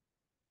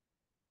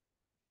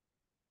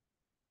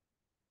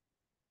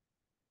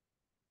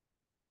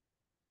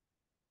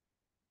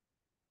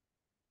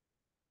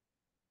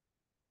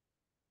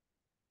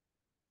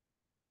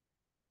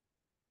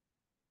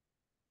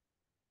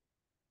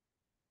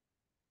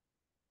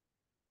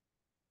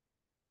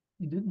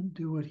we didn't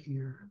do it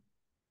here.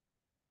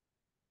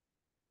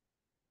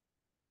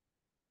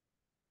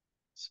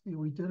 See,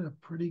 we did a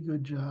pretty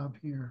good job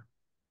here.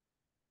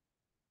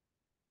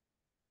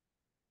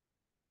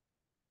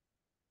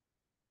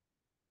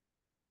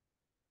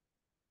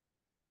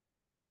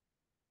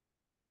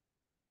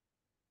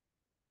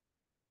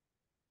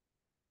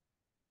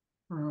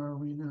 Where are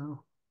we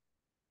now?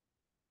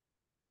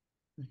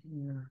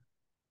 Here.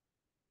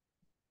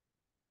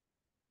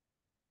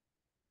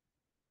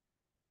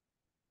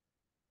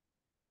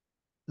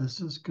 This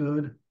is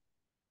good.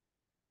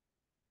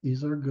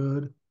 These are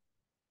good.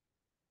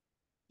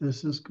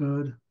 This is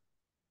good.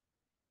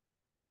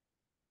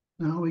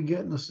 Now we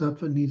get into stuff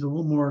that needs a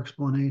little more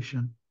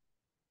explanation.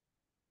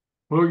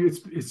 Well,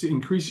 it's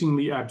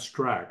increasingly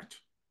abstract.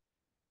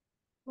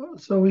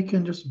 So we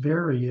can just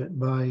vary it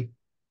by,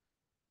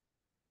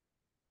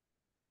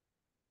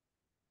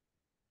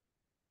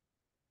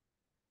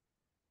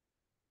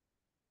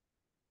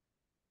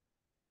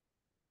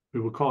 We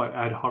will call it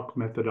ad hoc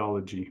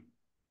methodology.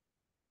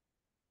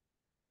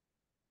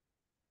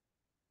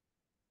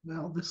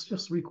 well, this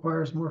just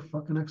requires more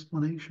fucking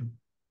explanation.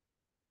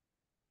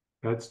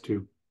 That's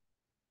two.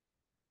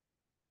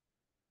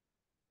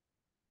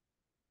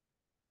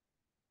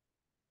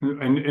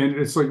 And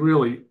it's like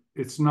really,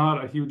 it's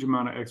not a huge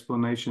amount of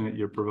explanation that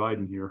you're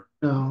providing here.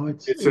 No,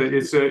 it's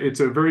It's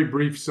a very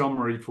brief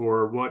summary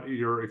for what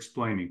you're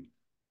explaining.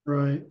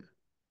 right.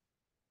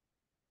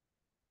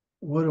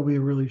 What are we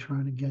really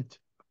trying to get to?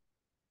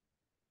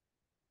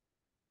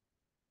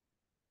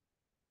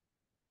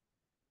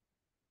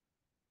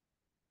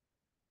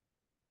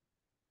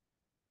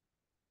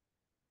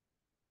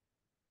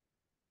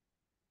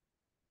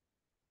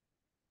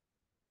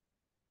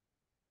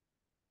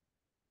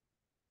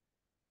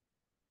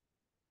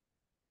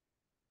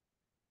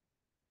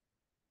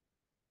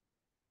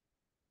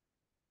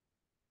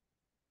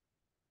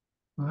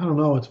 I don't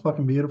know. It's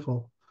fucking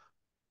beautiful.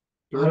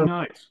 I Very don't,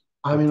 nice.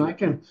 I mean, It's I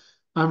can,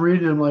 I'm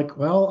reading, I'm like,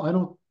 well, I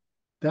don't,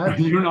 that's,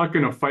 you're not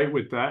going to fight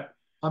with that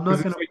I'm because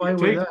not it's going to like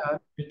fight with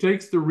that. it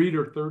takes the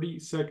reader 30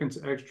 seconds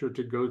extra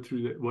to go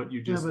through what you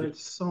Yeah, just but did.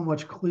 it's so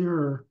much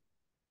clearer.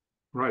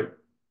 Right.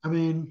 I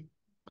mean,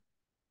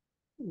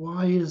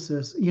 why is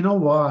this? You know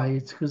why?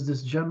 It's because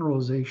this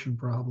generalization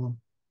problem.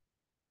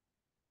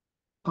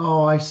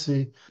 Oh, I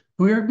see.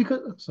 Weird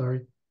because,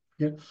 sorry.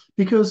 Yeah,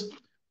 because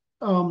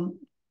um,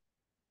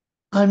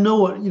 I know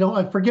what,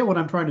 I forget what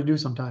I'm trying to do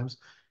sometimes.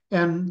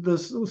 And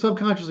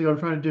subconsciously, what I'm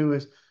trying to do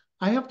is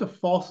I have to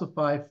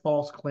falsify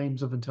false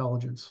claims of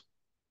intelligence,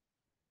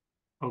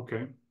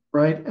 Okay.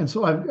 right? And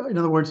so in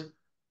other words,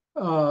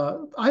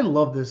 I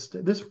love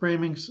this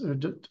framing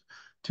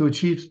to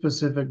achieve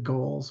specific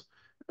goals,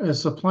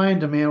 supply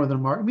and demand within a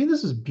market. I mean,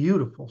 this is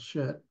beautiful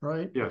shit,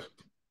 right? Yes.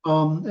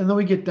 And then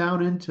we get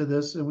down into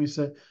this and we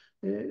say,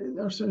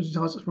 our strategy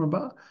tells us from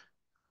about,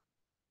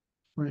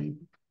 right?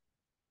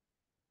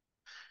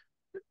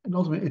 And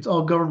ultimately, it's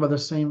all governed by the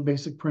same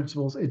basic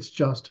principles. It's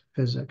just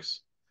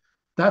physics.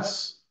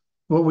 That's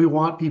what we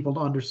want people to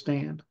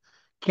understand.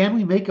 Can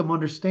we make them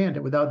understand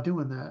it without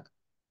doing that?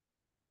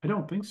 I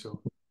don't think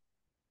so.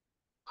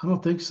 I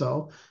don't think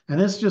so. And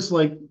this just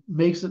like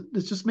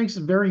it just makes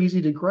it very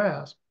easy to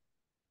grasp.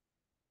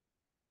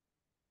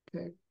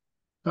 Okay.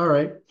 All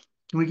right.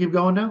 Can we keep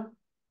going now?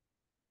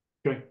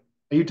 Okay.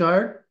 Are you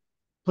tired?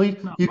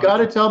 Please, Not you got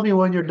much. to tell me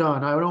when you're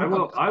done. I I don't,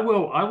 will. I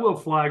will. I will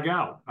flag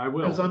out. I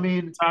because I will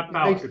mean, tap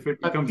out if it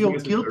I becomes feel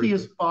guilty necessary.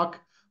 as fuck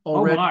Oh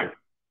already. my. And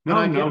No,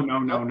 I no, get, no,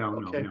 no, oh, no,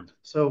 no, okay. no.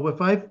 So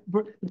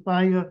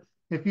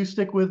if you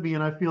stick with me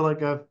and I feel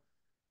like I've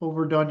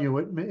overdone you,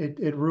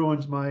 it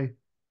ruins my,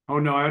 Oh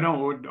no, I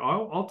don't.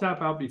 I'll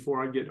tap out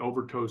before I get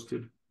over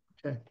toasted.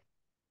 okay.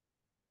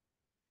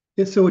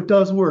 So it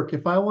does work.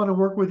 If I want to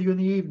work with you in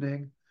the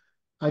evening,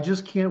 I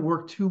just can't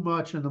work too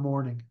much in the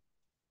morning.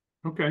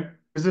 Okay.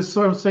 Because it's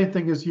sort of the same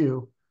thing as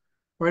you,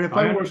 right?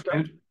 I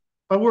understand. If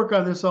I work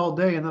on this all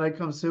day and then I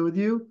come sit with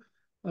you,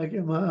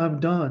 I'm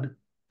done.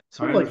 I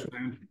Sort of like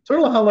understand.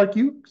 sort of how like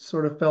you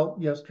sort of felt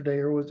yesterday,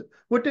 or was it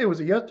what day was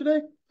it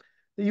yesterday?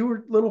 That you were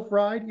a little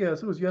fried?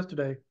 Yes, it was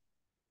yesterday.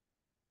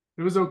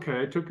 It was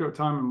okay. I took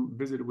time and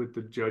visited with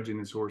the judge and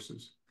his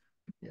horses.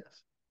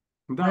 Yes.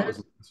 And that Brad,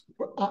 was nice.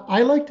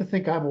 I like to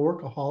think I'm a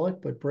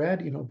workaholic, but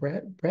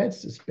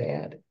Brad's as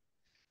bad.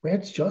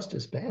 Brad's just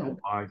as Oh bad.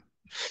 my.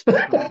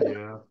 Oh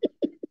yeah.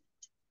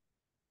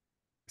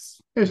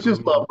 It's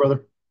just love,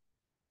 brother.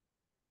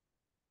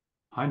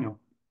 I know.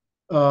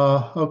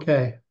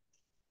 Okay.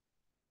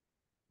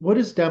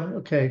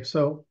 Okay,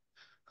 so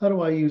how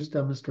do I use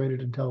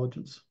demonstrated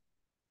intelligence?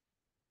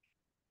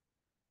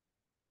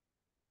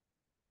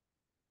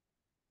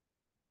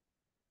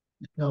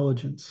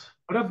 Intelligence.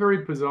 What a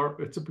very bizarre,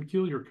 it's a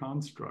peculiar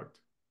construct,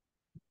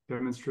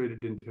 demonstrated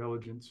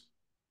intelligence.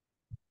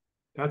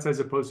 That's as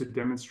opposed to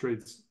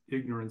demonstrates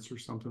ignorance or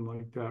something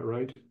like that,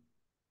 right?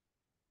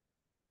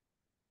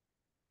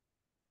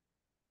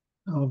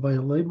 Oh, have I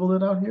labeled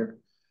it out here?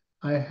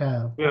 I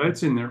have. Yeah,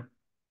 it's in there.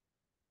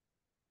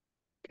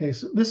 Okay,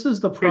 so this is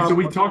the Okay, so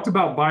we problem, talked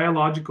about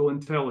biological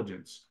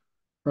intelligence.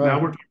 Now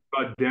right? we're talking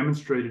about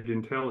demonstrated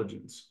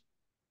intelligence.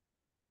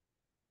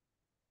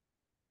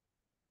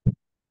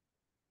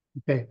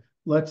 Okay,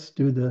 let's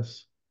do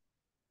this.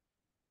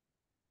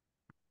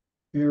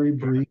 Very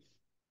brief,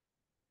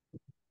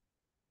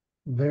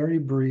 very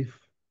brief.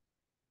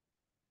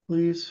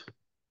 Please,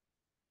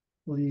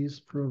 please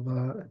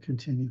provide,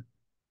 continue.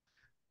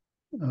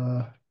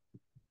 Uh,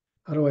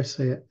 how do I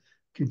say it?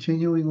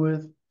 Continuing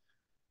with,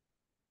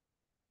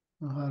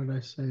 how did I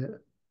say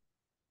it?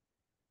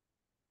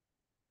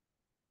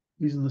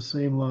 Using the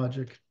same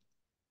logic.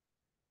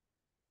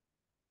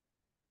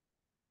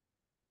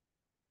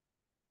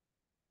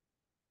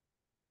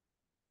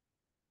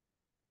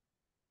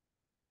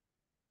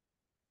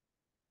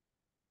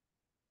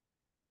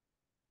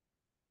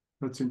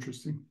 That's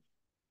interesting.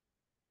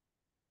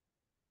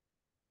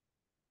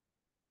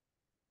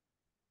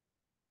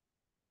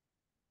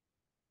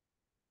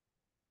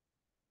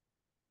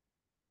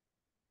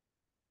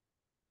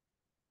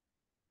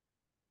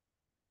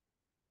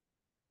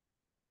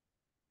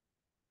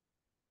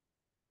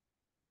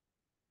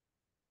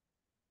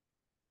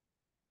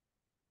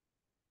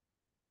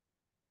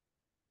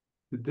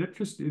 Did that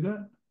just do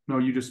that? No,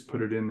 you just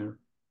put it in there.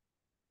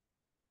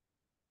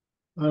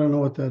 I don't know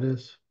what that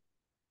is.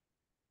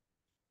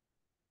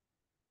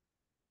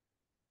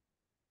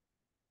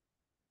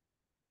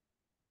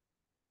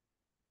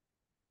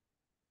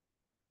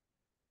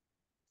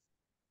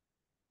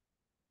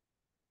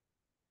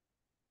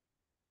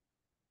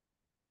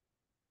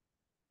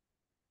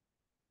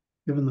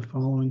 Given the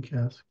following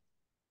cast,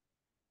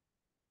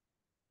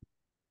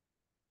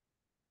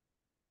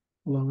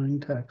 following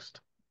text,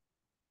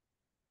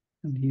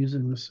 and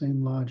using the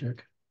same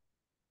logic.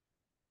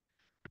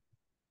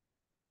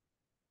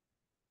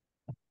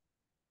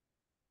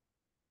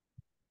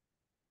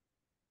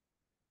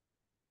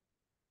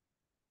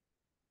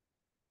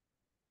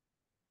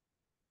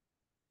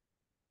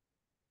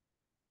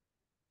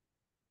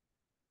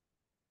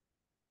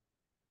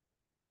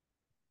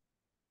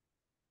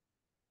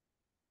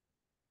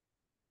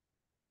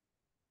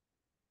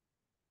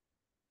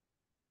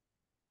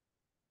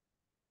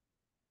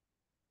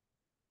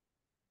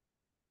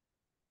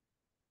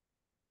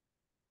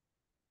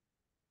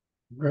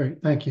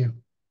 Great, thank you.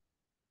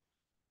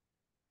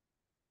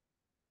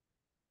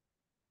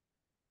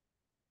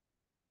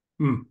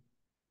 Hmm.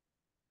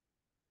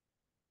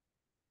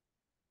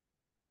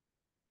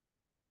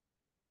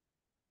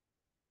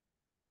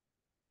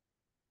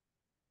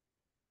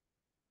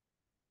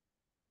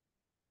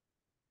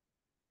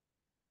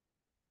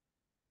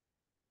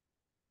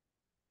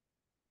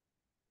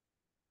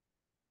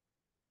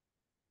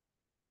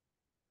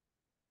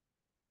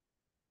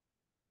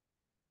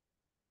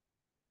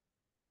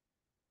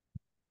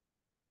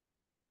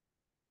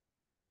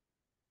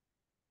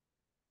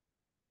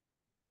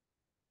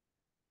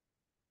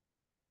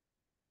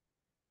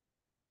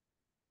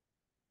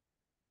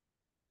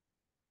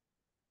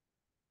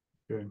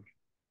 Okay.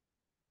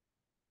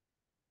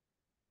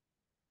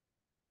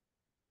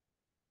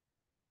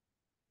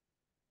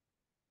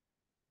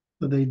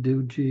 So they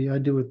do G. I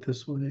do it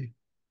this way.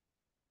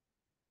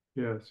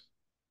 Yes.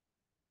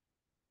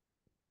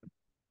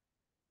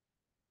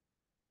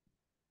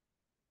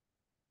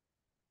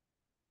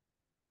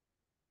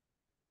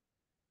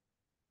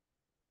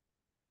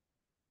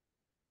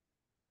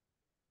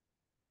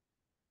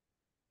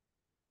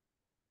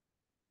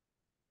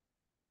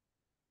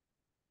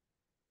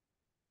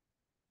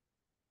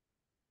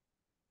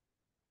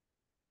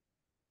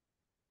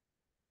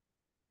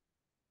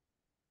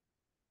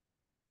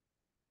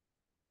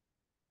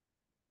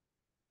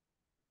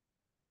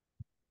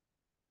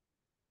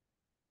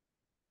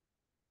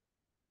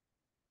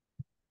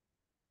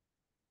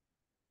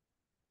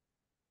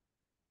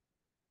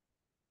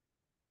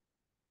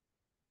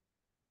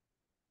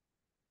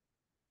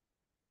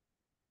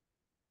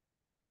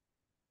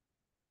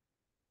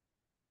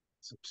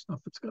 Some stuff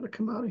that's got to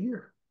come out of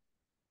here.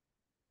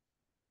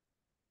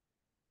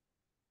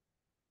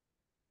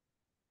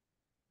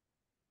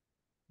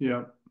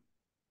 Yeah.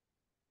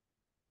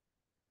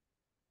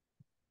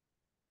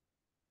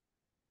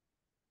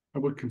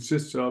 What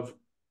consists of.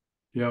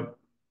 Yep.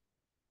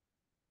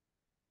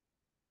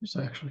 There's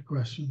actually a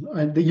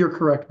question. You're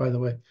correct, by the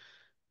way.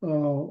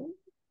 What's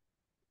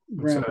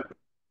Grammar.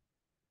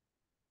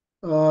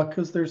 that?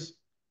 Because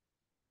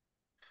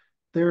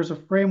there's a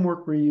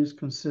framework where you use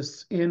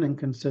consists in and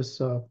consists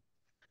of.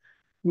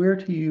 Where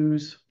to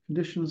use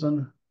conditions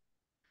on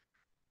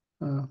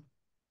uh,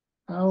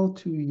 how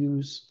to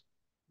use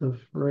the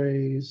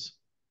phrase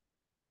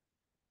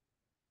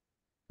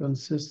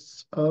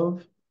consists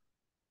of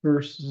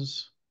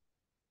versus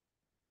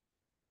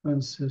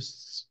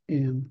consists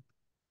in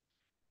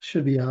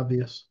should be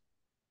obvious.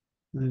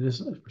 And it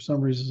is, for some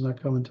reason, it's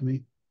not coming to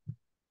me.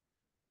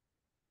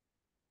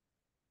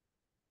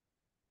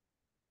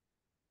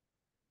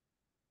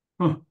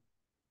 Huh.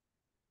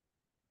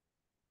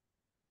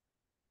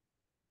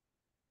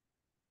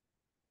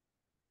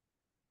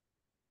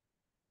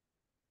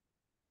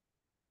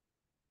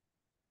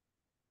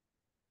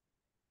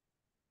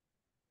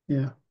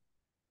 Yeah.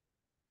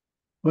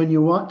 When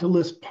you want to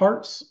list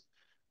parts,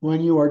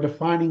 when you are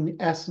defining the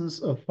essence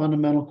of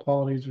fundamental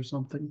qualities or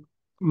something.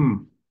 Hmm.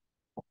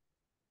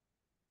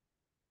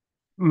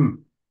 Hmm.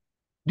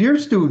 Dear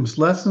students,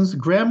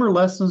 grammar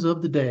lessons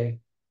of the day.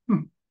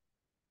 Hmm.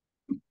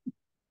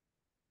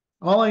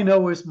 All I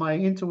know is my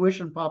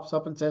intuition pops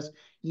up and says,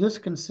 this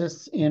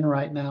consists in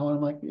right now. And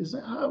I'm like, is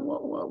that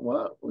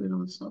what? You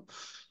know, it's not,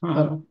 I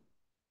Uh-huh. don't,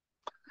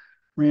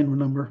 random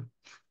number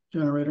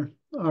generator.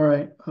 All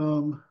right.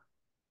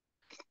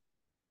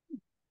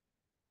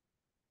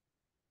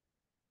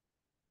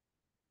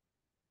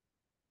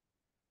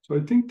 So I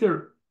think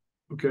they're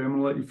okay. I'm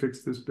gonna let you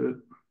fix this bit.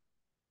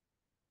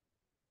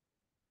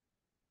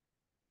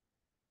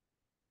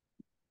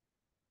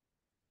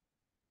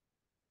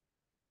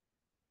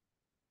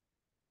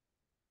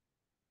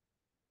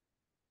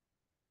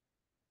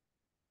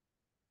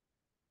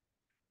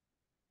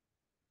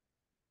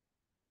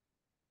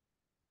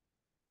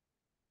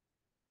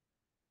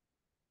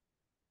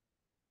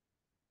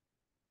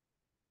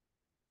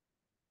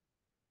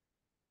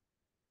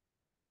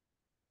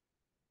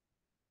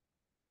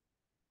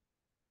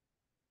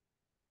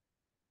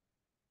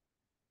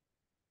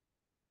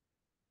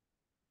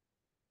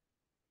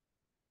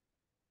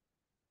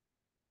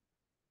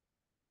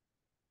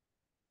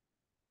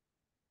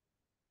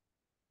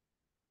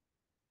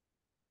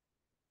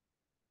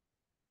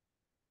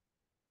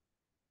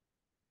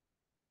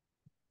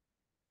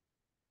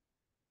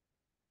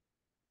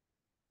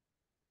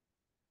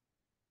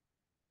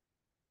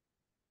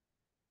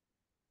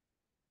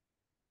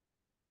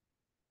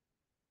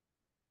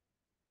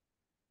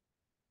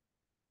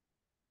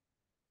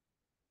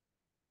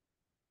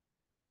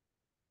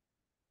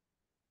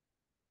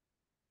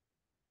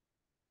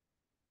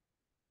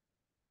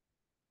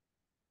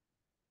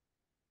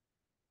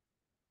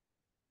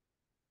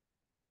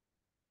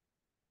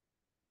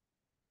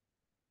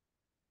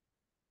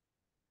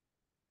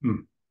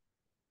 Hmm.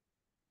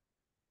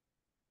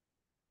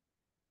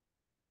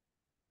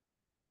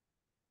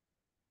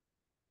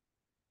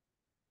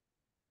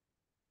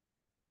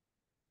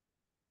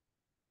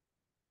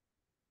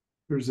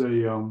 There's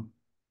a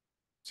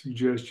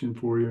suggestion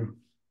for you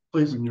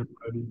Please. when you're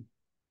ready.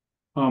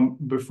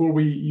 Before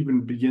we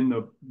even begin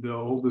the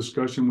whole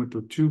discussion with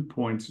the 2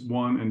 points,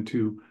 1 and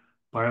 2,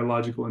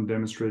 biological and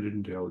demonstrated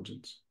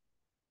intelligence,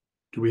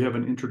 do we have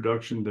an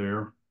introduction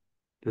there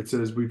that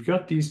says we've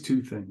got these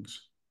two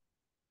things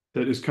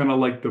that is kind of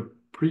like the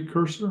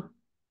precursor?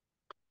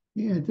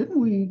 Yeah,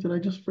 did I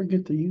just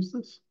forget to use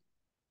this?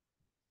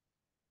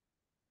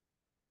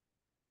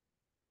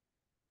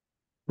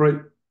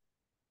 Right.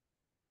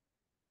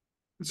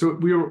 So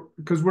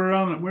because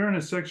we're in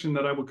a section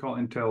that I would call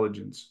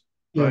intelligence,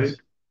 right? Yes.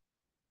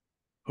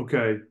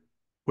 Okay.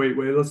 Wait,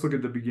 let's look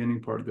at the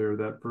beginning part there,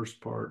 that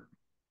first part.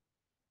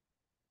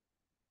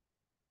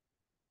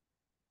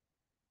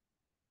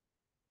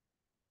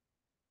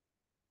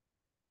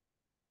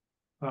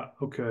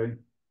 Okay.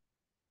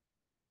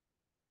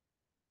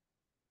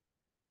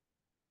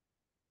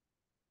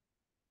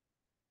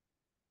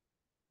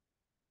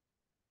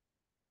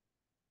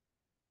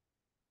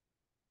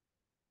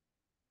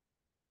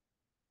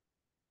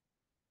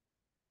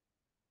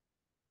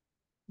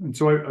 And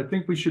so I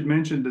think we should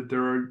mention that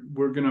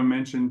we're going to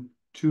mention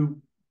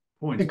 2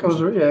 points, which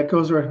is, Yeah, it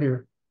goes right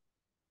here.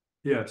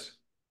 yes.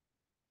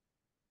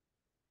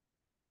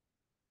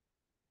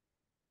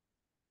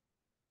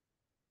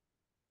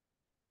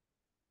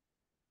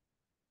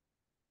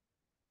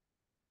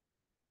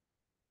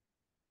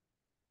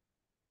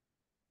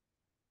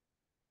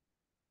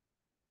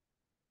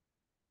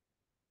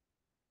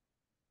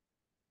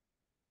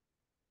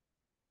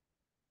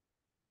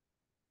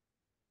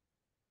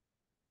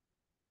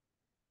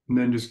 And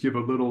then just give a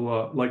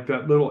little, like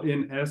that little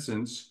in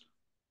essence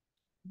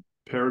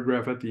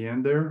paragraph at the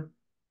end there,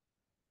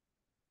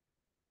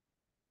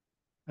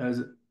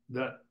 as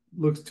that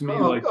looks to me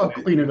like, I'll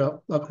clean it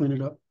up. I'll clean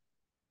it up.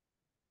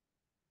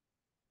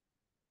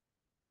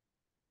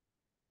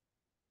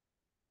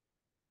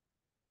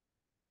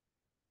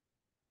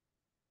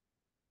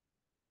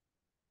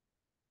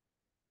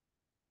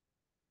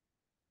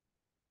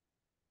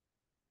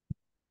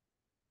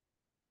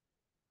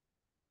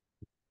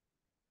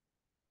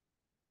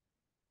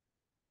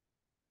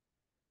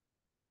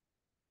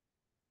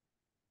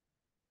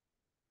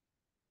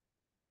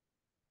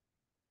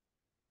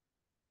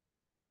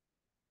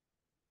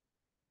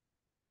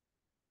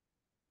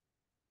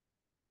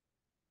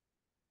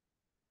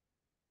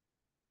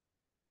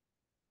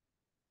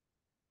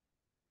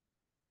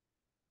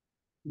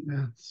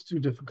 Yeah, it's too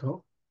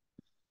difficult.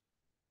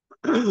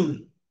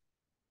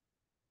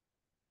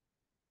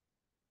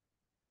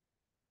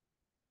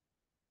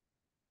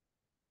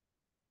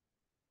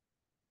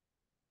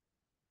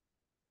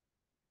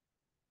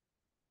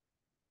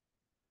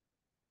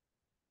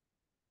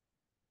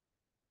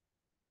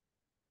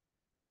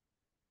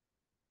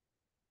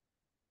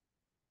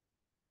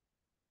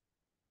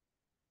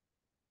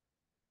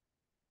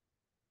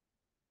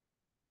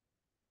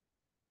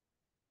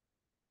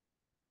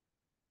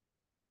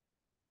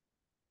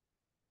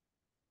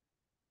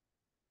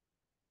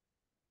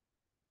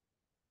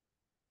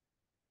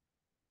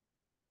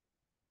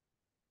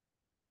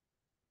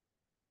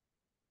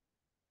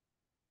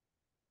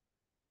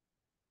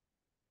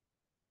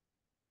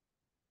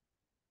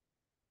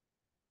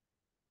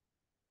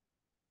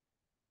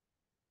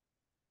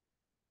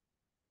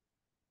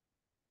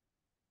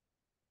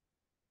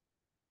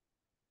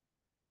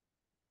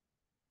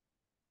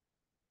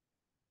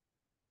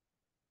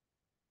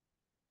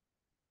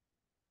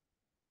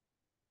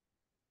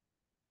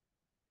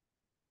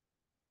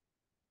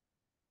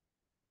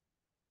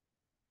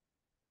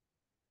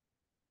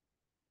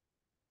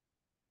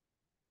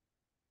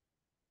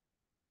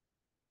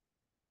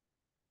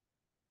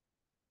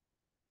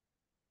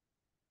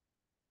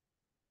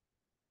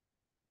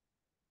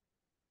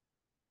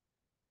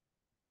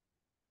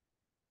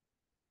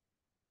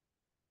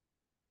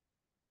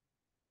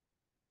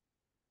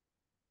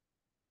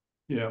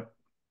 yeah,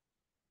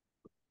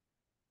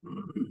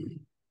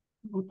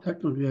 Well,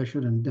 technically, I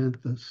should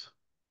indent this.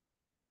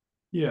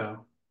 yeah.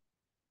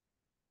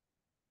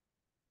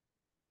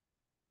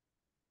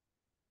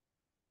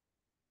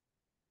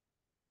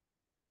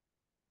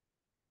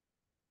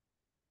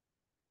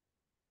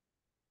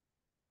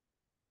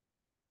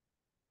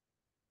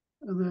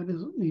 And that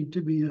doesn't need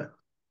to be that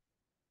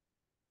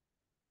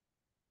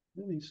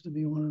needs to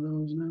be one of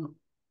those now.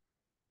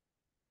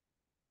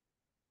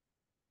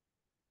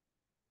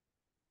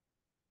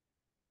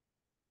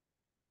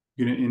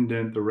 You're going to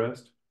indent the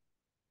rest?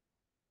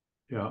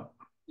 Yeah.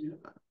 Yeah.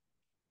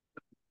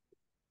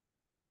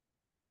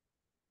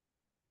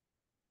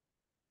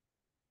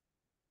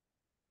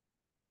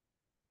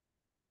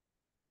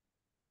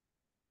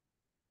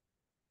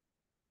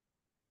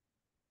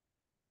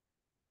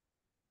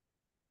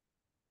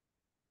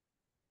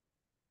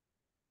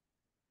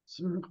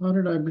 So how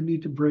did I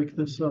need to break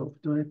this up?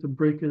 Do I have to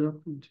break it up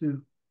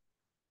into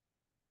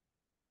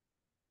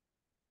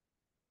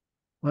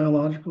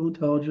biological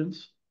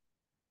intelligence?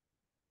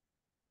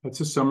 That's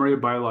a summary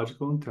of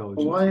biological Why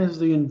intelligence is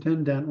the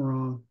indent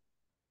wrong?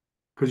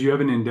 because you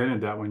haven't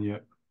indented that one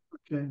yet.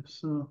 Okay,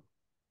 so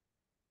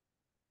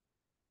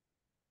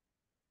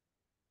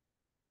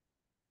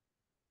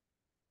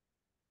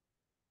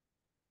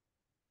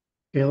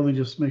Okay, let me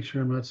just make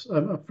sure I'm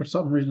not, for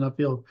some reason, I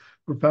feel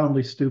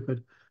profoundly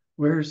stupid.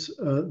 Where's,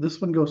 this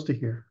one goes to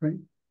here, right?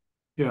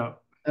 Yeah,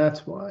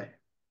 That's why.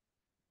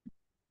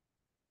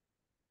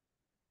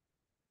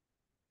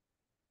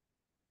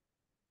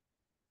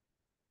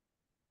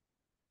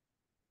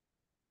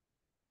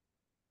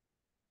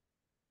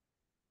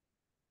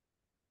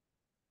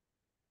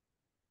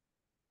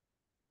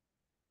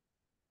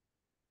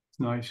 it's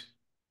nice.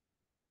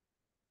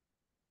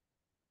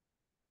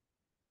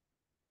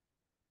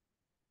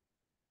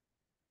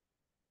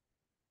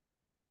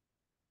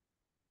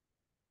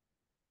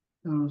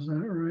 Oh, is that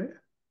right?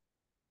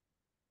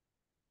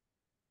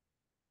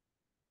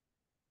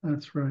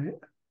 That's right.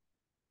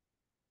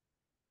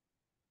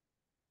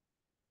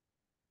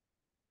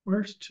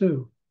 Where's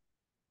two?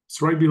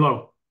 It's right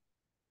below.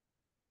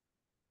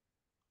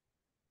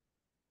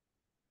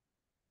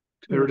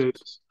 There it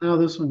is. Now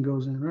this one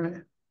goes in,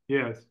 right?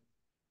 Yes.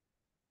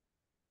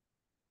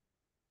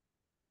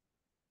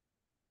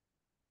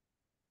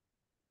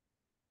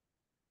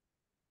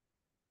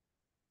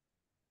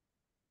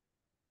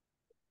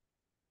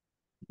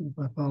 If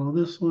I follow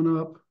this one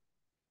up,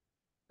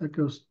 that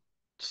goes,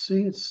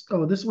 see, it's,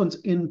 oh, this one's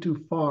in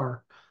too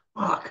far.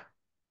 Fuck,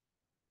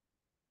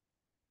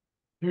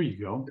 There you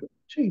go.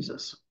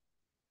 Jesus.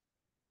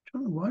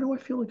 John, why do I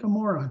feel like a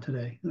moron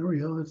today? There we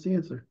go, that's the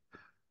answer.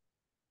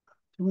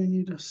 Do we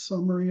need a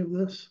summary of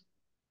this?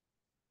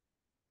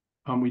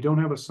 We don't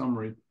have a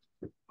summary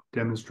of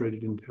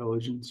demonstrated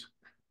intelligence.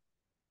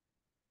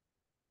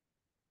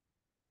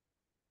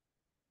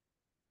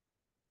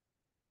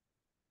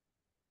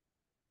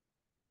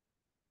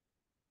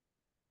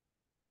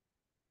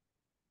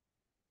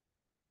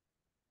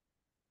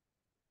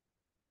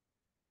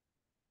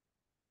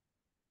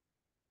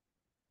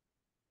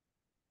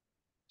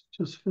 It's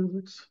just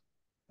physics.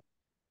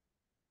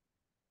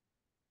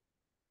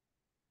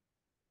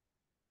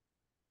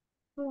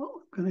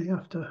 Oh, I'm gonna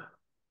have to.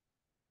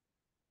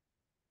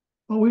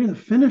 Oh, we didn't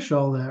finish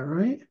all that,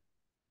 right?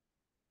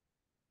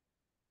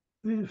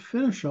 We didn't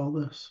finish all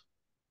this.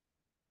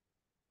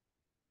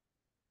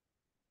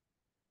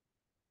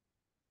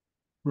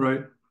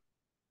 Right.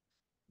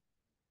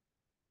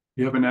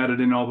 You haven't added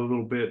in all the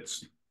little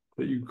bits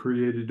that you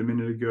created a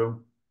minute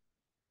ago.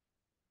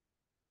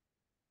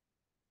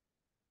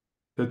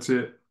 That's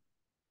it.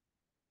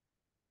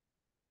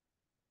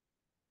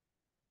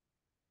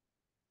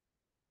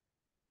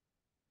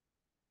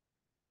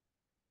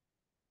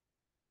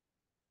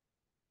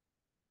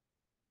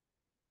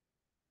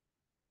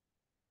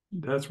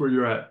 That's where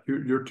you're at.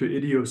 You're to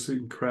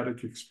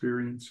idiosyncratic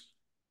experience.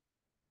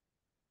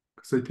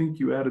 Because I think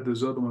you added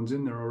those other ones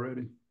in there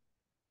already.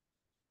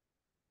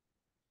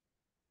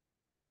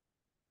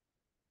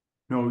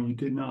 No, you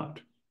did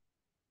not.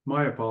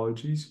 My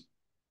apologies.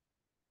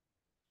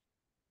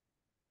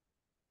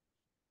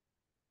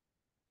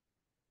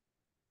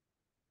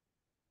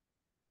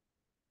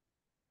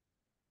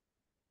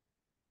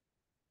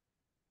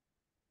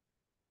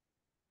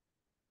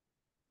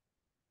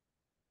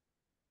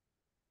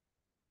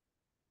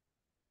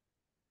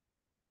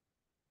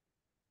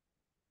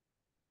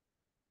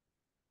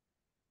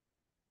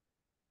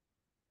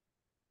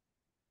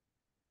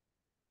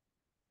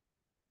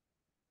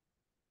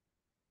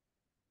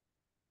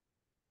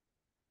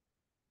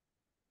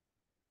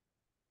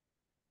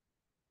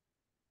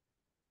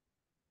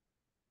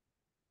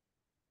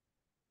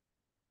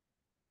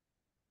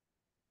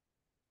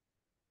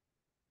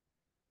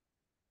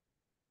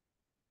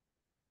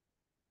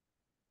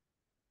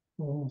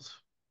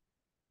 Balls.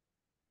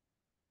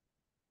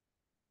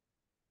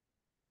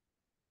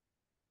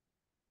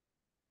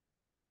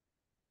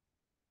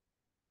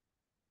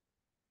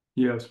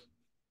 Yes.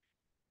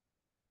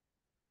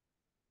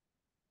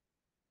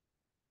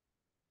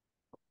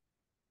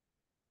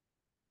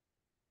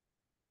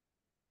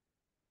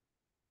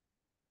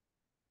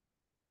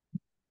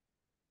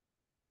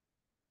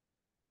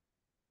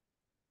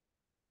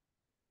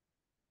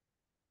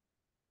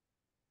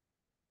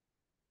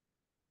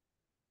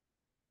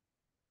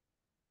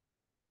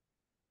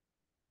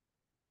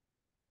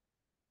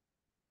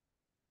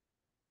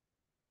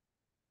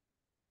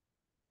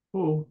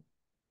 Oh,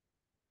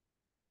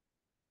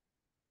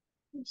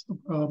 What's the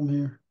problem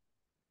here?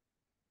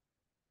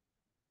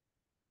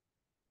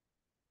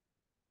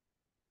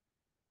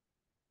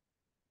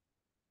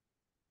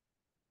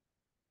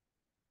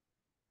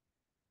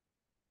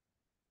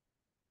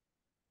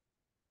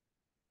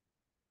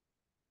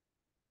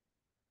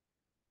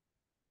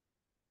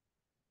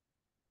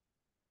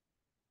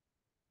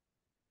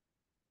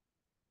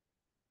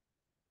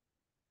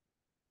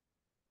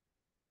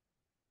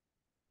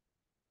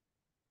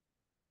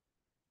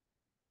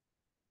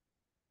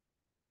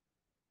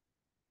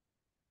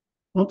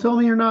 Don't tell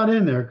me you're not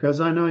in there, because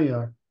I know you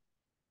are.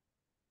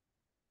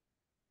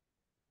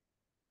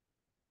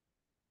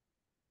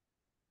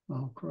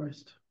 Oh,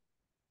 Christ.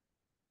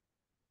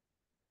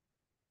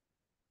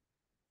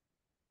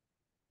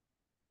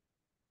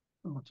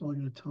 Oh, it's only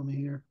going to tell me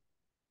here.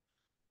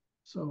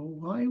 So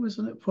why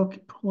wasn't it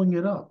pulling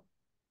it up?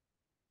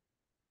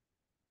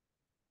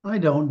 I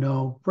don't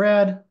know.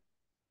 Brad,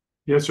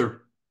 Yes,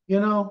 sir. You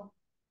know,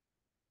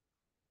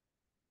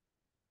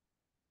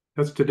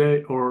 That's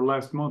today or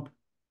last month.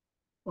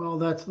 well,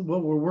 that's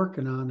what we're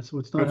working on, so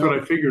it's not That's what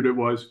helping. I figured it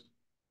was.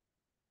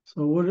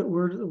 So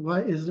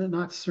why is it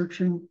not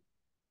searching?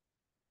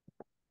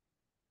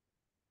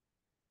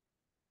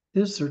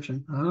 It is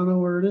searching. I don't know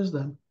where it is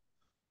then.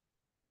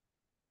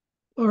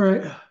 All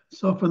right.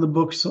 So from the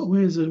book, so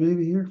where is it?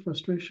 Maybe here,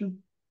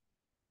 frustration?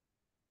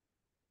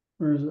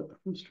 Or is it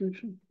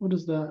frustration? What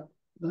is that?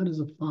 That is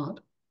a font.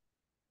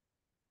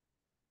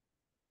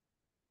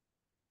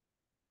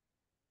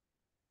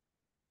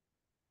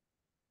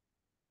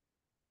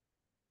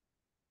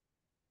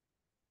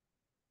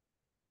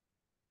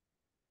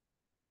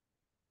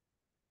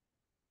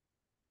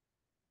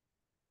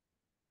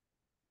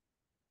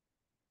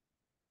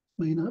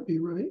 May not be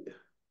right.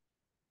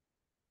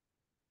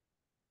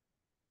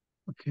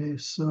 Okay,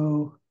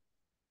 so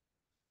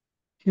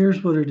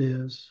here's what it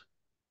is.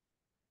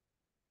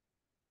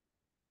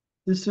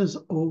 This is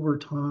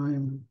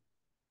overtime,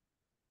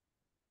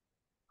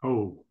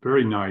 Oh,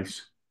 very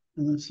nice.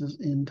 and this is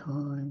in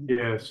time.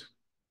 Yes.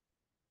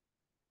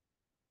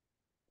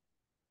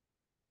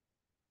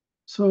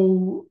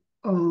 So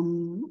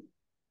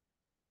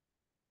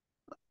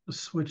let's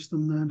switch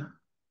them then.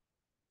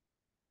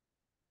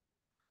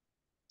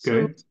 So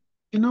Okay.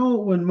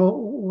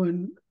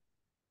 when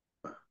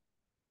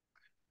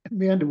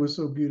Amanda was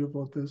so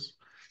beautiful at this,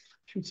 I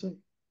should say,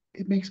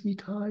 it makes me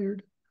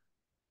tired.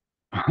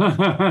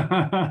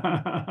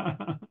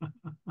 I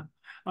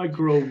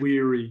grow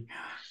weary.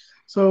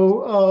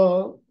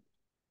 So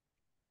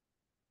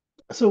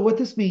so what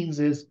this means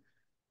is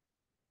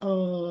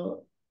uh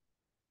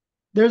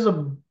there's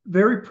a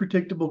very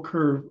predictable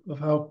curve of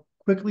how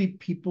quickly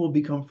people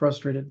become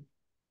frustrated.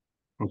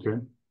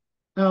 Okay.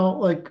 Now,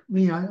 like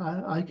me,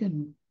 I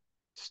can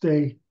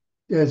stay,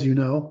 as you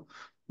know,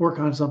 work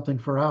on something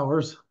for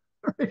hours,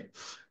 right?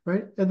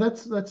 Right. And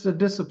that's a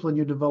discipline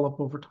you develop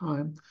over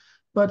time.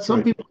 But That's some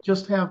right. people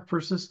just have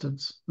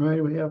persistence,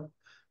 right? We have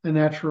a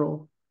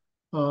natural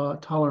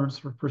tolerance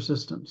for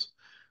persistence.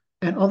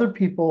 And other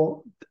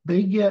people,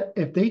 they get,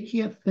 if they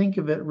can't think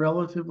of it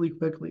relatively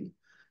quickly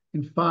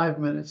in 5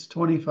 minutes,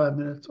 25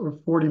 minutes, or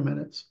 40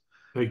 minutes,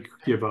 They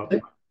give up.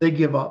 they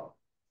give up.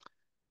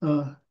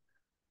 Uh,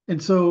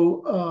 and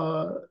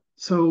so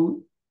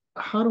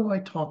how do I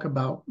talk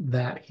about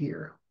that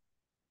here?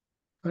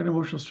 Right,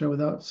 emotional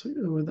stress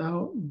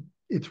without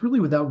it's really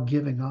without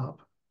giving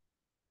up.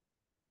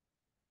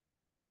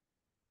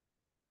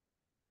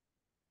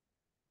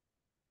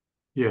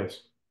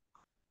 Yes.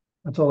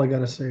 That's all I got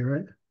to say,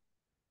 right?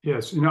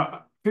 Yes.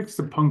 Fix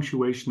the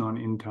punctuation on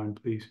in time,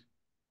 please.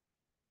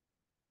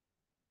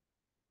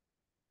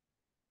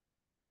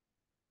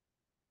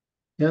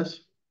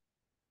 Yes,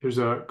 There's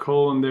a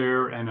colon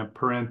there and a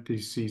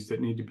parentheses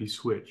that need to be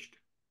switched.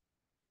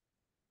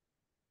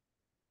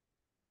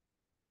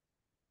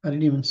 I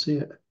didn't even see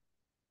it.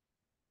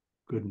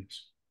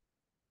 Goodness.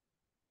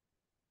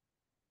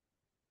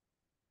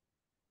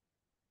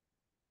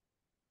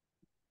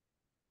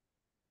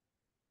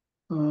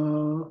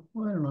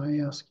 Why don't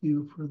I ask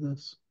you for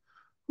this?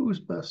 Who's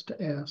best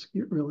to ask?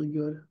 You're really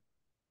good.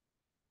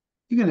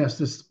 You can ask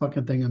this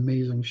fucking thing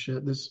amazing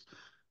shit. This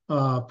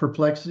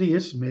perplexity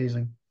is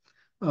amazing.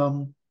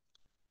 Um,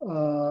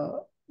 uh,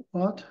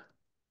 what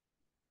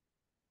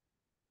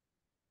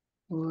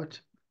what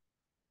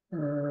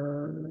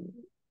are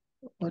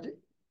what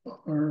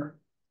are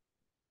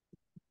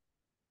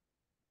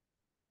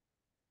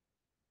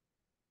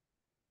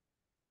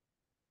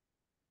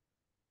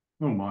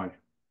Oh my.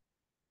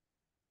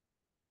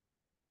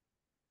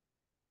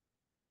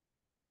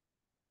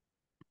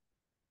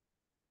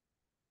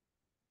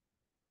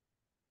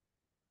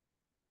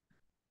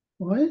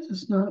 why is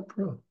this not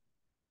pro?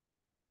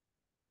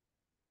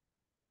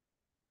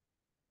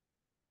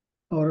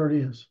 Oh, it already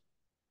is.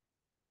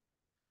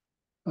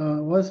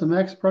 What is the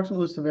max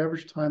approximate list of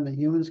average time that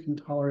humans can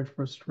tolerate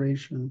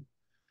frustration?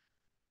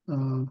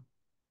 Uh,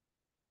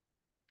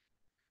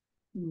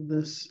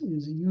 this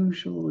is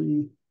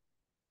usually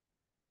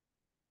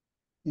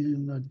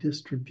in a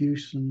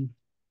distribution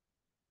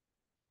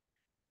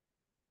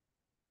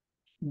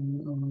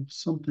of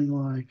something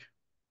like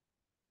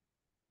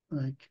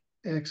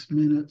X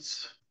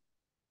minutes,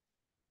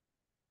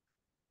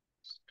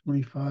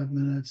 25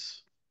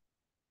 minutes,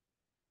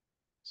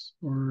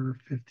 or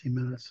 50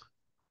 minutes,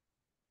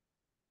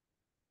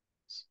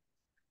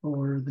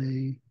 or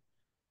they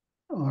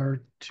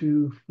are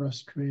too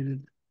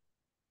frustrated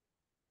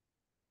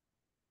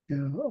to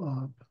give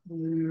up.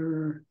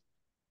 There's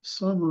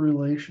some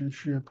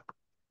relationship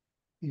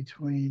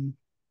between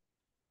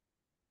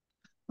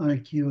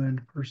IQ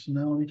and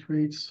personality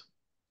traits,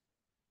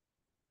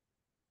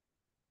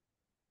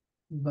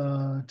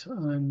 but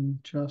I'm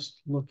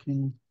just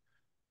looking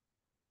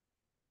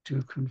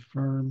to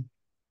confirm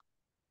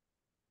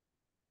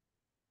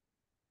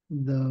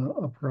the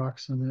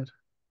approximate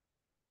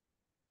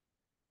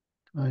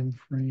time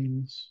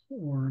frames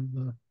or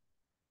the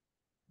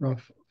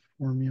rough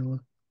formula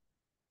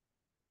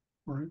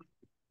for it.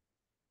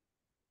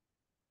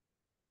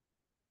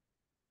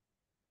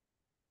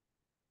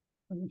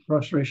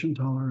 Frustration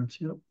tolerance.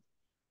 Yep.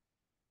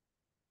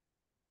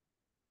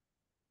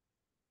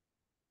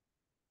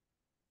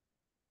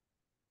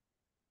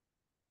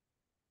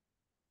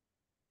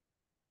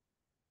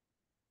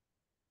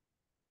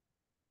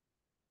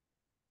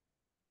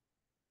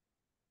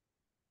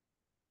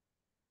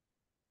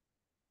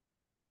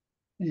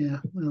 Yeah.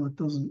 Well, it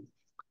doesn't.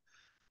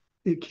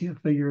 It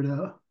can't figure it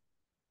out.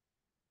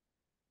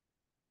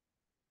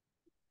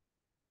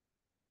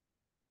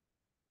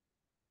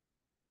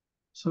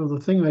 So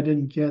the thing I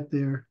didn't get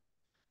there,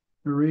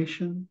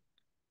 duration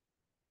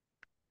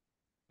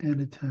and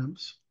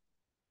attempts.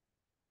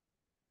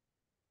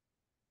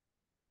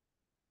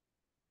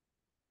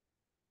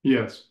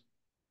 Yes.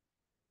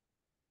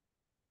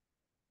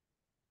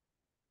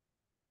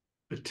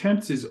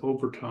 Attempts is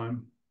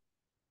overtime.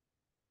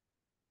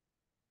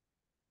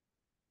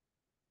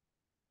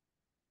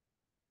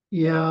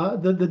 Yeah,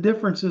 the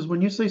difference is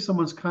when you say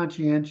someone's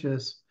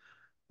conscientious,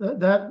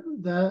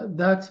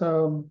 that's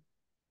uh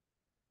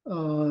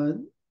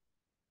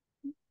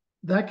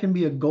that can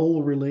be a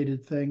goal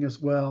related thing as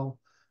well.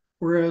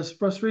 Whereas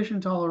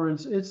frustration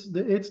tolerance,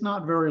 it's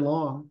not very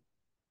long.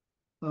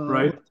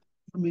 Right?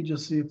 Let me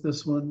just see if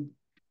this one,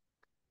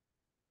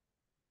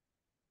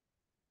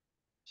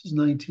 this is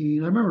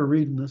 19. I remember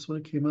reading this when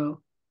it came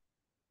out.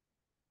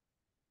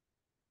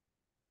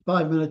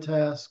 5 minute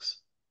tasks.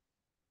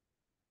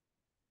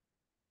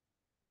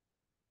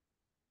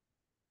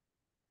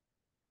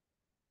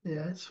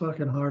 Yeah, it's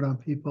fucking hard on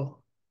people.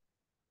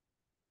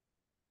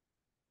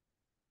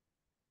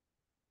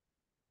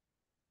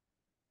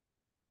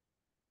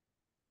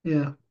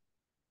 Yeah,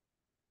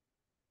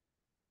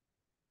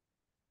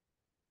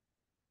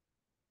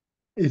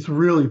 it's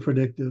really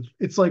predictive.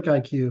 It's like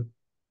IQ.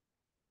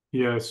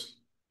 Yes.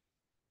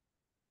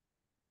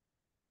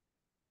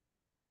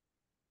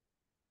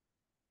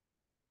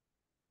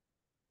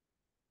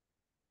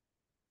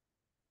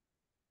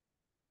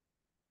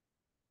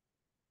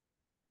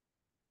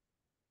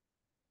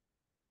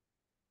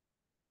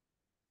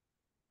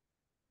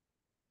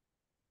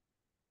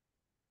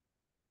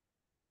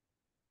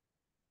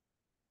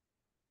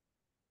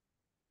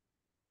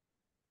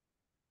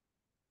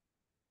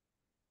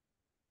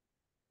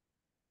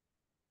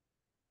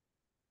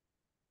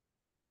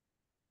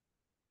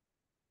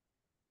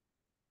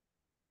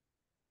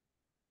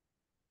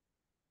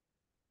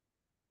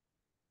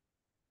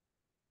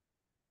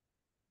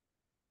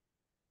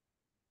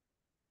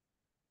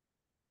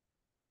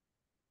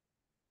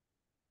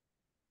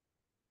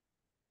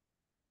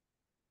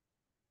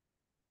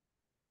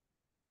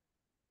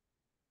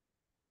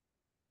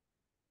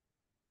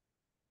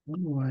 What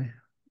do I,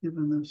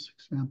 given this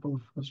example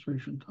of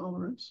frustration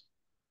tolerance,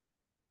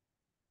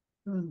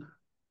 given,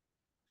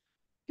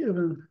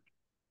 given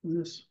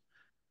this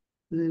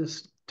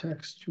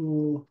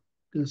textual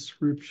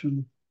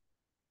description,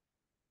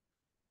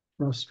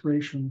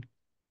 frustration,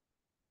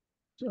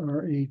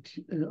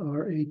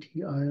 RATION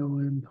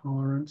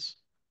tolerance.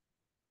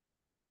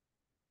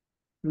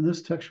 In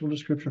this textual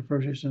description of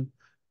frustration,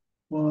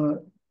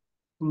 what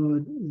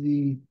would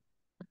the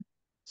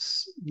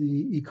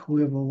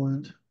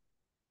equivalent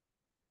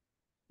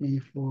be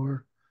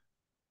for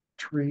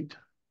trait?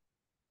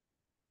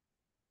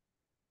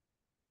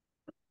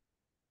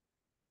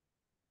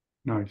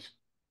 Nice.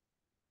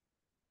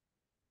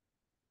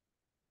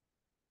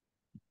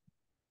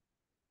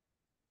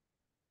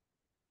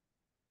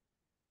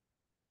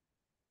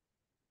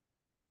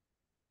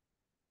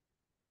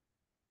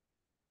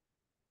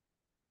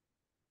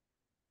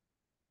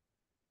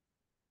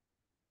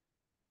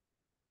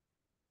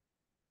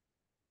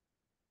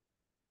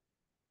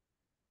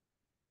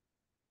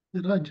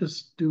 Did I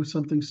just do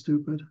something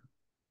stupid?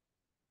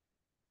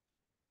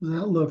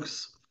 That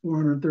looks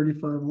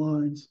 435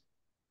 lines.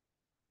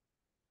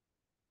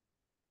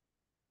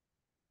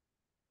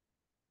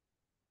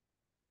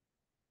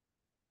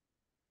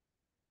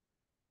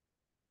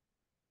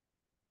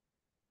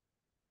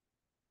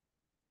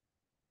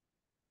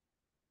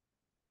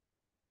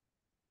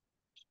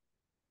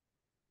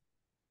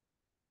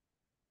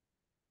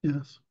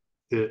 Yes,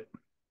 It.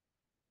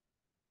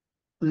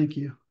 thank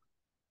you.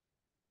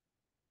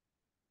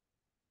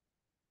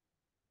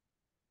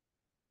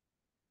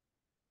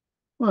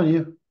 Well,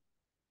 you.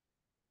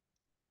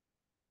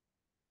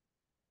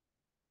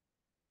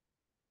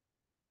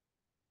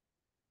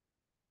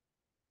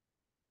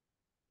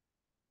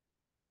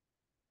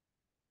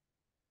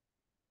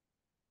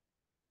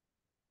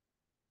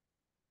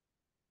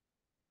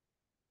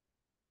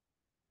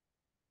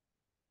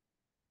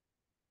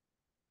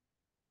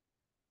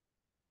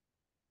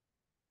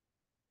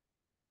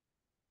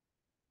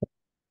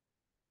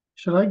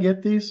 Should I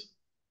get these?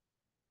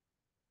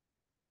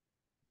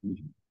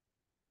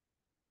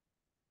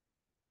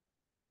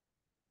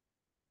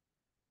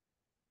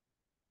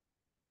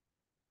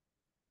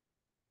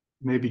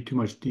 Maybe too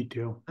much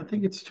detail. I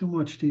think it's too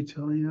much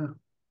detail. Yeah.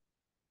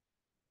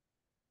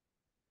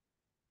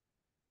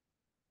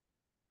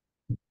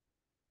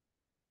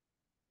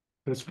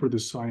 That's for the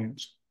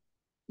science.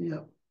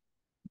 Yeah.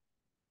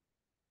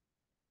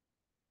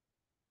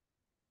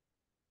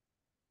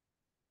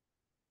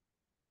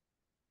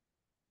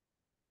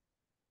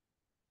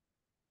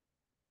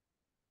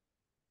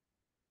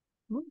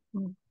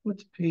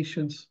 What's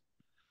patience?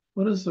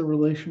 What is the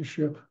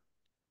relationship?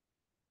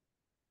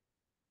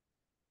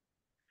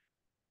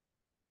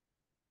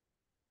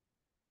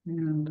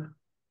 And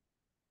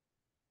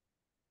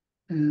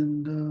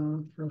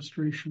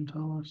frustration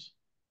tolerance.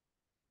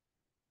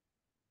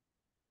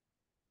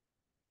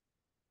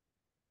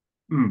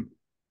 Hmm.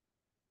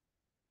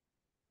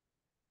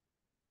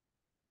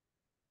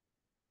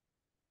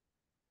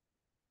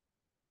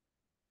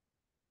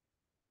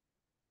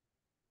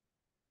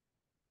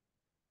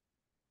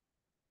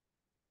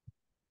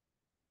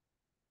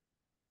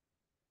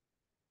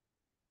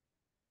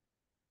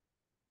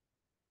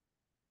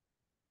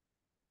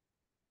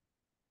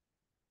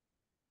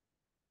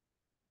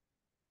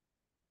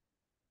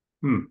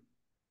 Hmm.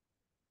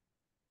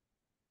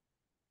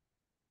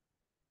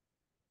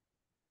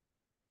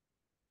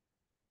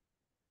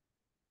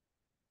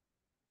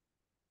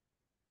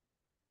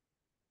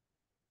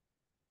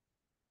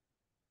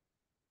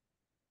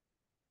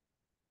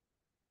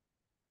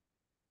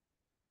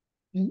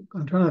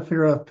 I'm trying to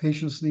figure out if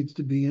patience needs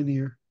to be in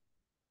here.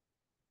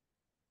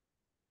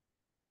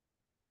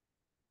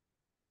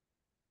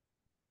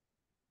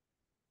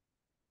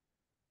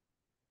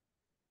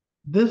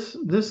 This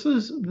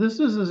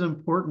is as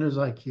important as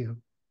IQ.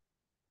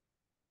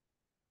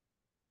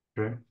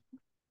 Okay.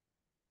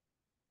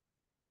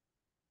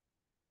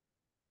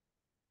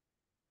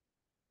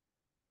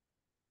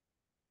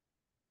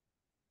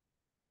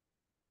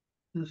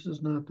 This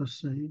is not the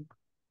same.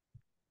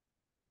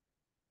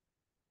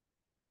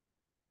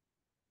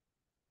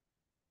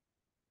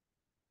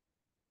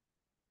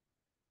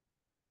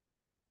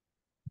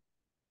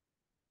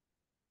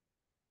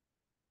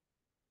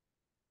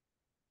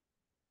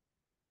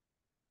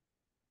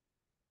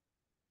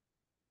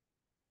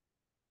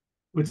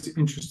 What's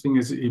interesting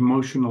is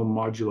emotional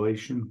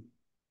modulation.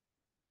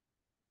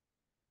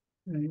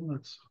 Okay,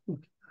 let's look.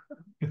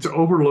 It's an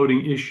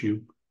overloading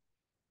issue.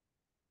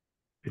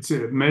 It's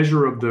a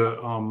measure of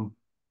the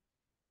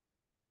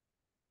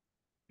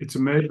it's a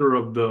measure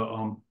of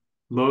the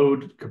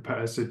load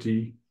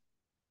capacity.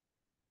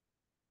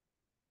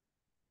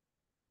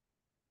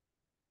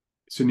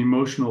 It's an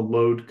emotional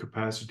load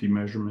capacity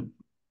measurement.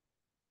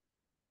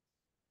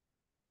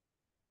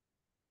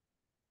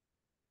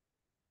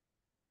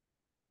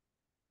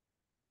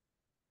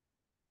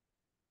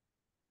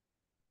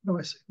 How do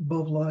I say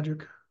above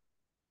logic?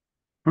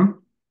 Huh?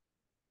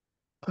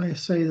 I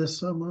say this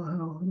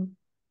somehow.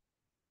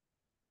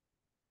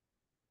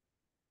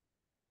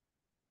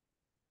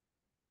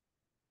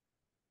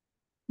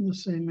 The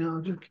same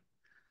logic.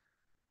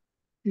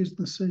 Use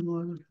the same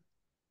logic.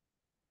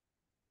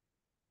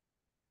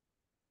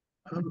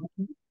 Um,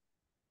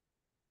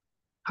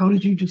 how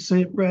did you just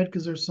say it, Brad?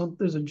 Because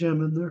there's a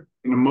gem in there.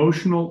 An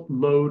emotional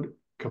load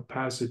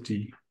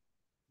capacity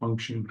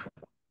function.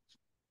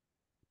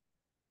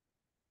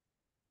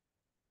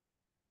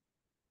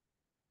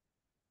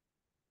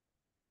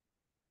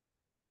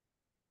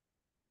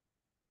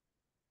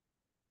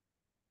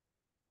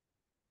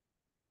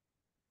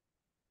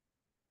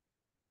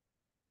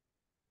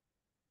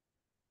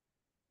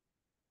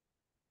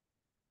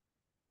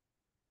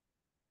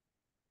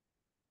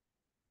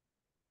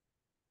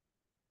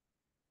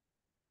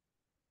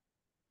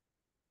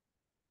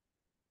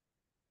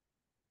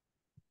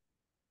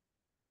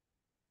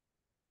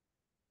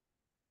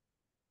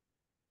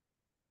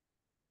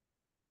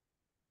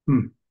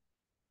 Hmm.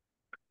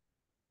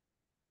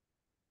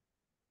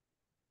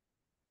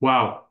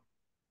 Wow.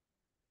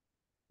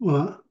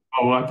 Well,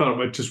 Oh, I thought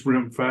it just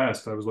went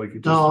fast. I was like,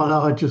 it just, no,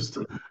 no, it just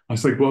I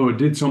was like, whoa, it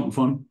did something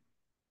fun.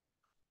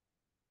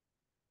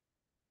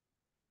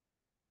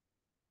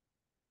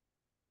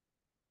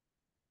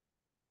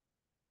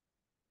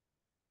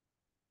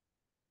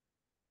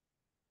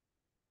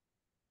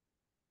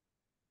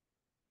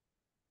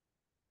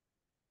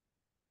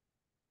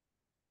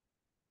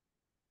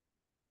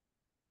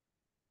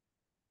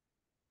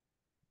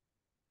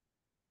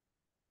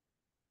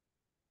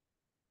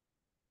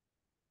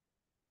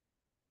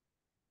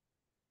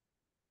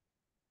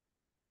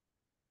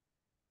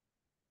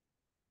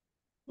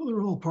 well,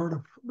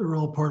 they're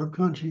all part of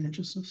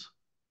conscientiousness.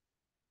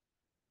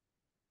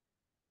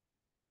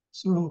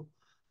 So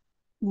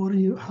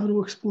how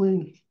to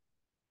explain?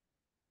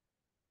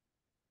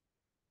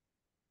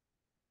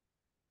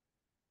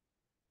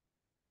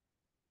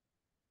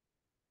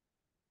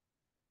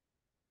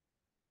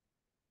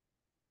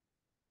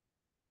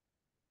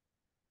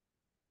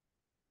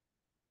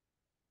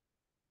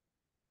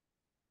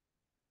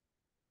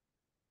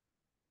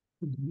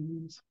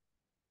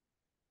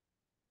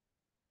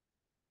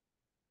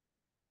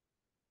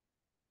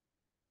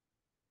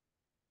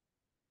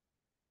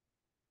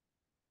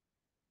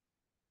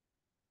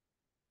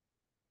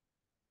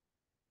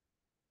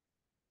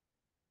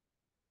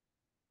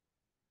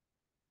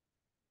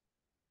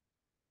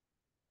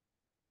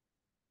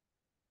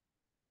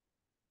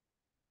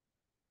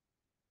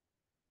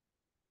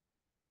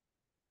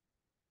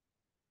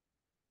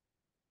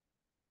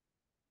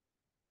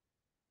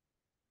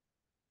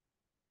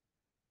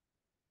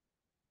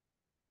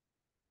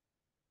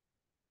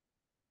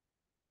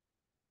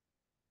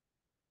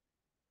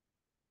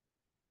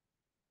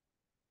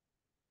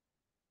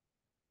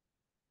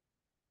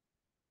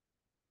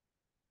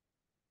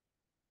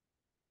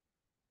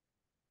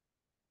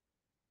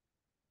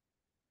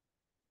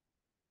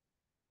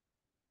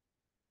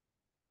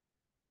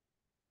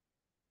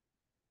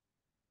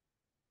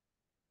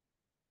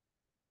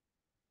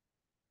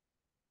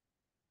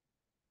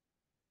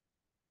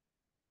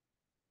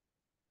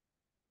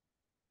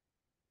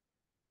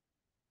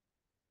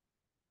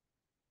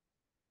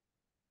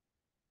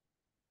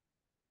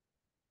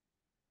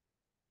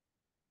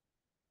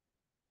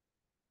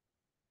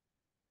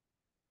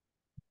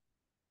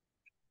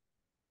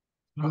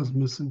 I was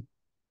missing.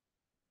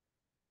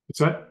 What's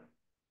that?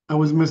 I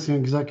was missing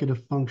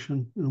executive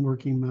function and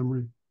working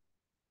memory.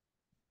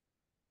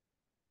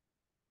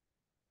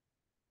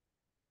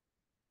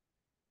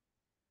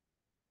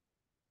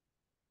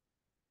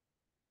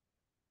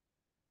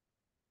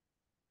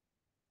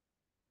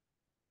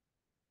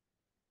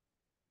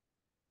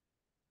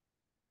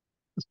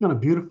 It's kind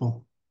of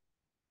beautiful.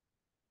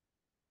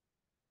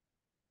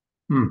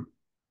 Hmm.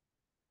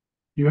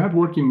 You have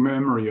working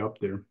memory up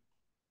there.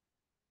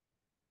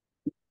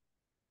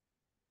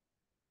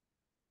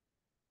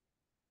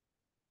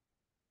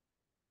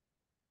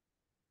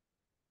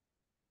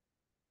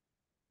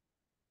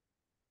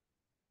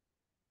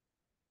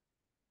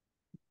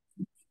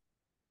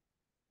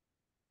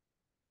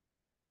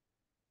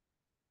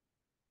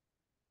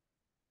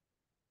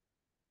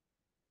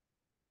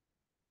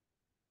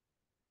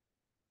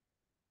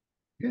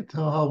 Can't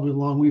tell how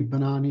long we've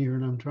been on here,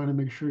 and I'm trying to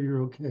make sure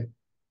you're okay.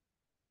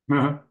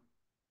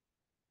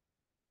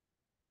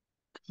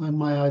 And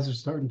my eyes are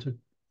starting to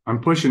I'm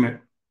pushing it.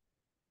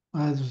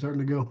 my eyes are starting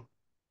to go.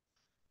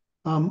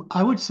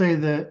 I would say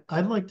that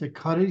I'd like to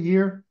cut it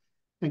here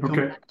and come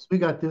Okay. back. 'Cause we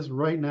got this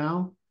right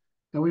now,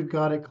 and we've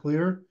got it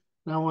clear.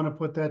 And I want to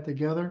put that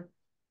together.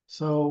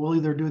 So we'll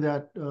either do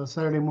that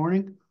Saturday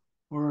morning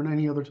or in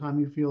any other time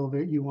you feel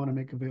that you want to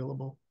make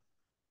available.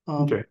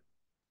 Okay.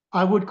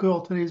 I would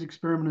call today's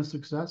experiment a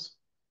success,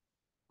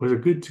 Was a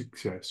good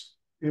success.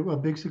 a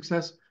big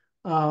success.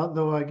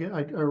 Though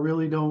I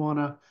really don't want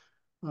to.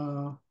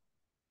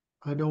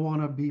 I don't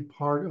want to be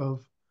part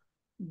of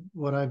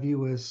what I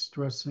view as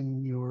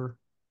stressing your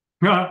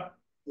My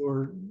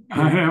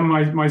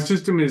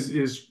system is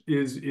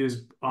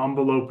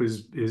envelope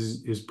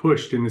is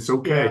pushed and it's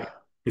okay. yeah.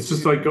 It's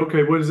just like,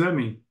 okay, what does that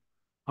mean?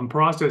 I'm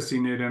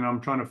processing it and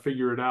I'm trying to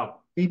figure it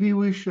out. Maybe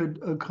we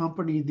should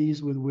accompany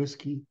these with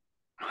whiskey.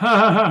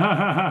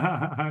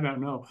 I don't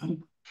know. I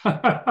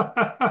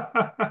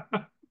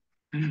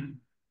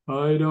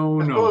I don't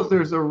know. suppose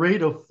there's a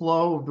rate of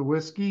flow of the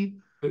whiskey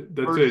That's it.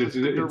 versus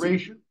the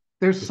duration.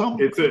 There's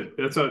some It's it.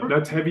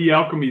 That's heavy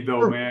alchemy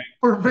though, man.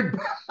 perfect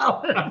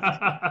balance.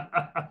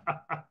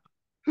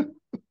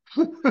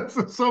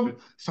 So some It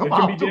can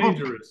be optimum.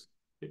 dangerous.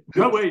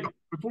 No, wait.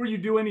 Before you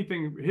do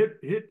anything,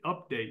 hit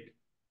update.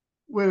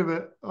 Wait a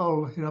minute.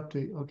 Oh, hit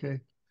update.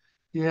 Okay.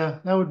 Yeah,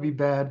 that would be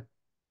bad.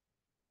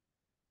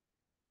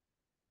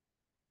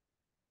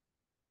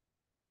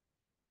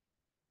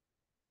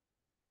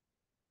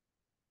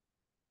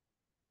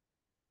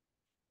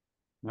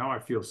 Now I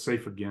feel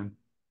safe again.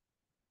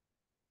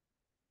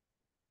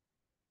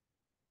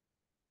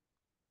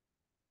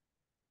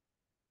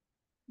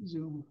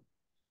 Zoom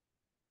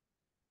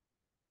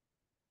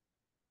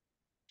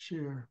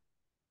share.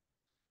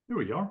 Here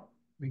we are.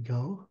 We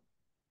go.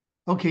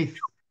 Okay.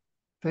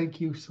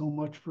 Thank you so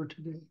much for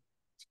today.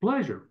 It's a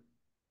pleasure.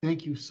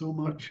 Thank you so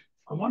But much.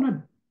 I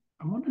want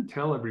to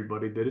tell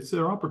everybody that it's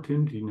their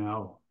opportunity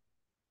now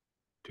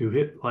to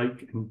hit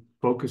like and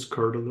focus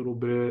Kurt a little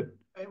bit.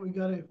 Hey, we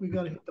gotta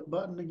hit the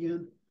button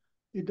again.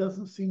 It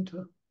doesn't seem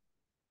to.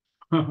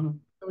 you,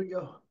 There we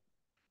go.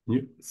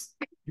 you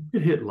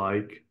could hit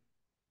like.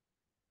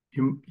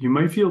 You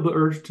may feel the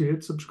urge to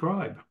hit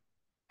subscribe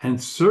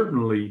and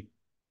certainly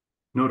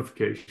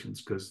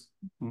notifications because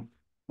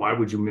why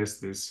would you miss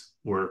this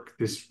work,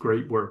 this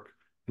great work?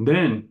 And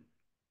then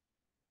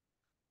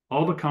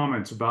all the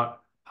comments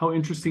about how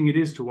interesting it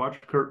is to watch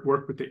Kurt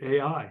work with the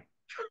AI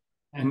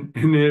and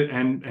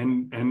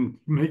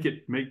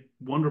make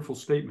wonderful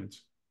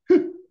statements. How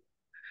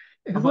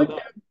It's about like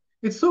that?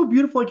 it's so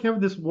beautiful, like having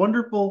this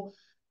wonderful.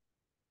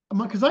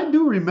 Because I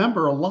do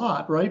remember a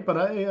lot, right? But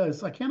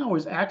I can't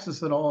always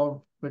access it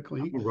all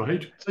quickly.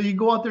 Right? So you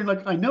go out there and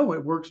like I know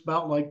it works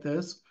about like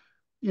this,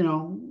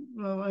 and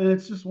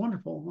it's just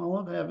wonderful. I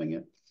love having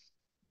it.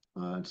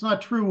 It's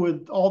not true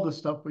with all the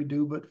stuff we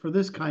do, but for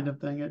this kind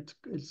of thing,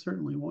 it's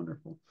certainly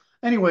wonderful.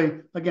 Anyway,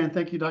 again,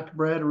 thank you, Dr.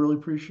 Brad. I really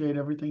appreciate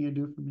everything you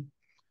do for me,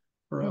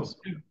 for Oh, us.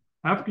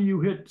 after you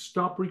hit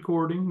stop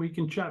recording, we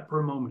can chat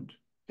for a moment.